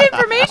got good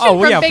information Oh,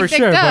 well, from yeah, Big for Dick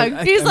sure, Doug.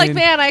 but He's I like, mean,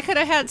 man, I could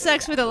have had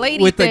sex with a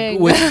lady with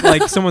thing. with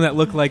like someone that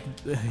looked like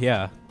like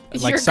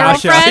Your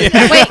Sasha. girlfriend?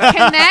 Wait,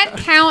 can that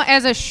count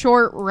as a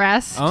short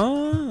rest?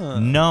 Oh.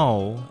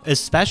 No,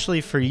 especially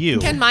for you.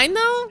 Can mine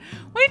though?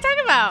 What are you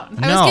talking about?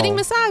 I was No. getting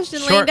massaged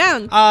and laying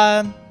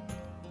down.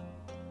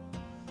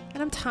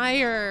 And I'm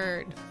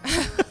tired.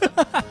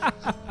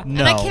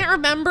 No. And I can't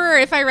remember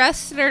if I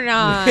rested or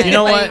not. You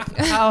know Like, what?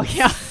 Oh,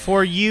 yeah.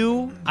 For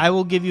you, I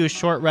will give you a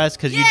short rest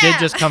because you did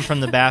just come from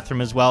the bathroom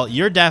as well.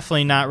 You're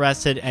definitely not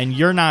rested, and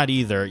you're not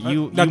either.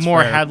 You That's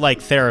more fair. had like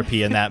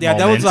therapy in that Yeah,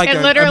 moment. that was like It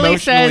a literally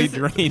emotionally says-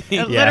 draining.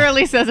 It Yeah.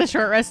 literally says a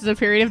short rest is a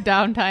period of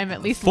downtime,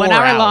 at least 4 1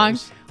 hour long.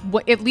 hours.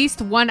 At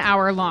least 1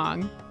 hour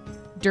long,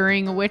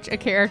 during which a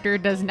character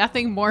does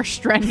nothing more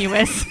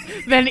strenuous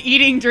than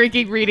eating,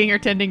 drinking, reading, or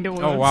tending to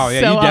wounds. Oh, wow.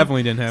 Yeah, So, you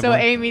definitely didn't have So one.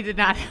 Amy did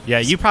not. Yeah,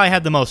 you probably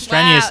had the most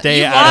strenuous wow, day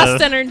you out lost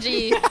of.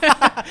 energy. A A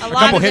lot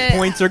couple of hit it.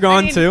 points are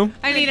gone, mean- too.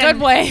 I mean, Good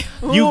way.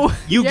 You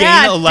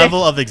yeah, gain a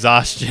level of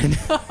exhaustion.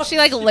 She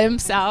like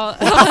limps out.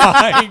 Oh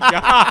my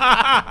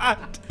god.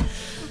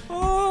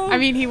 I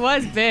mean, he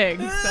was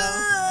big,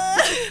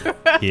 so.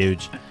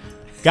 Huge.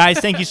 Guys,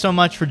 thank you so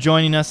much for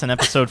joining us on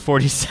episode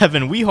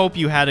 47. We hope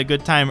you had a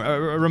good time.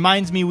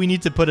 Reminds me we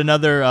need to put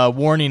another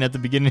warning at the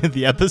beginning of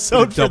the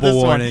episode. for Double this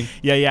one. warning.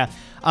 Yeah.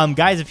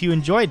 Guys, if you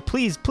enjoyed,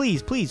 please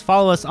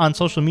follow us on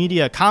social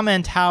media.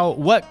 Comment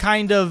what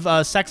kind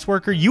of sex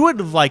worker you would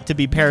have liked to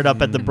be paired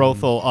up at the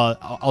brothel,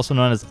 also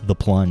known as The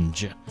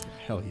Plunge.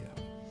 Hell yeah.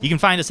 You can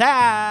find us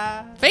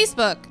at...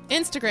 Facebook,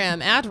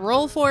 Instagram at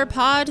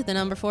Roll4Pod, the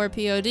number 4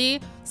 POD.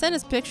 Send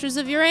us pictures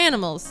of your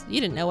animals.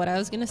 You didn't know what I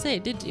was going to say,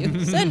 did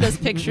you? Send us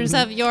pictures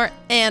of your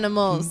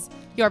animals,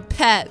 your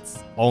pets,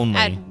 Only.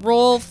 at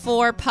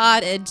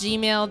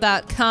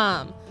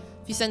roll4pod@gmail.com.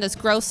 If you send us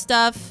gross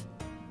stuff,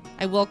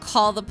 I will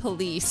call the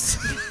police.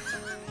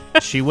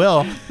 She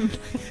will.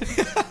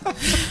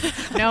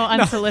 No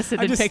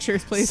unsolicited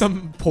pictures, please.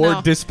 Some poor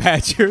No.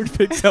 dispatcher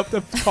picks up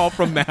the call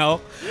from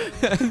Mal.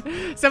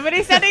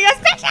 Somebody sending us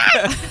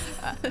pictures.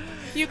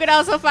 You can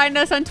also find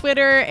us on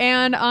Twitter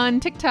and on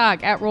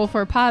TikTok at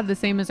Roll4Pod, the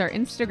same as our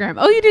Instagram.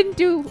 Oh, you didn't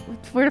do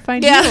where to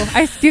find Yeah. you.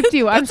 I skipped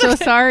you. I'm so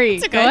sorry.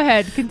 It's okay. Go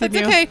ahead.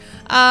 Continue. That's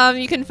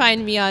okay. You can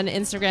find me on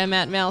Instagram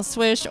at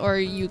MalSwish, or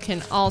you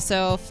can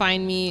also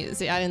find me.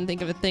 See, I didn't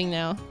think of a thing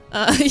now.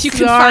 You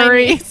can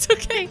Sorry. find me. It's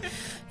okay.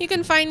 You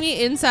can find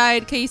me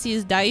inside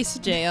Casey's dice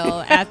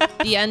jail at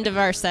the end of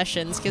our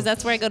sessions, because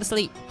that's where I go to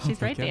sleep.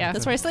 She's right God. there.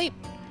 That's where I sleep.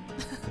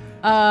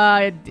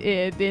 I'm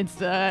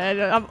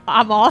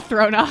all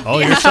thrown off. Oh,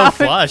 you're so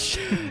flush.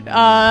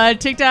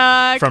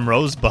 TikTok. From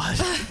Rosebud.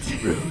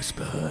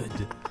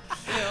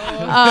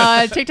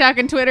 TikTok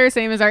and Twitter,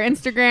 same as our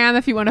Instagram.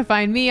 If you want to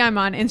find me, I'm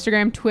on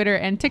Instagram, Twitter,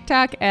 and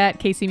TikTok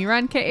at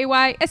KaySeeMeRun,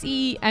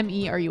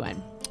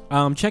 KaySeeMeRun.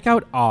 Check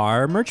out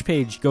our merch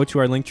page. Go to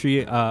our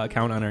Linktree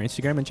account on our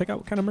Instagram and check out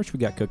what kind of merch we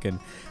got cooking.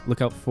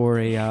 Look out for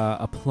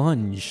a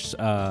plunge,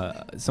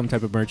 some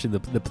type of merch in the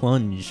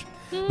plunge,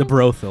 the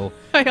brothel.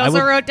 I also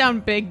would- wrout down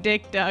Big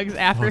Dick Doug's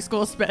after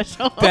school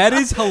special. That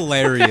is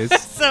hilarious.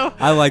 So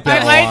I like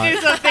that I a might lot.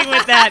 do something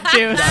with that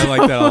too. I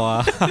like that a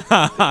lot.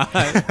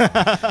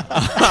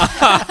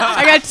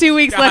 I got 2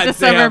 weeks left of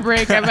summer Goddamn.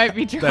 break. I might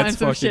be drawing That's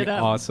some fucking shit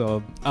up.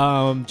 awesome.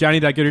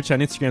 Johnny.Goodrich on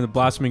Instagram, The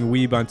Blossoming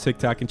Weeb on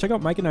TikTok, and check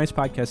out Mike and I's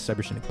podcast,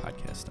 Cybersonic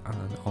Podcast, on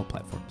all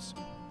platforms.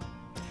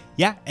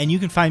 Yeah, and you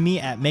can find me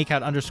at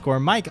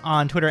makeout_Mike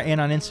on Twitter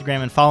and on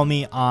Instagram, and follow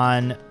me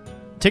on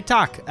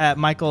TikTok at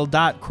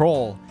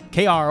michael.kroll,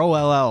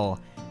 Kroll.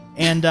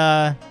 And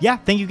yeah,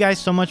 thank you guys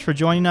so much for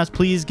joining us.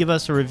 Please give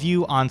us a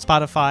review on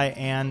Spotify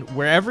and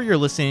wherever you're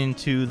listening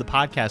to the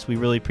podcast. We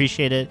really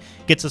appreciate it.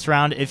 Gets us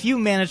around. If you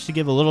manage to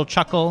give a little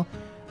chuckle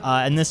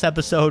in this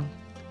episode,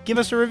 give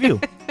us a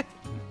review.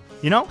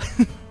 You know?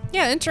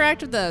 Yeah,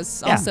 interact with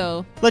us Yeah.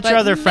 also. Let your but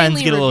other friends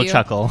mainly get a little review.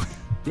 chuckle.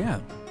 Yeah.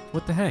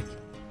 What the heck?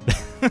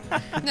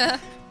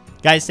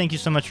 Guys, thank you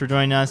so much for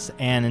joining us,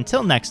 and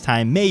until next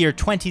time, may your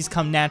 20s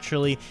come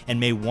naturally, and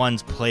may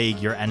ones plague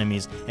your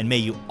enemies, and may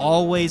you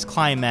always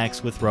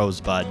climax with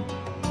Rosebud.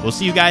 We'll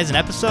see you guys in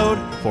episode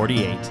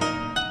 48.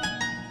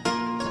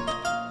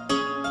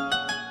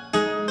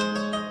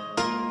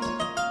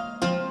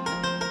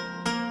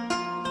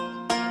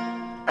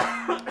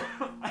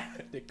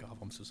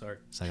 I'm so sorry.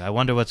 It's like, I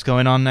wonder what's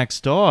going on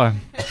next door.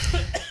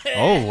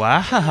 Oh,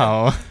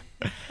 wow.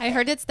 I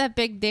heard it's that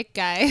big dick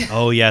guy.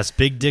 Oh, yes,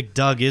 Big Dick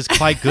Doug is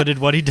quite good at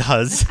what he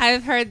does.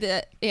 I've heard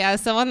that, yeah,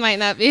 someone might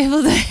not be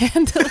able to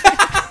handle it.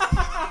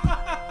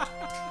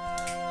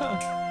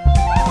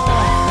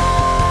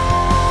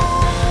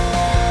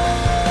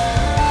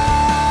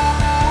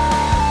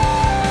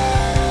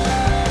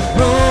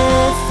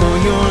 Roll for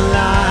your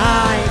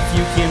life,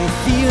 you can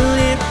feel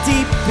it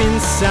deep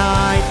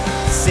inside.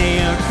 Say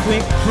a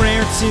quick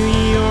prayer to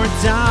your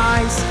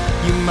dice,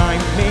 you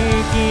might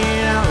make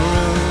it out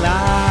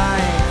alive.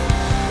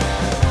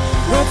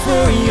 Roll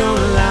for your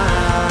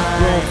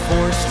life, roll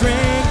for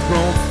strength,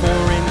 roll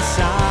for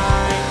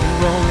insight.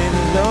 Rolling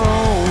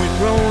low and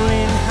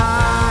rolling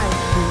high,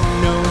 who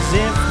knows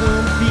if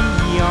we'll be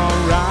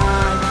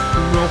alright.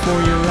 Roll for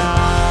your life.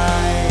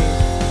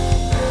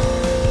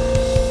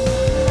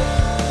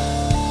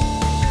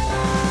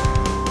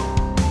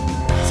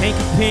 Take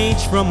a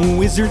page from a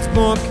wizard's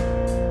book.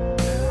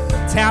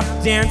 Tap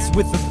dance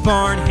with the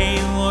bard.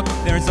 Hey, look,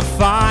 there's a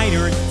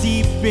fighter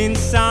deep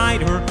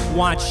inside her.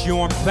 Watch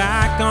your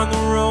back on the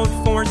road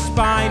for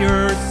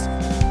spiders.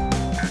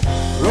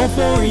 Roll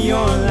for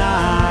your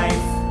life.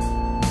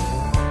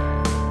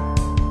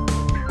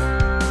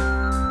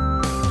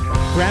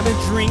 Grab a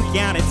drink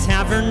at a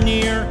tavern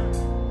near.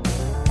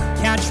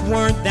 Catch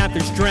word that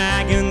there's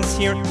dragons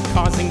here,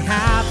 causing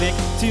havoc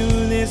to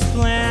this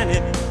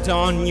planet.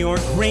 Don your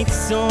great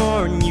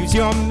sword and use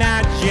your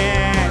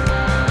magic.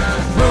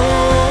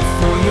 Roll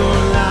for your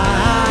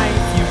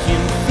life, you can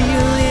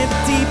feel it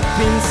deep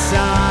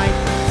inside.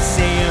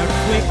 Say a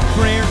quick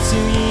prayer to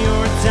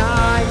your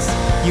dice,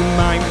 you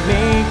might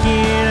make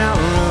it out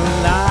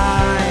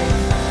alive.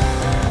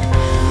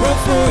 Roll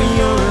for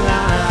your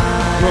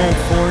life, roll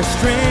for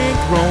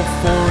strength, roll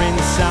for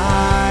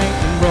insight.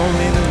 And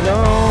rolling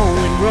low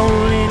and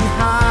rolling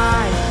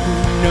high, who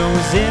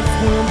knows if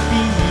we'll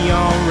be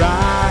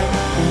alright.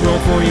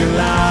 Roll for your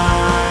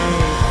life,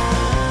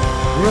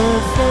 roll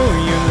for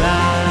your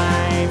life.